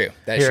Cinema. That is true.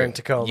 That is here true. in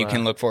Tacoma. You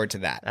can look forward to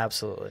that.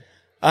 Absolutely.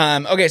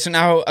 Okay, so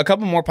now a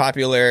couple more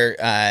popular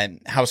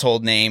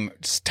household name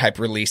type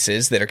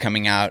releases that are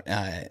coming out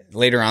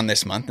later on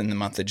this month, in the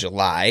month of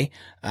July,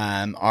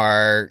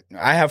 I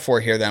have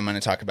 4 here that I'm going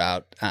to talk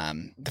about.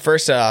 The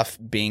first off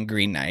being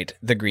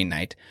The Green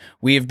Knight.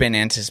 We've been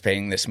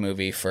anticipating this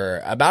movie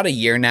for about a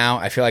year now.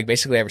 I feel like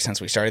basically ever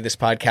since we started this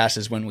podcast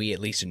is when we at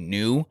least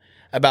knew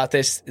about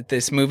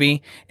this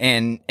movie,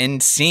 and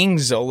seeing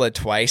Zola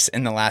twice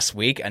in the last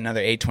week,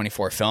 another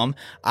A24 film,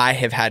 I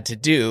have had to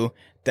do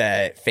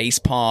the face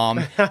palm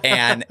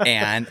and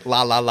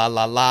la la la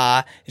la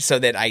la, so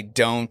that I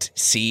don't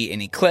see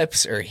any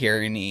clips or hear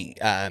any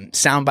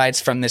sound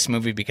bites from this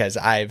movie, because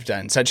I've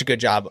done such a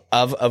good job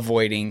of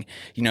avoiding,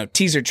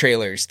 teaser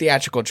trailers,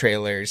 theatrical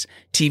trailers,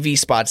 TV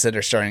spots that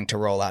are starting to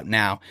roll out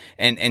now.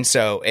 And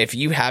so if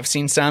you have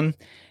seen some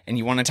and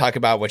you want to talk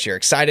about what you're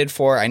excited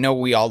for, I know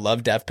we all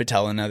love Dev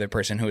Patel, another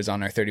person who is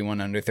on our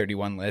 31 under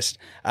 31 list.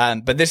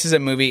 But this is a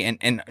movie,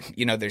 and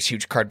there's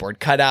huge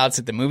cardboard cutouts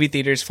at the movie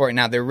theaters for it.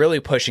 Now they're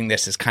really pushing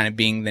this as kind of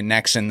being the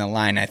next in the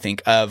line, I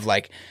think, of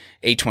like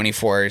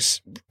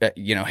A24's,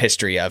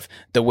 history of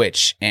The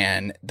Witch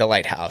and The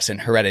Lighthouse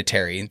and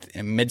Hereditary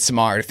and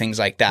Midsommar, things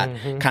like that.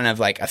 Kind of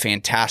like a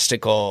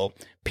fantastical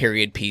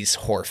period piece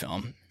horror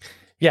film.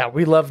 Yeah,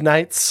 we love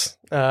Knights.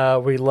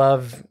 We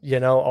love,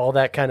 all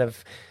that kind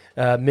of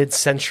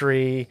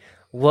mid-century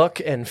look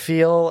and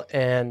feel,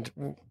 and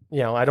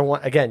I don't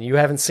want, again, you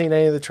haven't seen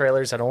any of the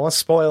trailers, I don't want to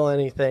spoil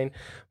anything,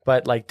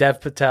 but like Dev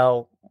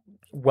Patel,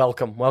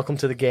 welcome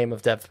to the game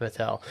of Dev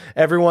Patel.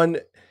 Everyone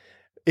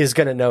is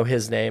going to know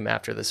his name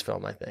after this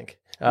film, I think.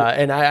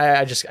 And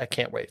I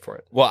can't wait for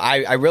it. Well,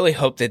 I really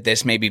hope that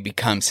this maybe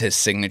becomes his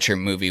signature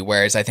movie,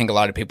 whereas I think a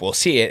lot of people will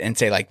see it and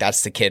say, like,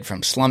 that's the kid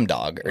from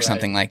Slumdog or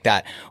something like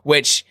that,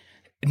 which,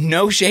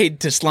 no shade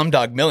to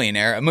Slumdog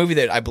Millionaire, a movie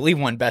that I believe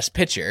won Best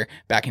Picture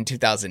back in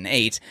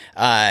 2008,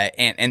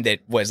 and that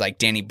was like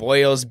Danny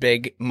Boyle's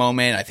big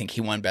moment. I think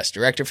he won Best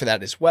Director for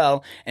that as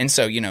well. And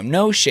so,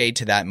 no shade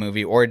to that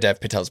movie or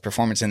Dev Patel's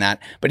performance in that,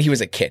 but he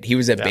was a kid. He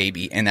was a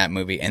baby in that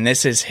movie. And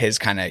this is his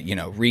kind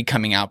of,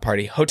 re-coming out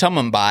party. Hotel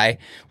Mumbai,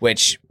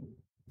 which,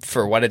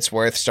 for what it's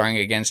worth,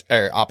 starring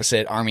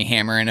opposite Armie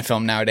Hammer in a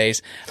film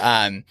nowadays,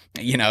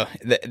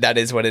 that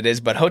is what it is.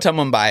 But Hotel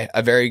Mumbai,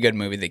 a very good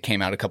movie that came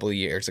out a couple of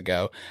years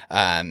ago,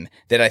 that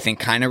I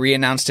think kind of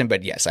re-announced him.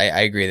 But yes, I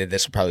agree that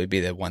this will probably be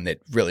the one that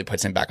really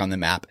puts him back on the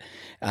map,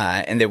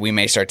 and that we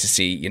may start to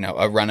see,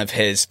 a run of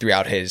his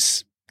throughout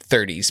his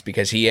 30s,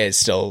 because he is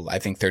still, I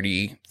think,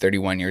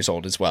 31 years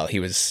old as well. He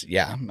was,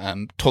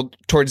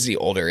 towards the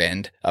older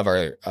end of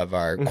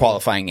our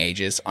qualifying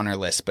ages on our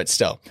list, but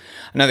still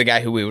another guy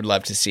who we would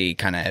love to see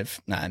kind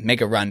of make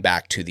a run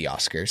back to the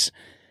Oscars.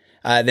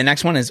 The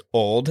next one is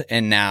Old,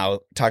 and now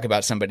talk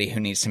about somebody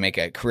who needs to make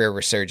a career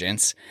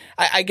resurgence.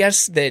 I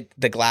guess that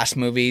the Glass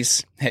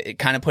movies, it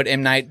kind of put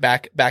M. Night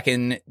back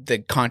in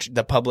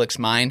the public's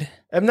mind.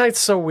 M. Night's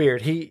so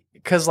weird.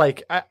 Because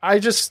I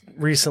just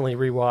recently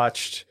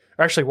rewatched,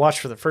 or actually watched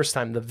for the first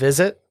time, The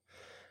Visit.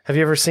 Have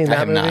you ever seen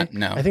that movie? Not,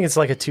 no. I think it's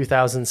like a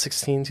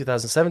 2016,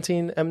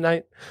 2017 M.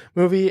 Night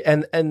movie.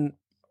 And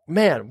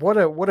man, what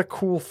a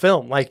cool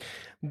film. Like,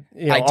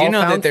 I do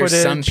know that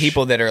there's some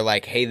people that are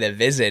like, hey, The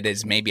Visit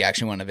is maybe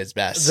actually one of his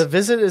best. The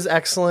Visit is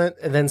excellent.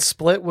 And then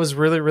Split was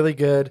really, really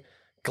good.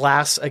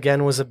 Glass,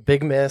 again, was a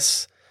big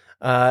miss.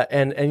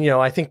 And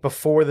I think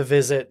before The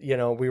Visit,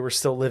 we were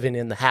still living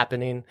in The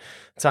Happening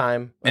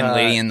time. And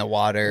Lady in the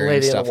Water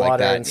and stuff like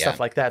that. Stuff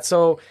like that.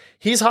 So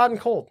he's hot and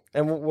cold,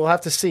 and we'll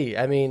have to see.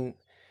 I mean,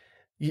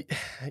 you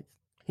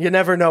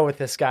never know with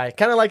this guy.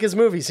 Kind of like his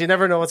movies. You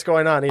never know what's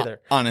going on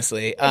either.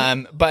 Honestly.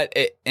 And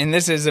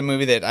this is a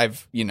movie that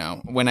I've,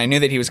 when I knew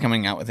that he was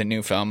coming out with a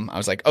new film, I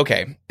was like,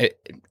 okay,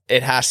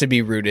 it has to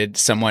be rooted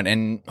somewhat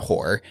in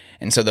horror.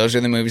 And so those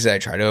are the movies that I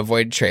try to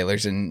avoid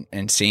trailers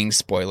and seeing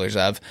spoilers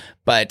of.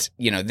 But,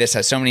 this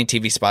has so many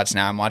TV spots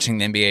now. I'm watching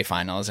the NBA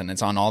Finals, and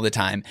it's on all the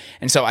time.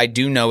 And so I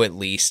do know at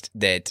least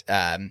that,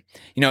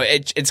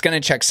 it's going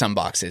to check some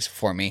boxes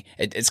for me.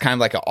 It's kind of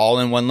like an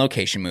all-in-one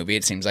location movie.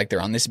 It seems like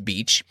they're on this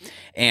beach,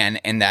 and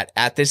that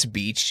at this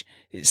beach,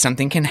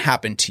 something can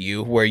happen to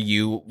you where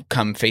you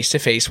come face to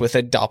face with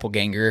a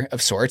doppelganger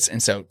of sorts.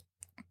 And so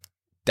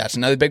that's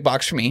another big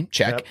box for me.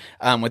 Check.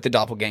 With the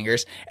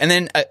doppelgangers. And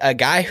then a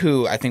guy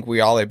who I think we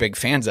all are big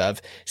fans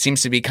of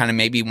seems to be kind of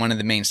maybe one of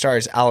the main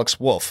stars, Alex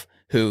Wolff,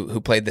 who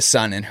played the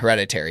son in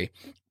Hereditary,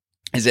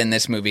 is in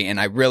this movie. And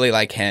I really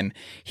like him.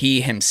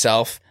 He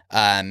himself,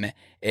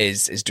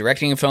 is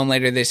directing a film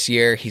later this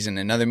year. He's in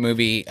another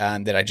movie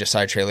that I just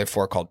saw a trailer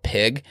for called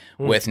Pig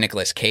with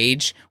Nicolas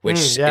Cage,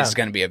 which is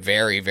going to be a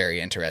very,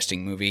 very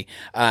interesting movie.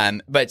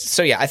 But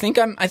so yeah, I think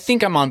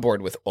I'm on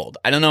board with Old.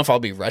 I don't know if I'll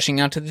be rushing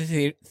out to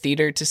the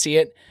theater to see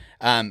it.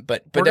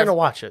 But we're going to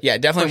watch it. Yeah,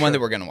 definitely one that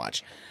we're going to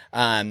watch.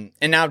 And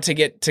now to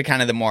get to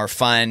kind of the more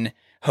fun,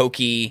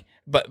 hokey,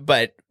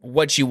 but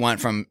what you want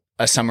from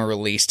a summer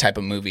release type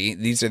of movie.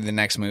 These are the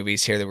next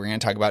movies here that we're going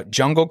to talk about.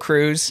 Jungle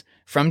Cruise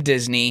from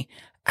Disney.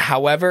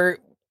 However,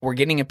 we're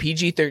getting a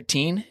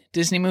PG-13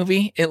 Disney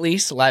movie, at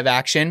least live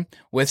action,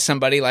 with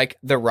somebody like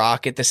The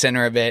Rock at the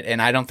center of it. And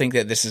I don't think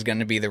that this is going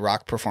to be The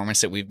Rock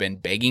performance that we've been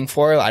begging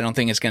for. I don't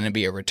think it's going to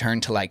be a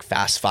return to like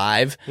Fast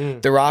Five,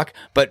 The Rock.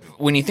 But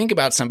when you think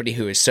about somebody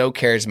who is so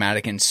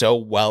charismatic and so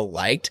well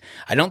liked,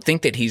 I don't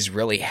think that he's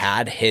really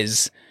had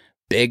his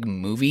big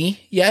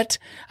movie yet.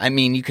 I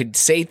mean, you could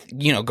say,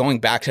 going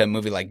back to a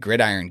movie like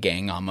Gridiron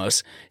Gang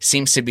almost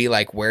seems to be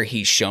like where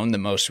he's shown the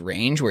most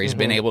range, where he's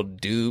been able to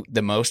do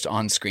the most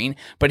on screen,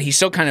 but he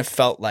still kind of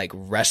felt like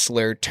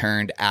wrestler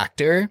turned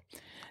actor.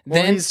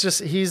 Well,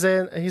 he's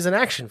an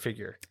action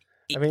figure.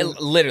 I mean,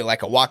 literally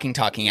like a walking,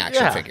 talking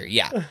action figure.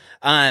 Yeah.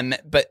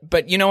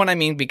 But you know what I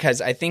mean?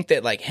 Because I think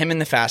that like him in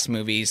the Fast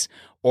movies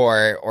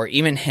or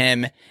even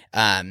him,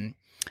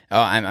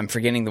 I'm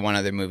forgetting the one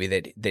other movie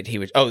that he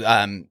was.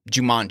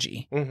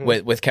 Jumanji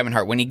with Kevin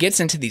Hart. When he gets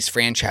into these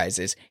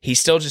franchises, he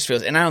still just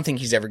feels, and I don't think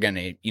he's ever going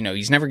to,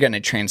 he's never going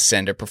to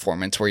transcend a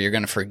performance where you're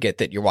going to forget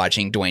that you're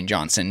watching Dwayne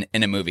Johnson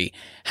in a movie.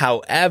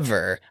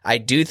 However, I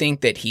do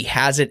think that he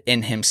has it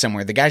in him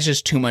somewhere. The guy's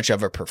just too much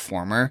of a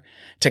performer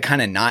to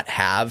kind of not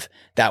have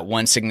that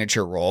one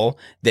signature role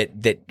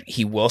that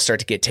he will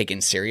start to get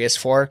taken serious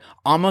for.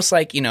 Almost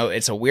like,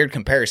 it's a weird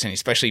comparison,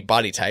 especially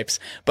body types,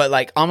 but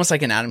like almost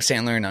like an Adam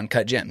Sandler in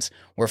Uncut Gems,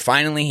 where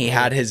finally he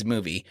had his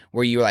movie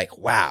where you're like,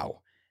 wow,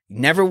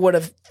 never would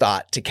have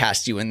thought to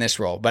cast you in this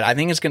role. But I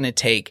think it's going to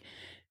take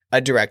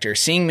a director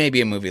seeing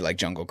maybe a movie like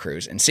Jungle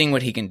Cruise and seeing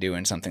what he can do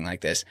in something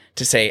like this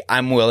to say,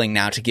 I'm willing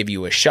now to give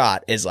you a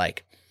shot, is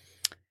like,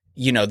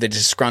 the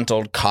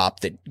disgruntled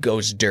cop that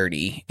goes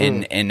dirty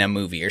in a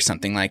movie or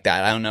something like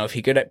that. I don't know if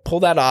he could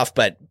pull that off,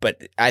 but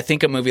I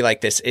think a movie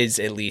like this is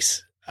at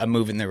least a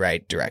move in the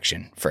right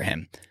direction for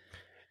him.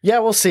 Yeah,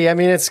 we'll see. I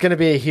mean, it's going to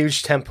be a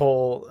huge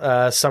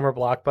tentpole summer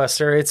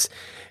blockbuster. It's,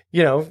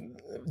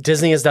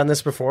 Disney has done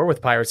this before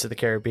with Pirates of the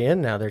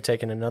Caribbean. Now they're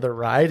taking another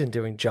ride and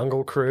doing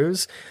Jungle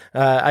Cruise.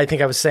 I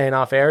think I was saying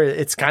off air,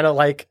 it's kind of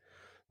like,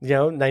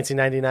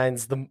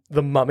 1999's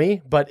the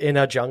Mummy, but in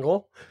a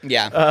jungle.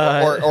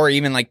 Yeah. Or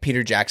even like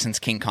Peter Jackson's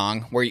King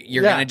Kong, where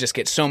you're going to just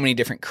get so many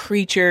different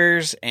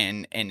creatures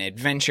and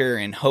adventure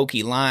and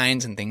hokey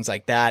lines and things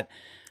like that.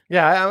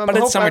 Yeah. But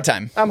it's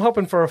summertime. I'm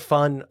hoping for a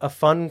fun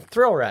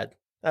thrill ride.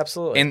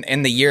 Absolutely.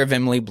 And the year of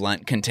Emily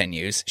Blunt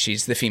continues.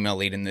 She's the female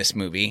lead in this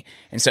movie.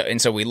 And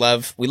so we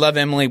love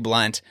Emily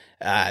Blunt.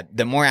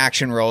 The more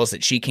action roles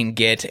that she can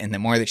get and the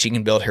more that she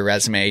can build her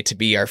resume to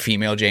be our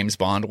female James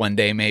Bond one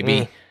day,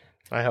 maybe.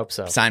 I hope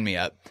so. Sign me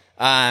up.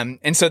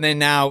 And so then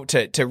now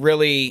to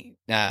really,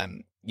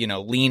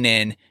 lean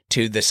in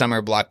to the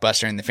summer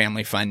blockbuster and the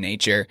family fun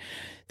nature,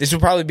 this will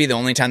probably be the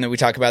only time that we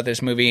talk about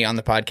this movie on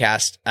the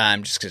podcast,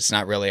 just because it's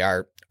not really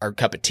our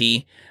cup of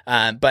tea.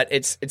 But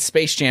it's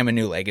Space Jam: A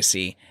New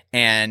Legacy.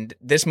 And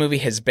this movie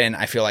has been,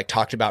 I feel like,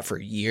 talked about for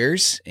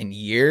years and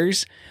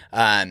years.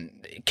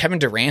 Kevin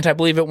Durant, I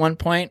believe at one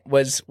point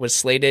was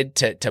slated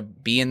to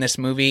be in this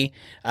movie,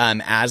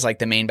 as like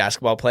the main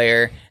basketball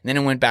player. And then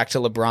it went back to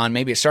LeBron.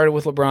 Maybe it started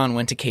with LeBron,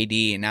 went to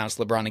KD, and now it's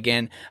LeBron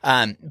again.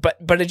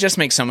 But it just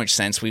makes so much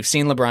sense. We've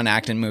seen LeBron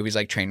act in movies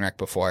like Trainwreck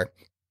before.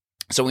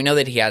 So we know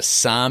that he has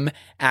some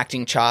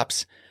acting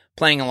chops,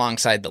 playing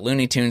alongside the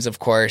Looney Tunes, of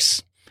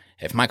course.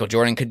 If Michael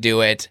Jordan could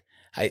do it,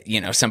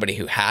 somebody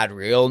who had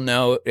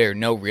no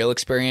real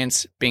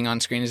experience being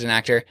on screen as an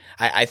actor,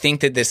 I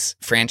think that this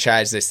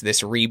franchise,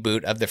 this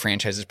reboot of the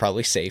franchise is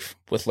probably safe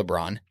with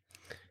LeBron.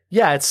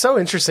 Yeah, it's so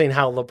interesting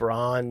how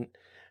LeBron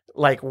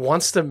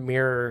wants to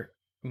mirror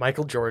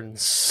Michael Jordan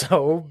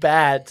so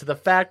bad to the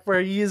fact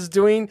where he is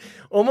doing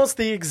almost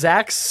the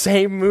exact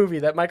same movie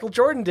that Michael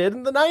Jordan did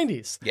in the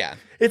 90s. Yeah.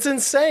 It's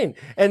insane.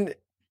 And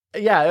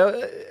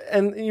yeah,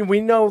 and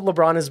we know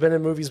LeBron has been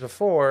in movies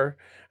before, or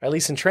at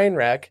least in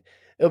Trainwreck.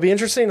 It'll be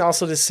interesting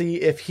also to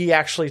see if he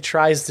actually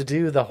tries to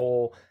do the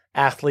whole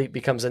athlete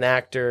becomes an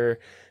actor,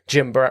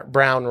 Jim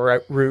Brown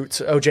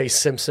route, O.J.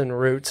 Simpson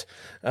route.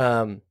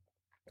 But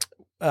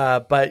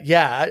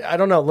yeah, I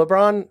don't know.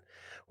 LeBron,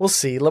 we'll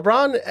see.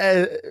 LeBron,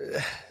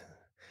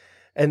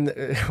 and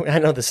I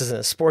know this isn't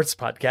a sports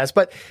podcast,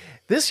 but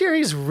this year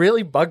he's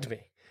really bugged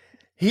me.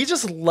 He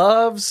just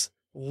loves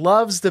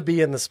to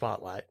be in the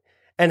spotlight.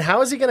 And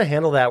how is he going to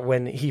handle that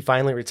when he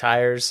finally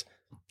retires?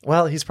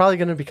 Well, he's probably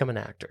going to become an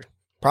actor.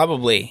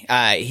 Probably.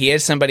 He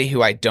is somebody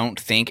who I don't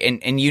think,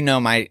 and you know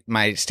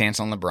my stance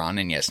on LeBron,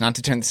 and yes, not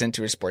to turn this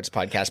into a sports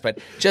podcast, but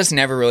just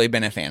never really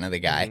been a fan of the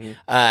guy.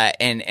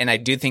 Mm-hmm. And I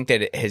do think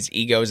that his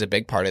ego is a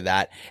big part of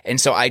that.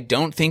 And so I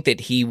don't think that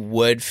he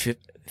would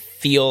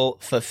feel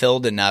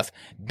fulfilled enough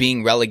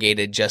being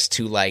relegated just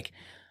to like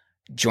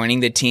joining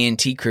the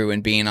TNT crew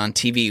and being on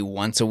TV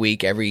once a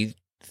week every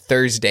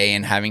Thursday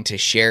and having to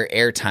share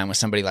airtime with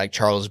somebody like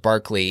Charles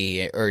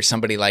Barkley or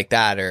somebody like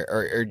that,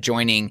 or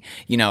joining,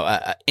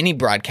 any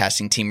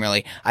broadcasting team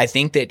really. I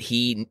think that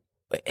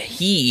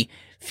he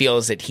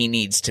feels that he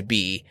needs to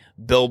be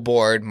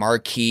billboard,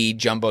 marquee,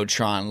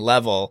 jumbotron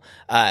level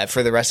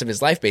for the rest of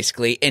his life,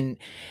 basically. And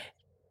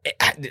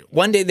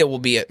one day there will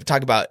be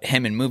talk about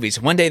him in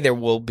movies. One day there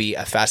will be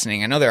a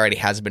fascinating, I know there already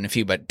has been a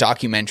few, but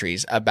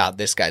documentaries about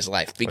this guy's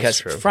life, because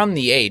from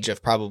the age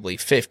of probably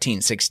 15,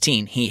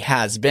 16, he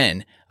has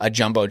been a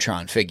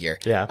jumbotron figure.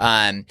 Yeah.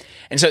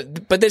 And so,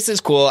 but this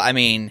is cool. I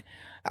mean,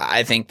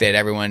 I think that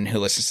everyone who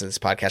listens to this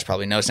podcast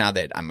probably knows now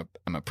that I'm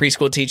a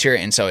preschool teacher,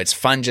 and so it's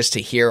fun just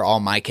to hear all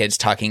my kids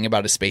talking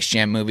about a Space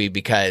Jam movie,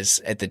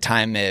 because at the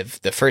time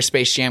of the first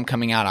Space Jam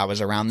coming out, I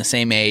was around the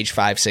same age,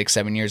 5, 6,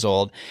 7 years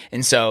old.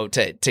 And so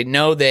to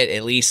know that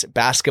at least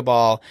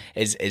basketball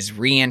is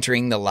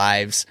re-entering the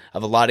lives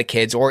of a lot of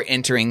kids, or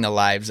entering the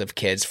lives of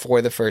kids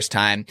for the first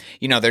time.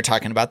 They're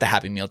talking about the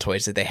Happy Meal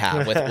toys that they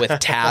have with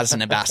Taz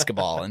and a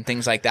basketball and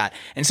things like that.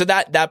 And so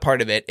that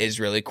part of it is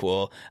really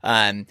cool.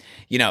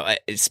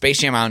 Space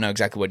Jam, I don't know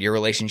exactly what your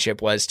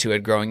relationship was to it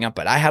growing up,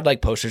 but I had like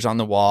posters on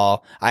the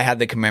wall. I had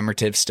the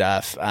commemorative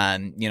stuff,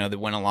 that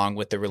went along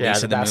with the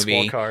release of the movie.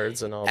 Basketball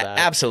cards and all that.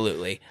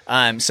 Absolutely.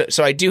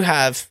 So I do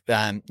have,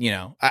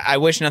 I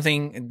wish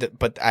nothing,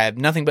 but I have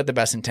nothing but the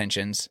best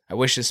intentions. I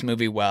wish this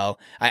movie well.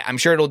 I'm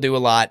sure it'll do a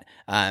lot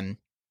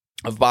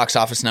of box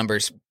office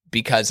numbers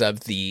because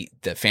of the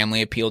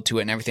family appeal to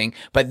it and everything.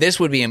 But this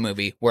would be a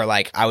movie where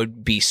like I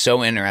would be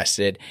so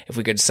interested if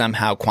we could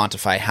somehow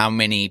quantify how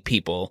many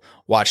people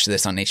watched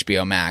this on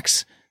HBO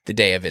Max the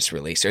day of its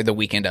release or the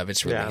weekend of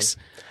its release.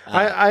 Yeah.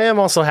 I am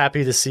also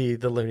happy to see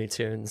the Looney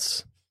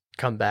Tunes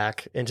come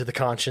back into the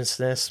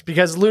consciousness,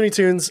 because Looney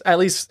Tunes, at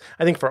least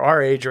I think for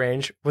our age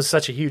range, was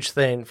such a huge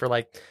thing for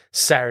like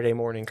Saturday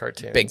morning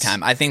cartoons. Big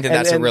time. I think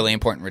that's a really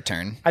important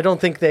return. I don't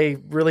think they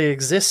really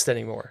exist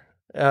anymore.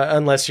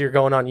 Unless you're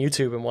going on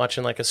YouTube and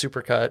watching like a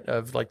supercut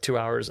of like 2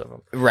 hours of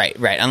them. Right.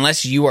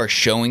 Unless you are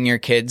showing your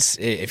kids,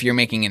 if you're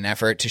making an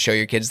effort to show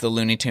your kids the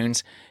Looney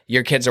Tunes,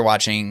 your kids are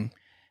watching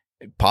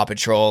Paw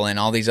Patrol and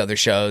all these other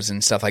shows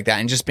and stuff like that,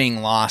 and just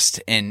being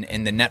lost in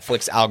the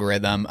Netflix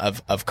algorithm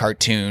of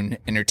cartoon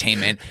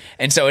entertainment.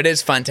 And so it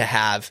is fun to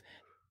have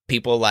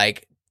people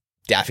like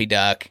Daffy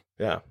Duck,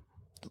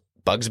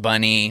 Bugs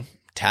Bunny,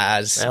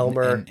 Taz,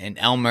 Elmer, and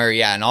Elmer,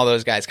 and all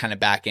those guys kind of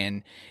back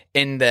in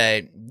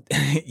the,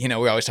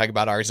 we always talk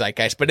about our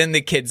zeitgeist, but in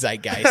the kids'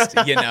 zeitgeist,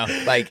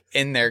 like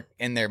in their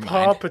mind.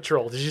 Paw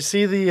Patrol. Did you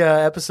see the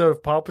episode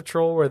of Paw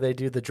Patrol where they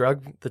do the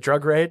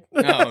drug raid?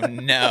 Oh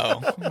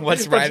no!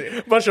 What's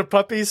Ryder? Bunch of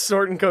puppies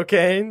sorting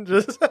cocaine.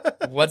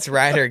 What's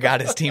Ryder got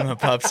his team of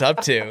pups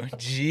up to?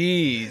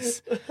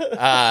 Jeez.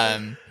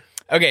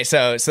 Okay,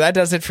 so that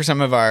does it for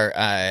some of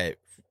our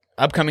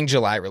upcoming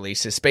July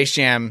releases. Space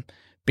Jam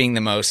being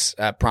the most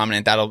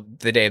prominent. That'll,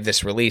 the day of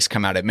this release,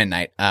 come out at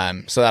midnight.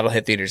 So that'll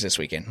hit theaters this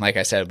weekend. Like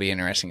I said, it'll be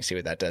interesting to see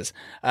what that does.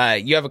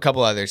 You have a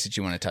couple others that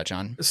you want to touch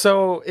on.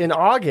 So in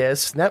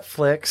August,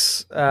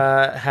 Netflix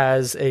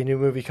has a new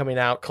movie coming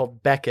out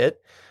called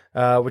Beckett,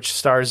 which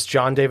stars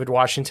John David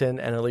Washington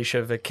and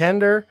Alicia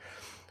Vikander.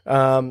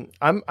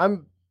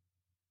 I'm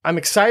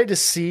excited to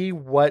see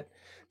what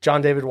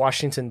John David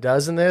Washington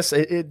does in this.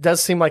 It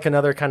does seem like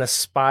another kind of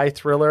spy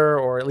thriller,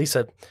 or at least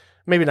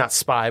maybe not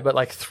spy, but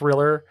like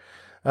thriller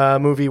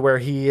movie where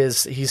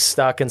he's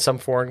stuck in some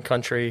foreign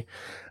country,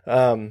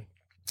 and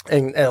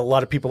a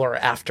lot of people are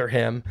after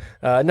him.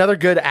 Another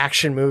good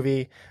action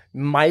movie.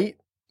 Might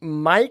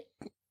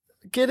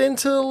get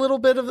into a little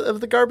bit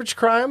of the garbage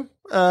crime.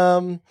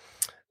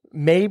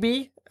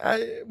 Maybe.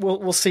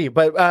 We'll see,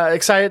 but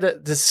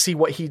excited to see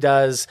what he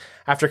does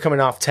after coming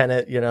off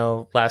Tenet,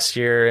 last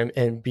year,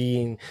 and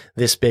being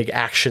this big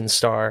action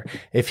star,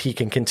 if he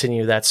can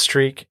continue that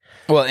streak.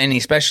 Well, and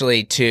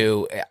especially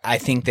too, I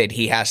think that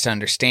he has to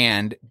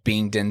understand,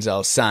 being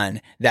Denzel's son,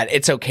 that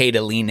it's okay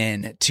to lean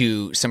in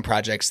to some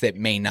projects that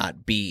may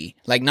not be,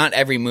 like, not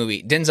every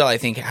movie. Denzel, I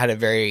think, had a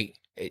very,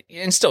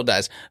 and still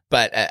does,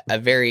 but a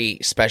very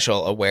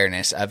special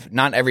awareness of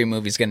not every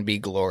movie is going to be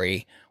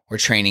Glory or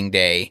Training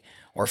Day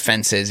or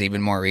Fences,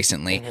 even more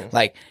recently. Mm-hmm.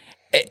 Like,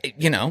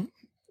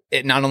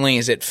 it not only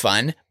is it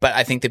fun, but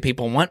I think that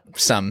people want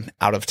some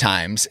Out of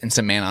Times and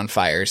some Man on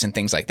Fires and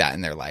things like that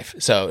in their life.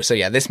 So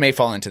yeah, this may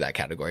fall into that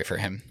category for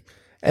him.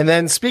 And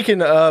then,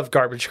 speaking of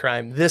garbage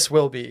crime, this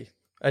will be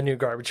a new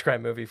garbage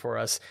crime movie for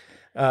us.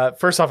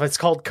 First off, it's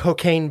called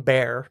Cocaine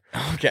Bear.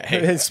 Okay.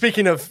 And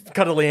speaking of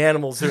cuddly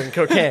animals doing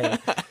cocaine,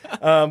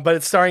 but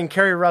it's starring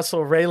Kerry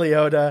Russell, Ray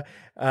Liotta.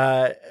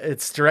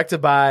 It's directed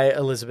by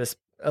Elizabeth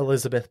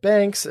Elizabeth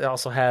Banks. It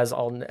also has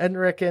Alden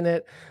Ehrenreich in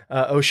it.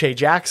 O'Shea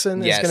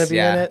Jackson is going to be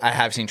in it. I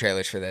have seen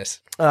trailers for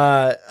this.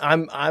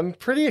 I'm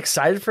pretty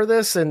excited for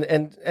this,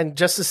 and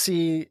just to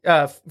see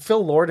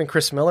Phil Lord and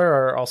Chris Miller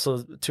are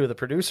also two of the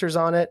producers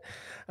on it.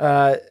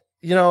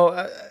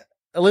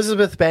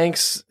 Elizabeth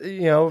Banks,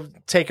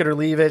 take it or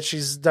leave it.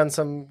 She's done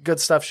some good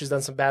stuff. She's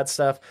done some bad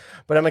stuff,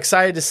 but I'm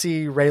excited to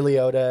see Ray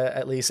Liotta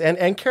at least,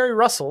 and Kerry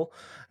Russell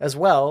as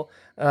well,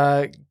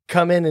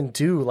 come in and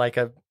do like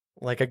a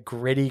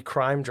gritty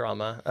crime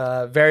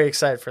drama. Very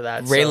excited for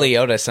that. Ray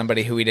Liotta,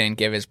 somebody who we didn't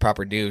give his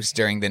proper dues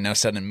during the No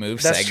Sudden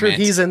Move segment. That's true.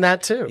 He's in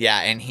that too. Yeah,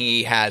 and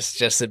he has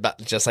just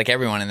like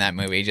everyone in that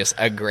movie, just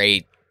a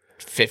great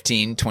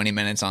 15, 20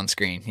 minutes on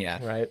screen.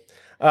 Yeah. Right.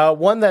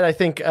 One that I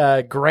think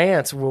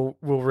Grant will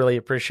really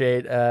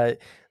appreciate.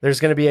 There's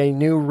going to be a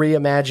new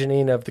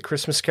reimagining of The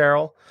Christmas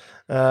Carol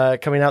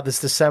coming out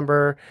this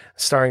December,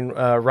 starring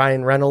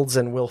Ryan Reynolds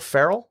and Will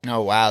Ferrell.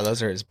 Oh, wow.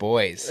 Those are his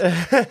boys.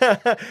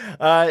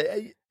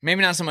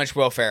 Maybe not so much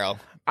Will Ferrell.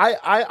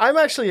 I'm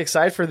actually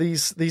excited for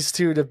these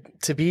two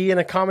to be in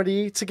a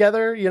comedy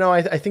together.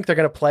 I think they're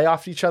going to play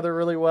off each other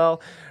really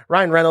well.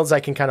 Ryan Reynolds,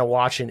 I can kind of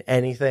watch in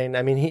anything.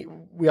 I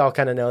mean, we all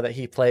kind of know that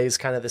he plays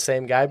kind of the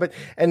same guy, but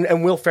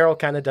and Will Ferrell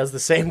kind of does the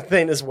same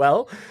thing as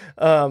well.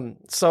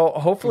 So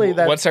hopefully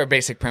that. What's our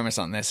basic premise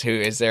on this? Who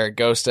is there a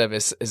ghost of?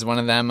 Is one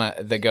of them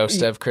the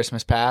ghost of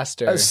Christmas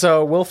Past? Or?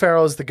 So Will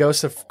Ferrell is the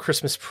ghost of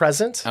Christmas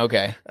Present.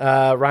 Okay.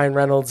 Ryan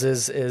Reynolds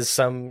is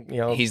some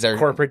he's our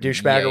corporate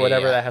douchebag or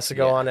whatever that has to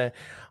go on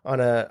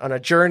a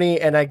journey,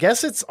 and I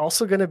guess it's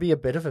also going to be a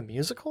bit of a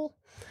musical.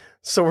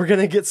 So we're going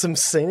to get some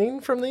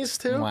singing from these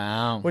two.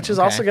 Wow. Which is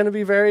also going to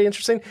be very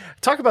interesting.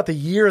 Talk about the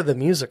year of the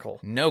musical.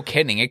 No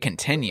kidding. It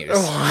continues.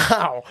 Oh,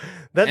 wow.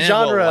 That and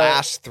genre it will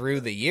last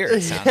through the year,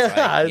 it sounds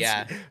like.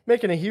 Yeah. It's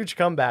making a huge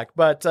comeback.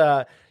 But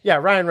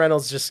Ryan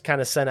Reynolds just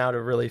kind of sent out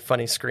a really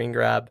funny screen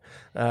grab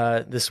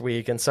this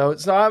week. And so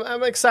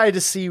I'm excited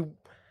to see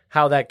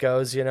how that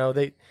goes.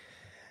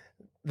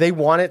 They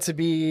want it to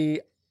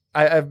be,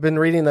 I've been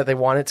reading that they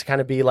want it to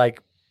kind of be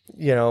like,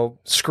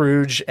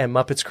 Scrooge and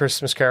Muppets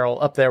Christmas Carol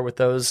up there with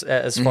those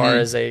as far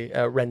as a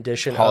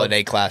rendition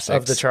holiday classics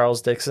of the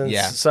Charles Dickens.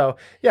 Yeah. So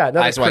another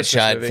Eyes Wide Christmas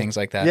Shut, movie. things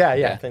like that.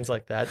 Yeah, things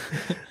like that.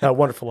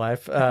 Wonderful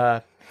Life.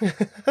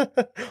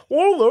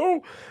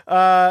 Wolo.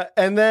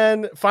 And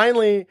then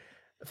finally,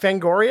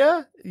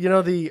 Fangoria,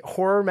 the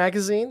horror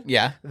magazine.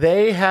 Yeah.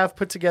 They have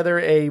put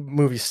together a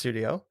movie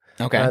studio.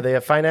 Okay. They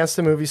have financed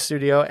a movie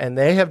studio, and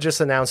they have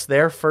just announced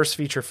their first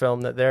feature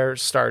film that they're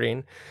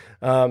starting.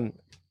 And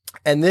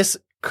this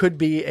could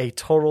be a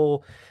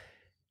total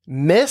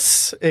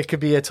miss. It could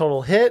be a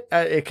total hit.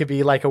 It could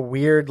be like a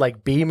weird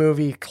B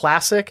movie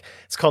classic.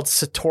 It's called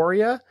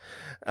Satoria,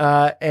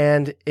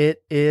 and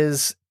it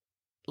is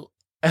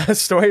a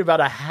story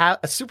about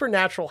a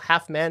supernatural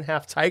half man,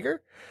 half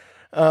tiger.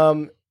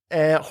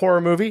 A horror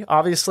movie,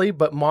 obviously,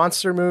 but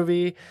monster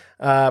movie.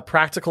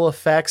 Practical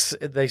effects,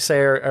 they say,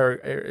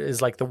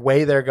 is like the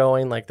way they're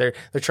going. Like they're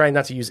trying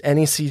not to use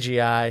any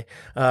CGI.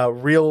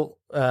 Real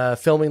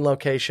filming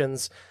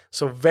locations.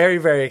 So very,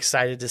 very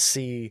excited to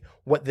see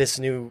what this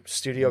new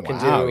studio can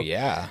do. Wow,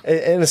 yeah.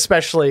 And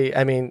especially,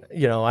 I mean,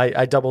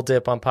 I double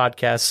dip on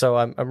podcasts, so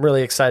I'm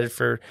really excited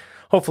for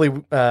hopefully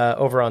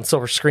over on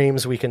Silver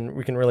Screams we can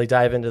really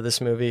dive into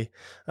this movie.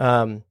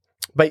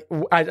 But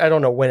I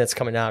don't know when it's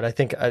coming out. I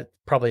think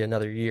probably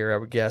another year, I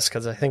would guess,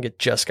 because I think it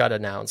just got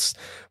announced.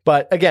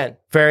 But again,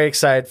 very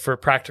excited for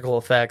practical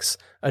effects,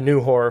 a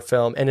new horror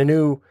film, and a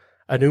new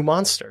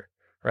monster.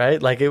 Right?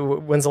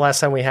 When's the last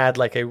time we had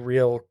a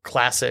real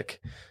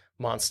classic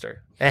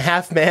monster? A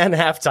half man,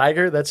 half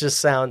tiger? That just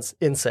sounds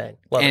insane.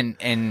 Love it.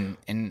 And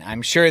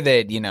I'm sure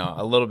that,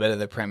 a little bit of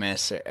the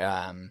premise,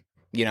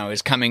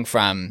 is coming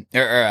from,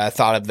 or a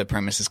thought of the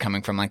premise is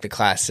coming from the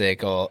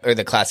classic or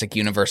the classic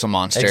Universal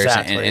monsters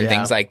and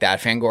things like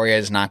that. Fangoria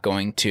is not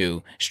going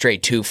to stray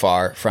too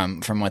far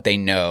from what they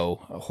know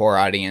horror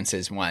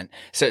audiences want.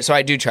 So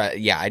I do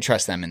I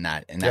trust them in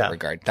that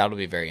regard. That'll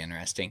be very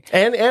interesting.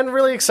 And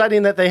really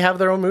exciting that they have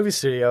their own movie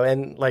studio,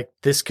 and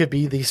this could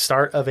be the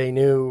start of a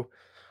new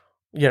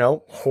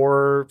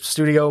horror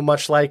studio,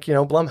 much like,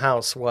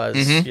 Blumhouse was,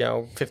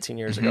 15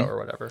 years ago or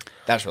whatever.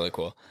 That's really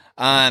cool.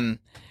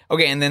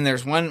 Okay, and then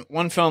there's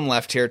one film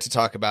left here to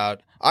talk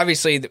about.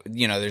 Obviously,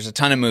 there's a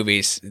ton of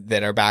movies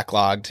that are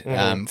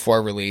backlogged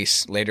for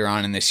release later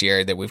on in this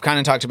year that we've kind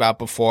of talked about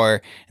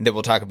before, and that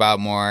we'll talk about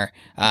more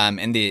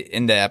in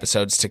the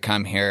episodes to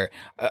come here.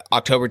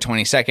 October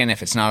 22nd,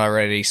 if it's not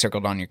already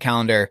circled on your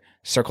calendar,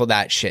 circle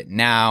that shit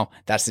now.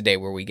 That's the day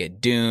where we get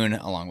Dune,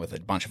 along with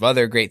a bunch of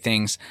other great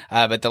things.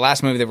 But the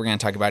last movie that we're going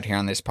to talk about here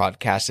on this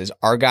podcast is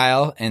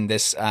Argylle, and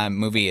this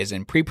movie is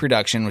in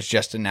pre-production, was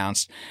just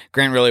announced.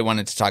 Grant really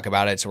wanted to talk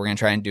about it, so we're going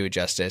to try and do it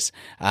justice.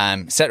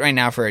 Set right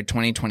now for a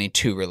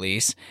 2022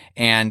 release,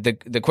 and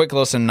the quick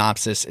little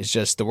synopsis is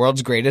just: the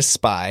world's greatest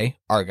spy,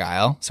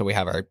 Argyle, so we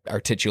have our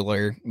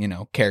titular,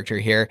 character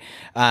here,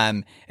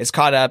 is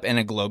caught up in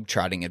a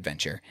globe-trotting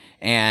adventure.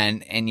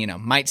 And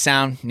might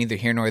sound neither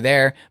here nor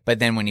there, but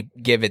then when you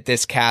give it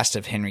this cast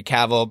of Henry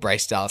Cavill,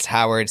 Bryce Dallas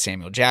Howard,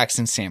 Samuel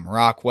Jackson, Sam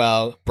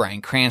Rockwell,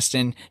 Bryan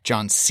Cranston,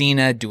 John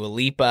Cena, Dua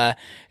Lipa,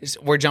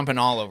 we're jumping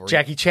all over.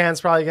 Jackie Chan's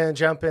probably going to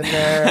jump in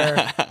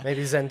there.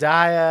 Maybe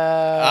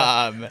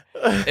Zendaya.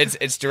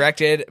 It's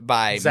directed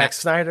by Zack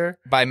Snyder,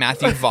 by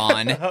Matthew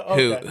Vaughn,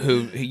 Okay.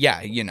 who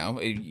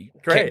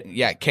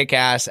Great.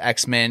 Kick-Ass,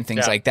 X-Men,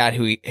 things like that.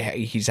 Who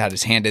he's had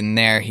his hand in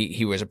there.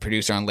 He was a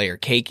producer on Layer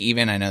Cake.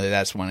 Even I know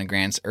that's one of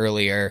Grant's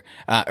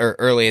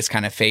earliest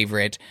kind of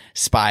favorite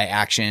spy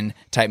action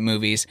type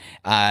movies.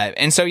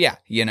 And so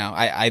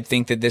I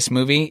think that this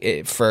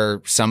movie,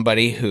 for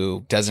somebody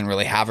who doesn't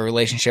really have a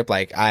relationship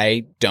like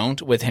I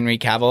don't with Henry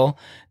Cavill,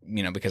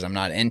 because I'm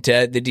not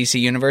into the DC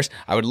universe,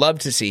 I would love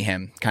to see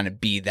him kind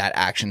of be that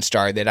action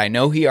star that I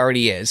know he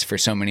already is for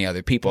so many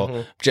other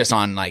people, just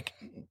on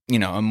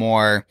a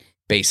more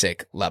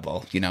basic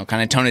level,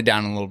 kind of tone it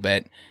down a little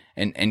bit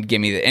and give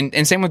me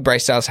and same with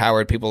Bryce Dallas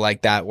Howard, people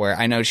like that, where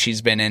I know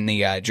she's been in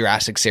the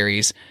Jurassic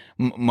series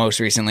most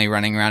recently,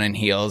 running around in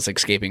heels,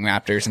 escaping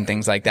raptors and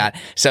things like that.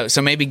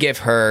 So maybe give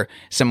her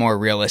some more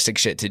realistic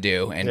shit to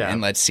do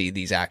and let's see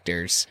these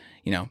actors,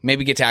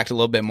 maybe get to act a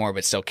little bit more,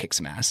 but still kick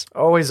some ass.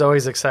 Always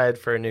excited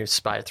for a new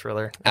spy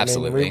thriller.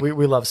 Absolutely. I mean,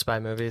 we love spy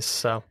movies,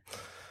 so.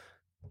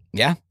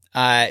 Yeah.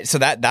 So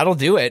that'll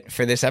do it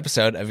for this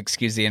episode of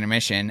Excuse the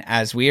Intermission.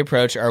 As we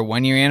approach our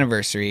 1-year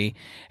anniversary,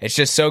 it's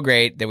just so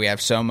great that we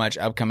have so much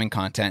upcoming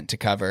content to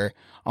cover.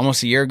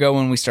 Almost a year ago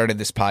when we started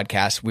this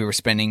podcast, we were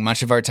spending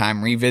much of our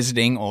time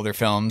revisiting older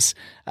films,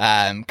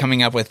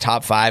 coming up with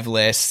top 5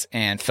 lists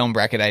and film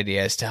bracket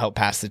ideas to help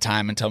pass the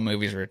time until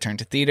movies return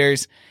to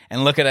theaters.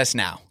 And look at us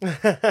now.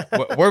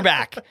 We're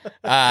back.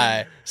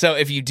 So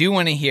if you do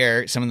want to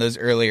hear some of those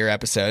earlier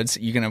episodes,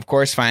 you can, of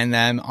course, find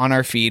them on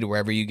our feed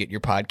wherever you get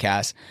your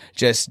podcasts.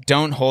 Just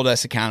don't hold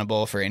us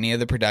accountable for any of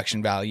the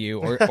production value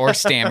or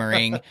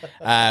stammering.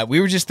 We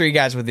were just 3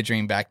 guys with a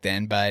dream back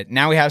then, but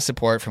now we have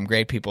support from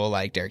great people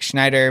like Derek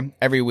Schneider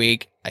every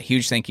week. A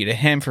huge thank you to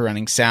him for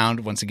running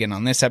sound once again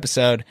on this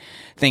episode.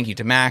 Thank you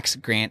to Max,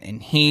 Grant,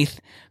 and Heath.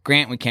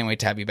 Grant, we can't wait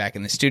to have you back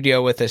in the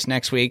studio with us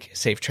next week.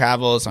 Safe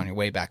travels on your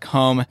way back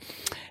home.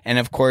 And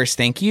of course,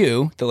 thank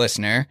you, the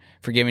listener,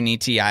 for giving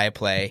ETI a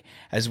play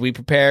as we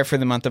prepare for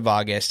the month of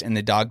August and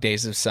the dog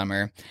days of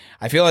summer.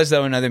 I feel as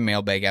though another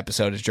mailbag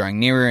episode is drawing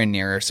nearer and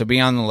nearer, so be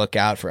on the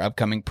lookout for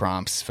upcoming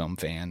prompts, film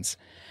fans.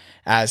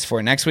 As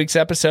for next week's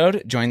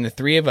episode, join the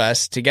 3 of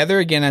us together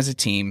again as a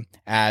team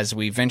as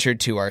we venture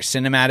to our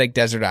cinematic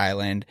desert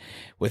island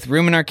with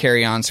room in our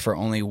carry-ons for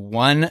only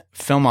one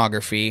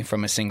filmography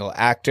from a single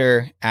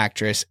actor,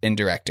 actress, and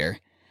director.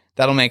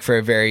 That'll make for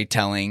a very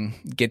telling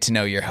get to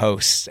know your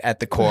hosts at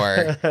the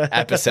core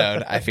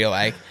episode, I feel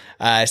like.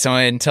 So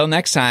until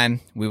next time,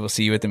 we will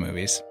see you at the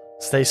movies.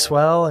 Stay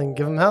swell and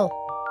give them hell.